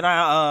asking me did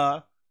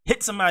I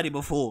hit somebody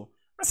before.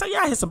 I said, yeah,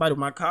 I hit somebody with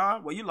my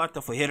car. Well, you locked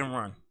up for hit and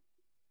run.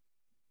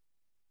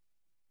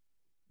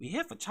 We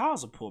here for child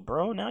support,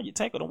 bro. Now you're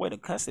taking away the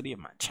custody of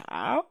my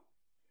child.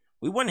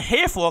 We weren't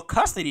here for a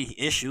custody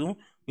issue.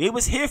 We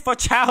was here for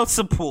child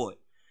support.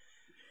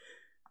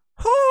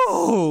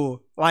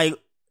 Whew. Like,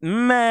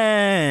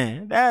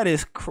 man, that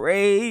is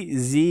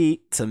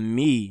crazy to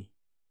me.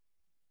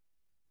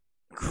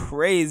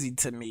 Crazy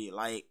to me.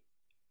 Like,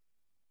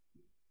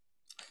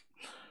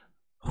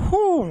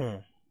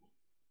 whew.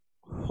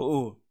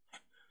 Whew.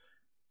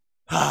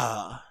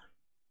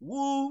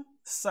 Woo.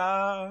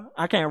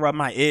 I can't rub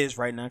my ears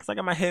right now because I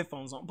got my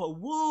headphones on. But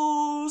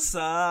woo,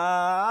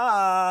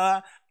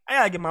 I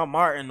gotta get my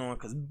Martin on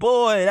because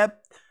boy,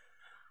 that.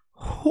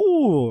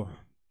 Whoo.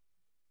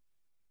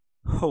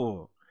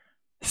 Whoo.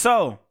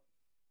 So,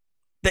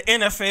 the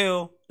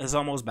NFL is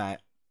almost back.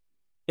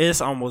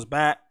 It's almost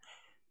back.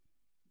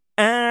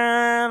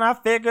 And I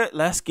figured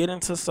let's get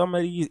into some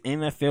of these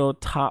NFL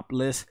top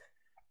lists.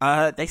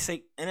 They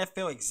say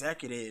NFL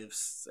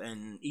executives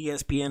and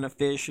ESPN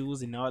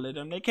officials and all of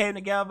them, they came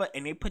together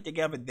and they put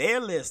together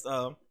their list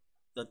of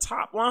the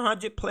top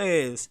 100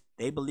 players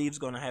they believe is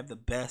going to have the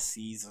best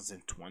seasons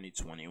in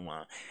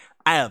 2021.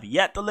 I have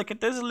yet to look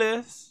at this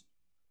list,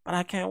 but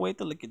I can't wait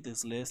to look at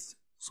this list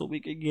so we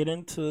can get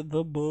into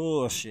the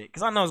bullshit.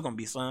 Because I know it's going to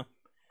be some.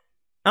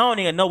 I don't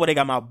even know where they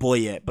got my boy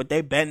yet, but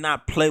they better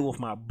not play with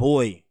my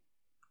boy.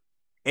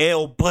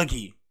 L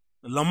Boogie,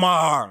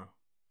 Lamar,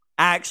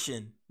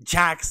 Action,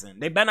 Jackson.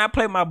 They better not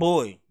play my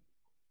boy.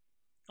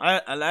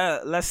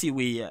 Let's see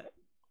where he at.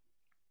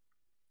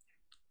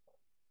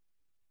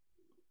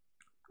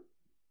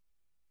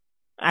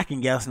 I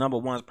can guess number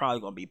one is probably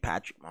going to be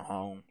Patrick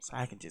Mahomes.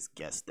 I can just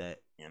guess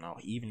that, you know,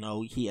 even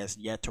though he has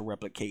yet to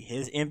replicate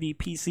his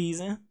MVP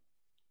season.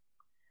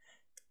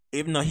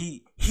 Even though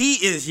he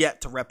is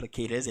yet to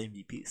replicate his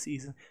MVP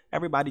season,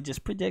 everybody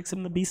just predicts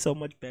him to be so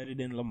much better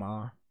than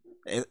Lamar.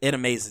 It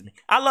amazes me.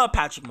 I love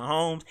Patrick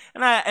Mahomes,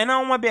 and I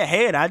don't want to be a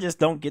hater. I just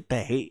don't get the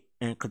hate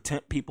and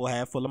contempt people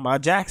have for Lamar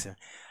Jackson.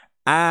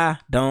 I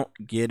don't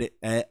get it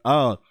at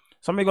all.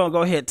 So I'm going to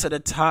go ahead to the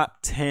top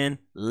 10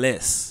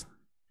 list.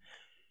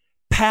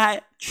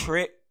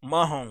 Patrick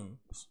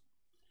Mahomes.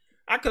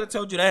 I could have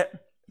told you that.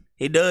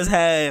 He does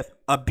have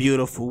a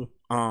beautiful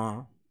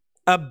arm.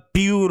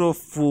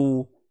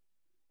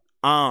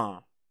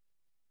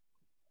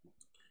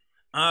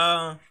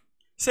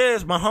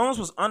 Says Mahomes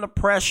was under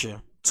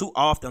pressure too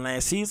often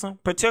last season,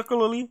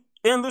 particularly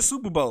in the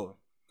Super Bowl.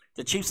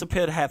 The Chiefs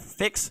appear to have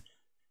fixed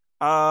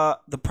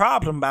the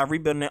problem by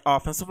rebuilding their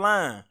offensive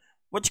line,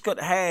 which could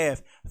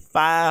have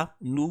 5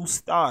 new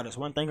starters.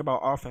 One thing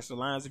about offensive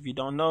lines, if you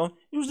don't know,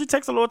 usually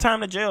takes a little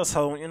time to gel.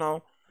 So, you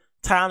know,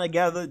 time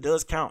together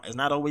does count. It's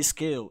not always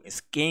skill. It's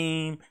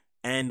scheme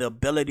and the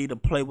ability to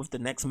play with the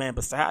next man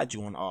beside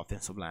you on the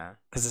offensive line.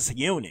 Because it's a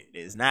unit.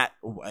 It's not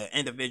an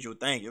individual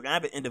thing. You can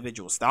have an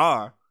individual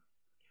star,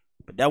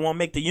 but that won't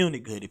make the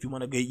unit good. If you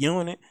want a good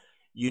unit,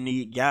 you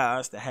need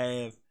guys to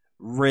have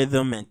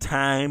rhythm and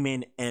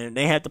timing, and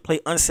they have to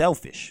play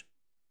unselfish.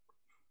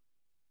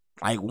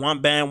 Like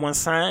one band, one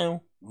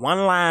sound,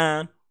 one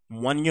line,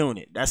 one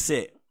unit. That's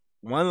it.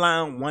 One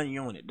line, one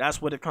unit.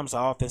 That's what it comes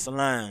to offensive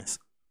lines.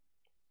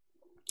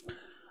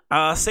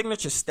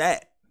 Signature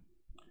stat.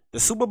 The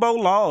Super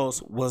Bowl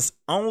loss was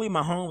only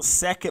Mahomes'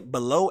 second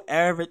below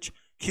average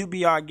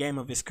QBR game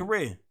of his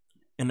career.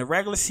 In the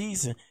regular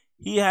season,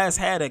 he has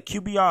had a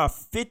QBR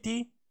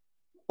 50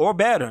 or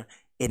better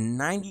in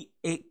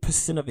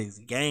 98% of his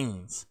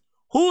games.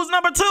 Who's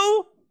number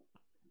 2?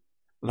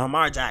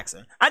 Lamar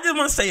Jackson. I just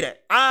want to say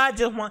that.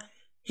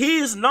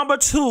 He's number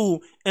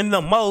 2 in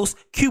the most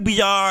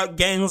QBR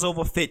games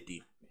over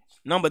 50.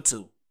 Number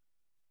 2.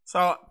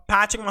 So,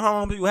 Patrick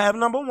Mahomes, you have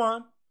number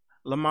 1.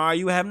 Lamar,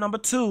 you have number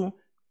 2.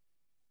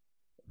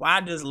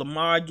 Why does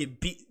Lamar get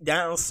beat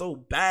down so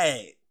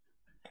bad?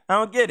 I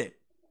don't get it.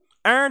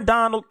 Aaron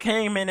Donald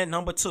came in at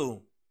number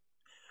 2.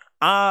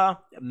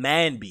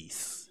 Man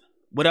beast.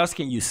 What else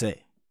can you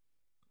say?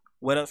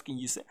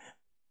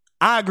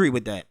 I agree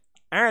with that.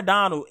 Aaron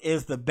Donald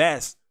is the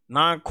best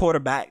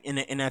non-quarterback in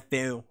the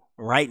NFL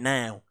right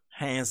now.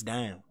 Hands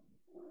down.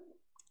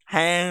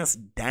 Hands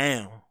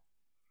down.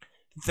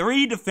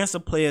 3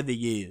 defensive player of the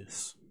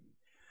years.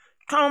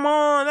 Come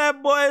on,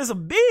 that boy is a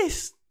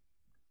beast.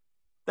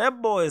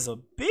 That boy is a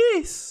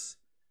beast.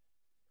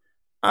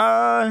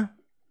 Number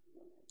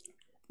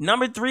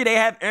 3, they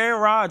have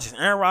Aaron Rodgers.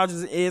 Aaron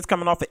Rodgers is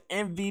coming off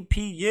an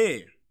MVP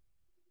year.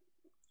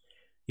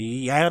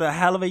 He had a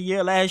hell of a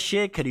year last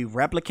year. Could he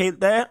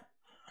replicate that?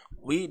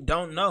 We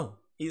don't know.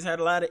 He's had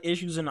a lot of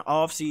issues in the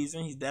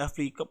offseason. He's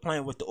definitely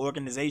playing with the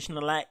organization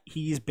a lot.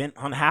 He's been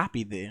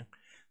unhappy there.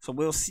 So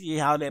we'll see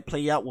how that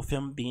play out with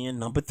him being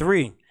number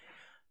 3.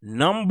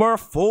 Number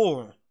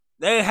 4,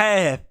 they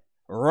have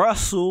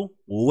Russell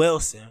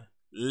Wilson.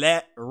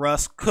 Let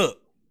Russ cook.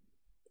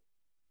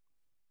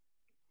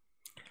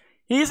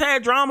 He's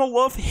had drama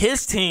with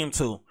his team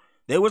too.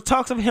 There was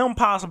talks of him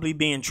possibly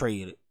being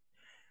traded.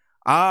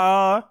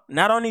 Not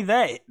only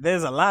that,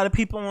 there's a lot of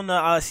people on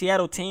the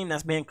Seattle team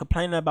that's been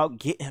complaining about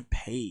getting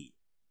paid.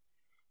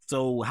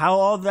 So how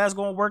all that's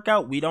going to work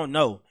out, we don't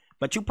know.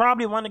 But you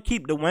probably want to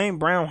keep Dwayne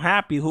Brown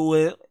happy,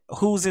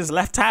 who's his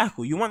left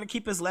tackle. You want to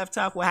keep his left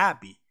tackle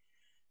happy.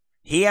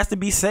 He has to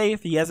be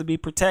safe. He has to be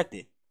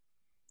protected.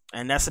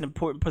 And that's an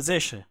important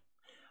position.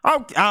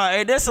 Oh,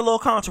 that's a little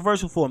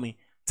controversial for me.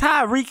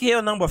 Tyreek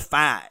Hill, number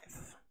 5.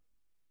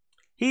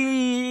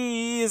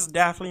 He is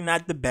definitely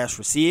not the best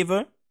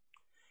receiver.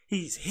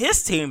 He's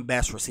his team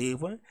best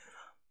receiver,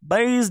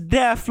 but he's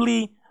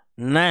definitely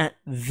not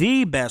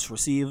the best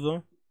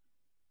receiver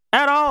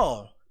at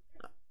all.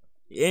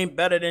 He ain't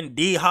better than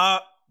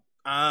D-Hop.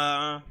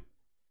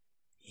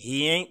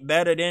 He ain't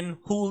better than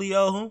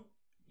Julio.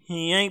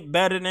 He ain't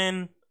better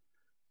than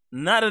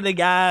none of the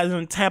guys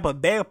in Tampa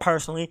Bay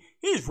personally.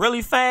 He's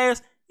really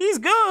fast. He's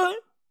good.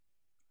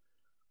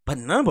 But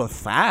number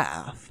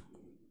 5.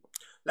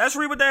 Let's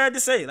read what they had to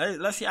say.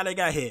 Let's see how they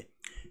got here.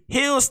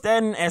 Hill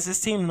standing as his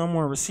team number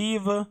 1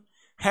 receiver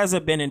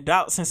hasn't been in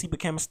doubt since he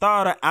became a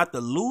starter.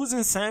 After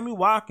losing Sammy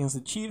Watkins,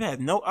 the Chiefs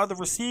had no other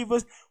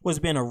receivers, was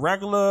been a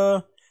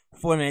regular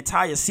for an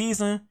entire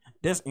season.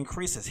 This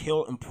increases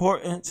Hill's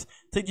importance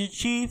to the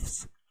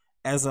Chiefs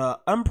as an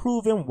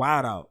unproven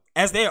wideout,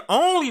 as their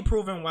only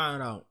proven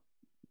wideout.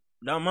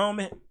 The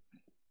moment.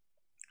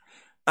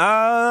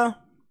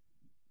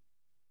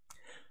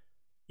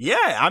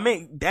 Yeah, I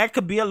mean, that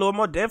could be a little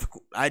more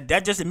difficult.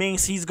 That just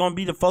means he's going to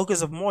be the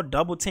focus of more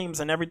double teams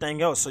and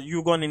everything else. So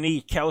you're going to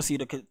need Kelsey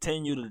to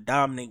continue to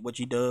dominate what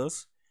he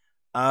does.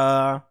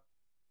 Number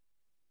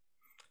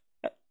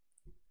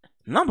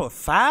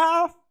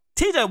 5,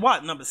 TJ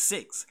Watt, number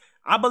 6.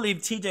 I believe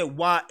TJ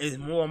Watt is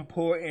more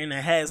important and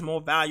has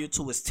more value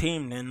to his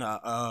team than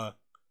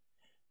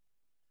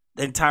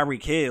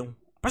Tyreek Hill.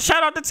 But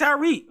shout out to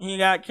Tyreek.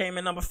 He came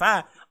in number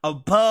 5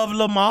 above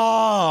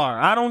Lamar.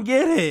 I don't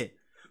get it.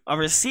 A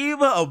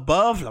receiver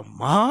above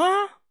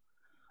Lamar?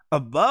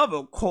 Above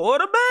a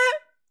quarterback?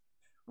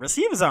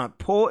 Receivers are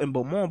important,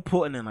 but more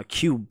important than a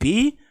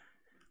QB.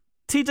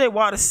 TJ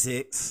Watt is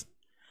 6.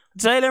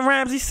 Jalen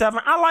Ramsey 7.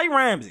 I like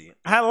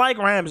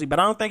Ramsey, but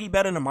I don't think he's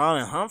better than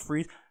Marlon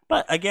Humphreys.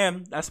 But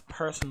again, that's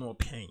personal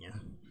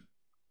opinion.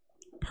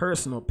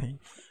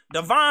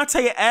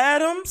 Devontae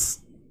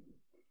Adams.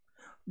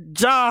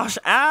 Josh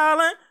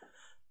Allen.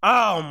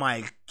 Oh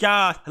my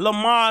God.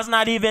 Lamar's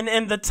not even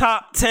in the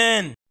top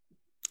 10.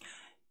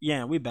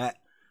 Yeah, we back.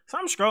 So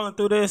I'm scrolling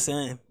through this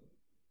and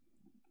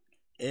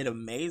it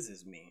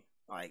amazes me.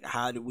 Like,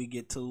 how did we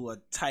get to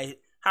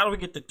how do we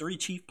get to 3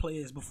 Chief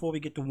players before we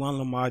get to 1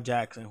 Lamar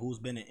Jackson, who's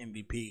been an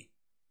MVP?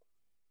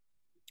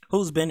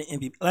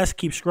 Let's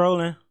keep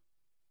scrolling.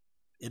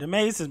 It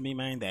amazes me,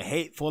 man. The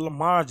hate for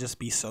Lamar just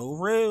be so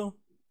real.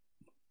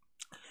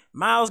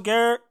 Myles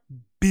Garrett,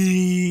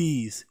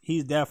 beast.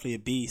 He's definitely a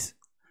beast.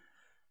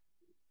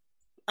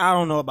 I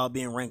don't know about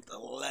being ranked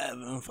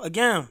 11th.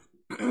 Again,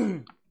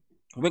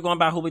 we're going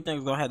by who we think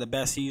is going to have the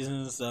best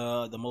seasons,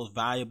 the most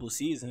valuable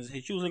seasons.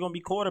 It's usually going to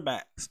be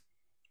quarterbacks.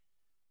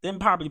 Then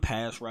probably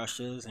pass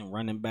rushers and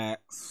running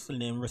backs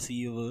and then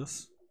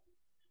receivers.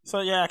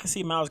 So, yeah, I can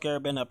see Myles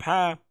Garrett being up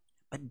high.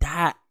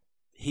 But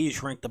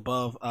he's ranked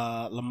above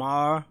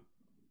Lamar.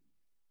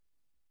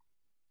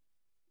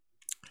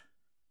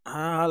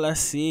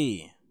 Let's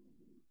see.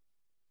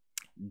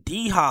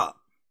 D-Hop,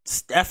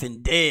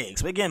 Stephen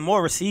Diggs. We're getting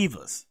more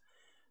receivers.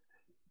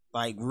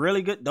 Like,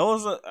 really good.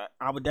 Those are,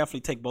 I would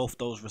definitely take both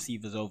those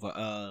receivers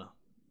over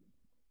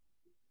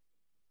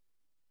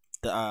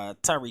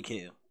Tyreek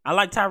Hill. I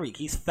like Tyreek.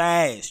 He's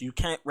fast. You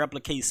can't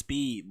replicate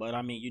speed, but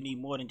I mean, you need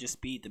more than just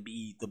speed to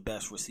be the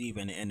best receiver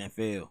in the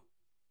NFL.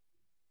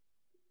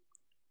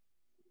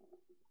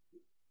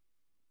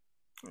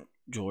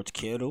 George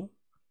Kittle.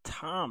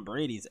 Tom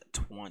Brady's at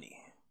 20.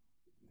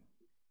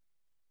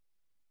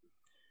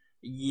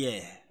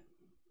 Yeah.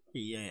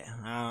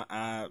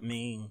 I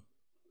mean,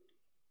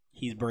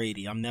 he's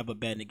Brady. I'm never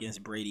betting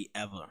against Brady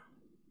ever.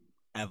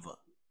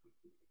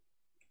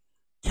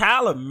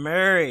 Kyler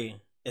Murray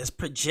is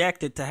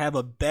projected to have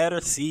a better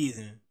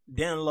season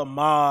than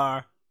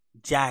Lamar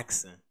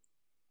Jackson.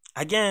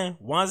 Again,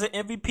 one's an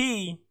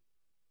MVP,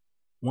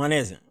 one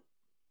isn't.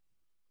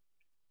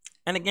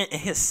 And again, in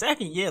his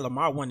second year,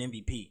 Lamar won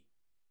MVP.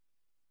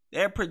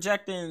 They're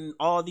projecting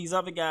all these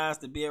other guys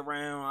to be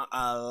around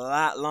a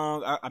lot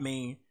longer. I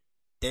mean,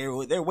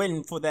 they're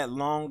waiting for that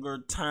longer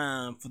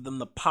time for them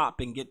to pop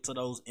and get to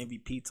those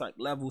MVP type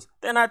levels.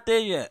 They're not there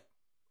yet.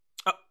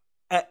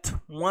 At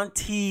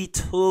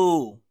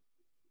 22,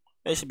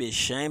 they should be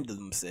ashamed of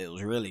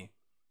themselves, really.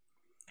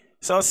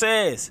 So it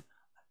says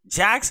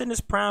Jackson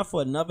is primed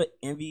for another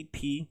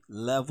MVP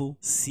level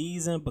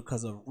season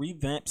because of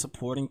revamped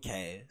supporting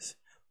cast.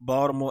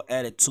 Baltimore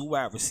added 2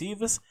 wide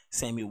receivers,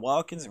 Sammy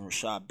Watkins and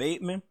Rashad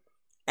Bateman,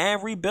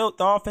 and rebuilt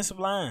the offensive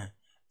line.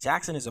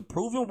 Jackson is a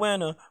proven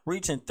winner,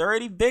 reaching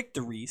 30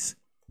 victories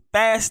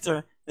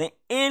faster than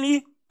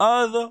any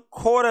other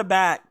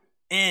quarterback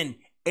in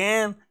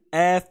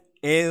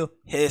NFL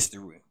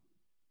history.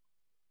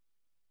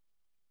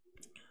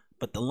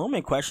 But the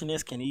looming question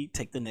is, can he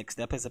take the next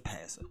step as a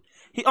passer?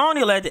 He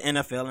only led the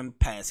NFL in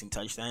passing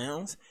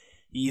touchdowns.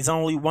 He's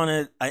only won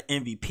an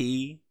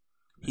MVP.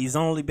 He's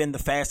only been the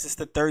fastest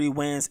to 30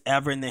 wins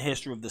ever in the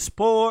history of the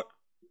sport.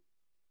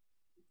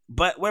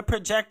 But we're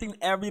projecting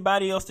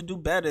everybody else to do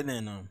better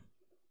than him.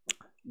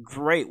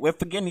 Great. We're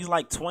forgetting he's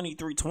like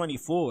 23,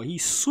 24.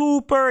 He's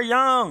super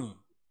young.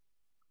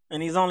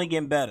 And he's only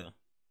getting better.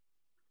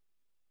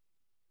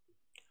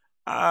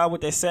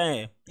 What they're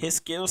saying, his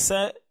skill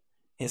set,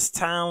 his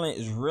talent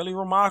is really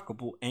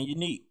remarkable and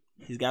unique.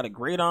 He's got a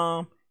great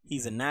arm.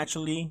 He's a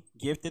naturally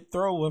gifted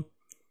thrower.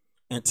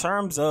 In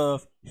terms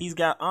of he's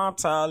got arm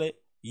talent,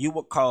 you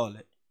would call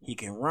it. He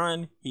can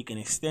run. He can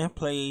extend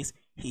plays.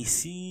 He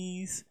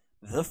sees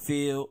the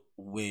field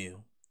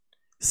well.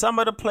 Some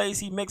of the plays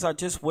he makes are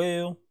just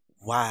well.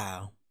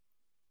 Wow.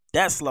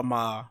 That's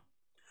Lamar.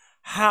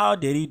 How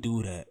did he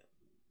do that?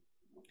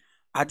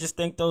 I just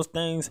think those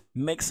things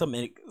make him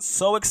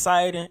so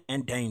exciting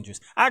and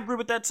dangerous. I agree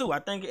with that too. I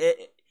think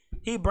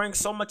he brings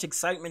so much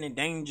excitement and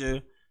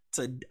danger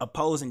to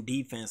opposing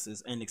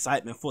defenses and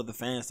excitement for the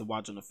fans to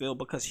watch on the field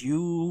because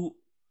you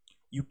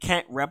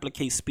can't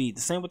replicate speed.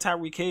 The same with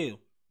Tyreek Hill.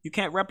 You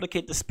can't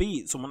replicate the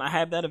speed. So when I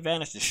have that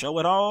advantage to show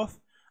it off,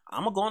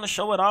 I'm going to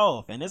show it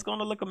off. And it's going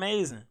to look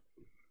amazing.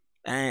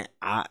 And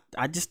I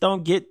just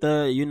don't get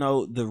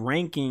the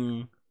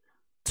ranking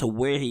to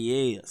where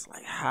he is.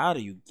 Like, how do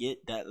you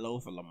get that low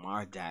for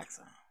Lamar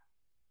Jackson?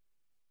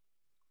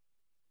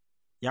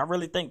 Y'all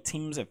really think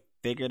teams have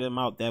figured him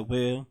out that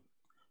well?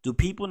 Do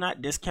people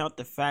not discount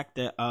the fact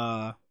that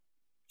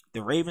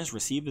the Ravens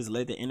receivers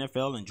led the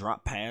NFL in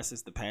drop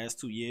passes the past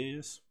 2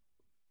 years?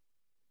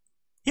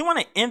 He won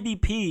an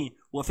MVP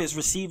with his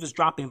receivers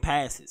dropping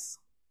passes.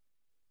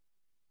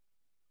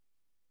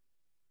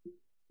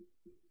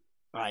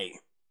 Like,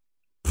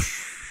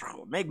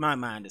 make my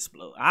mind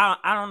explode.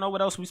 I don't know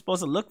what else we're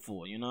supposed to look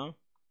for,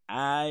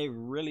 I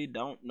really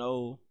don't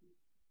know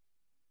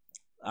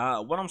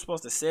what I'm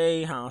supposed to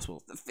say, how I'm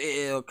supposed to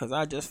feel, because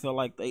I just feel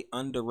like they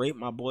underrate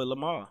my boy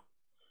Lamar.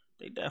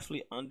 They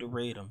definitely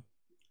underrate him.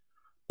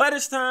 But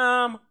it's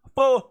time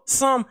for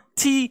some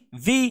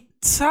TV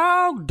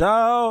talk,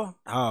 dog.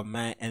 Oh,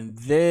 man. And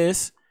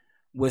this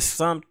was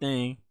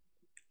something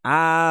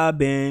I've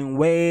been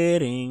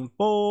waiting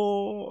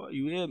for.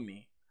 You hear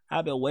me?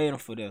 I've been waiting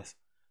for this.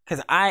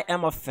 Because I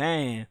am a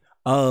fan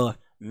of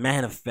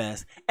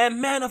Manifest.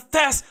 And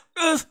Manifest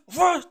is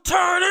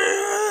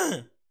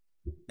returning.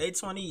 Day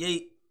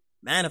 28,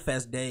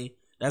 Manifest Day.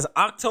 That's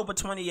October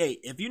 28th.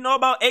 If you know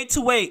about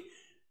 828,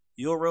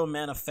 you're a real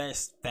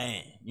Manifest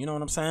fan. You know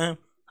what I'm saying?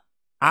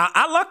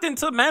 I looked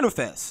into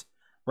Manifest.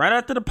 Right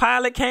after the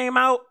pilot came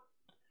out,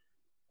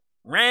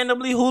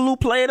 randomly Hulu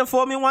played it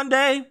for me one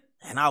day,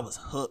 and I was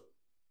hooked.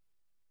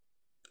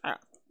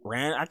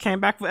 I came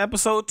back for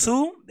episode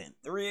 2, then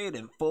 3,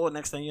 then 4.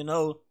 Next thing you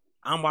know,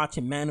 I'm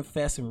watching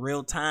Manifest in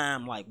real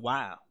time. Like,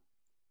 wow,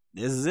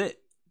 this is it.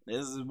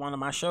 This is one of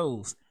my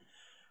shows.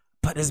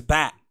 But it's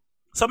back.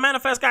 So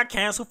Manifest got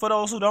canceled, for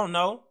those who don't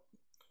know.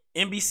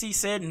 NBC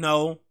said,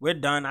 no, we're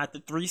done after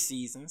 3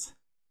 seasons.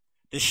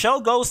 The show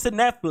goes to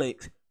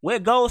Netflix, where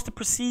it goes to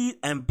proceed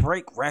and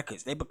break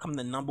records. They become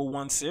the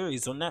 #1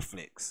 series on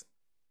Netflix.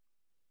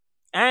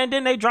 And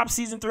then they drop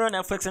season 3 on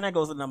Netflix, and that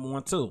goes to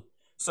 #1 too.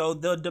 So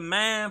the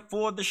demand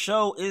for the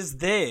show is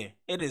there.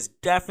 It is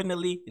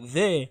definitely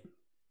there.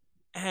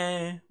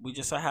 And we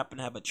just so happen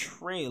to have a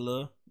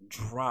trailer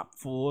drop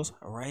for us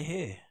right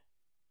here.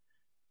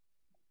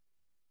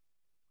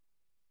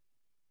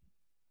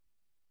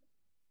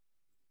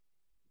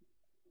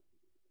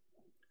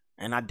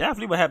 And I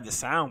definitely would have the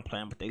sound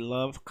plan, but they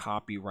love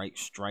copyright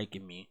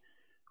striking me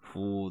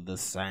for the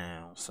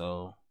sound.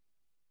 So,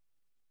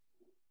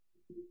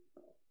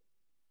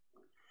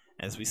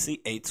 as we see,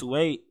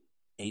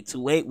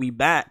 828, we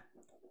back.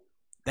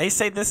 They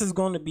say this is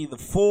going to be the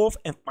 4th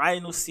and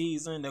final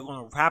season. They're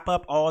going to wrap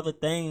up all the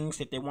things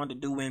that they want to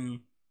do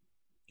in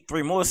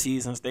 3 more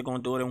seasons. They're going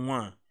to do it in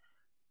 1.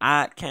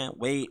 I can't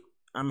wait.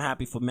 I'm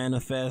happy for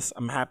Manifest.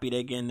 I'm happy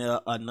they're getting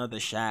another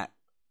shot.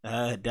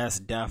 That's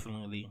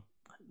definitely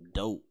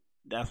dope.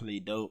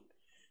 Definitely dope.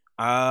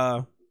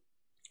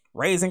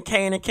 Raising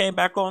Kanan came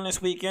back on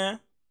this weekend.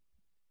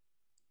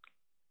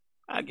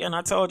 Again,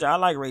 I told you I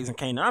like Raising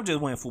Kanan. I'm just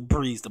waiting for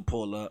Breeze to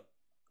pull up.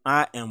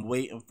 I am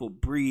waiting for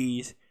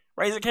Breeze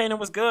Raising Kanan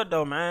was good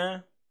though,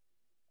 man.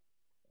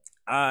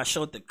 I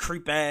showed the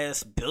creep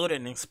ass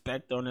building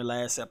inspector on the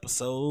last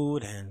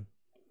episode, and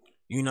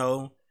you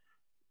know,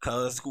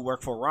 cuz who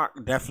worked for Rock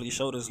definitely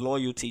showed his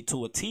loyalty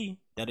to a T.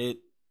 That it,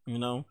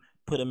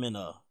 put him in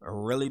a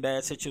really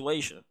bad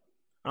situation.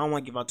 I don't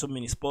want to give out too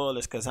many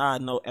spoilers because I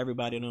know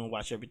everybody don't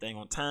watch everything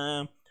on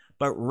time.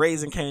 But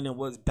Raising Kanan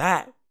was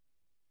back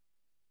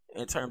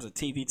in terms of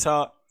TV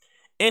talk.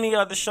 Any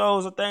other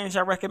shows or things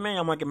I recommend?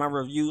 I'm going to get my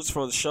reviews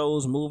for the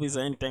shows, movies,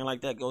 or anything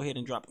like that. Go ahead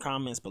and drop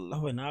comments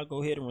below, and I'll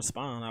go ahead and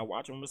respond. I'll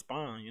watch them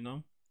respond,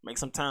 Make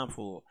some time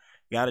for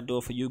it. Got to do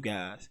it for you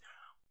guys.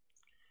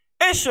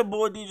 It's your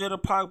boy, DJ the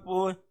Park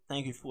Boy.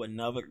 Thank you for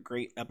another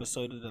great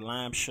episode of The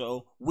Lime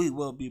Show. We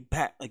will be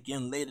back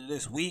again later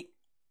this week.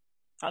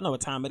 I know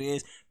what time it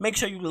is. Make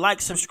sure you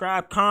like,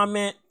 subscribe,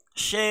 comment,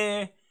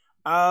 share.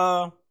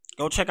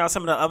 Go check out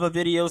some of the other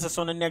videos that's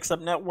on the Next Up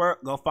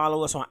Network. Go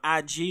follow us on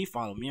IG.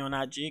 Follow me on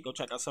IG. Go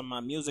check out some of my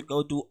music.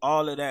 Go do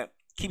all of that.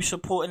 Keep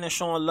supporting and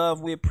showing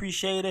love. We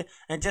appreciate it.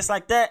 And just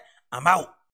like that, I'm out.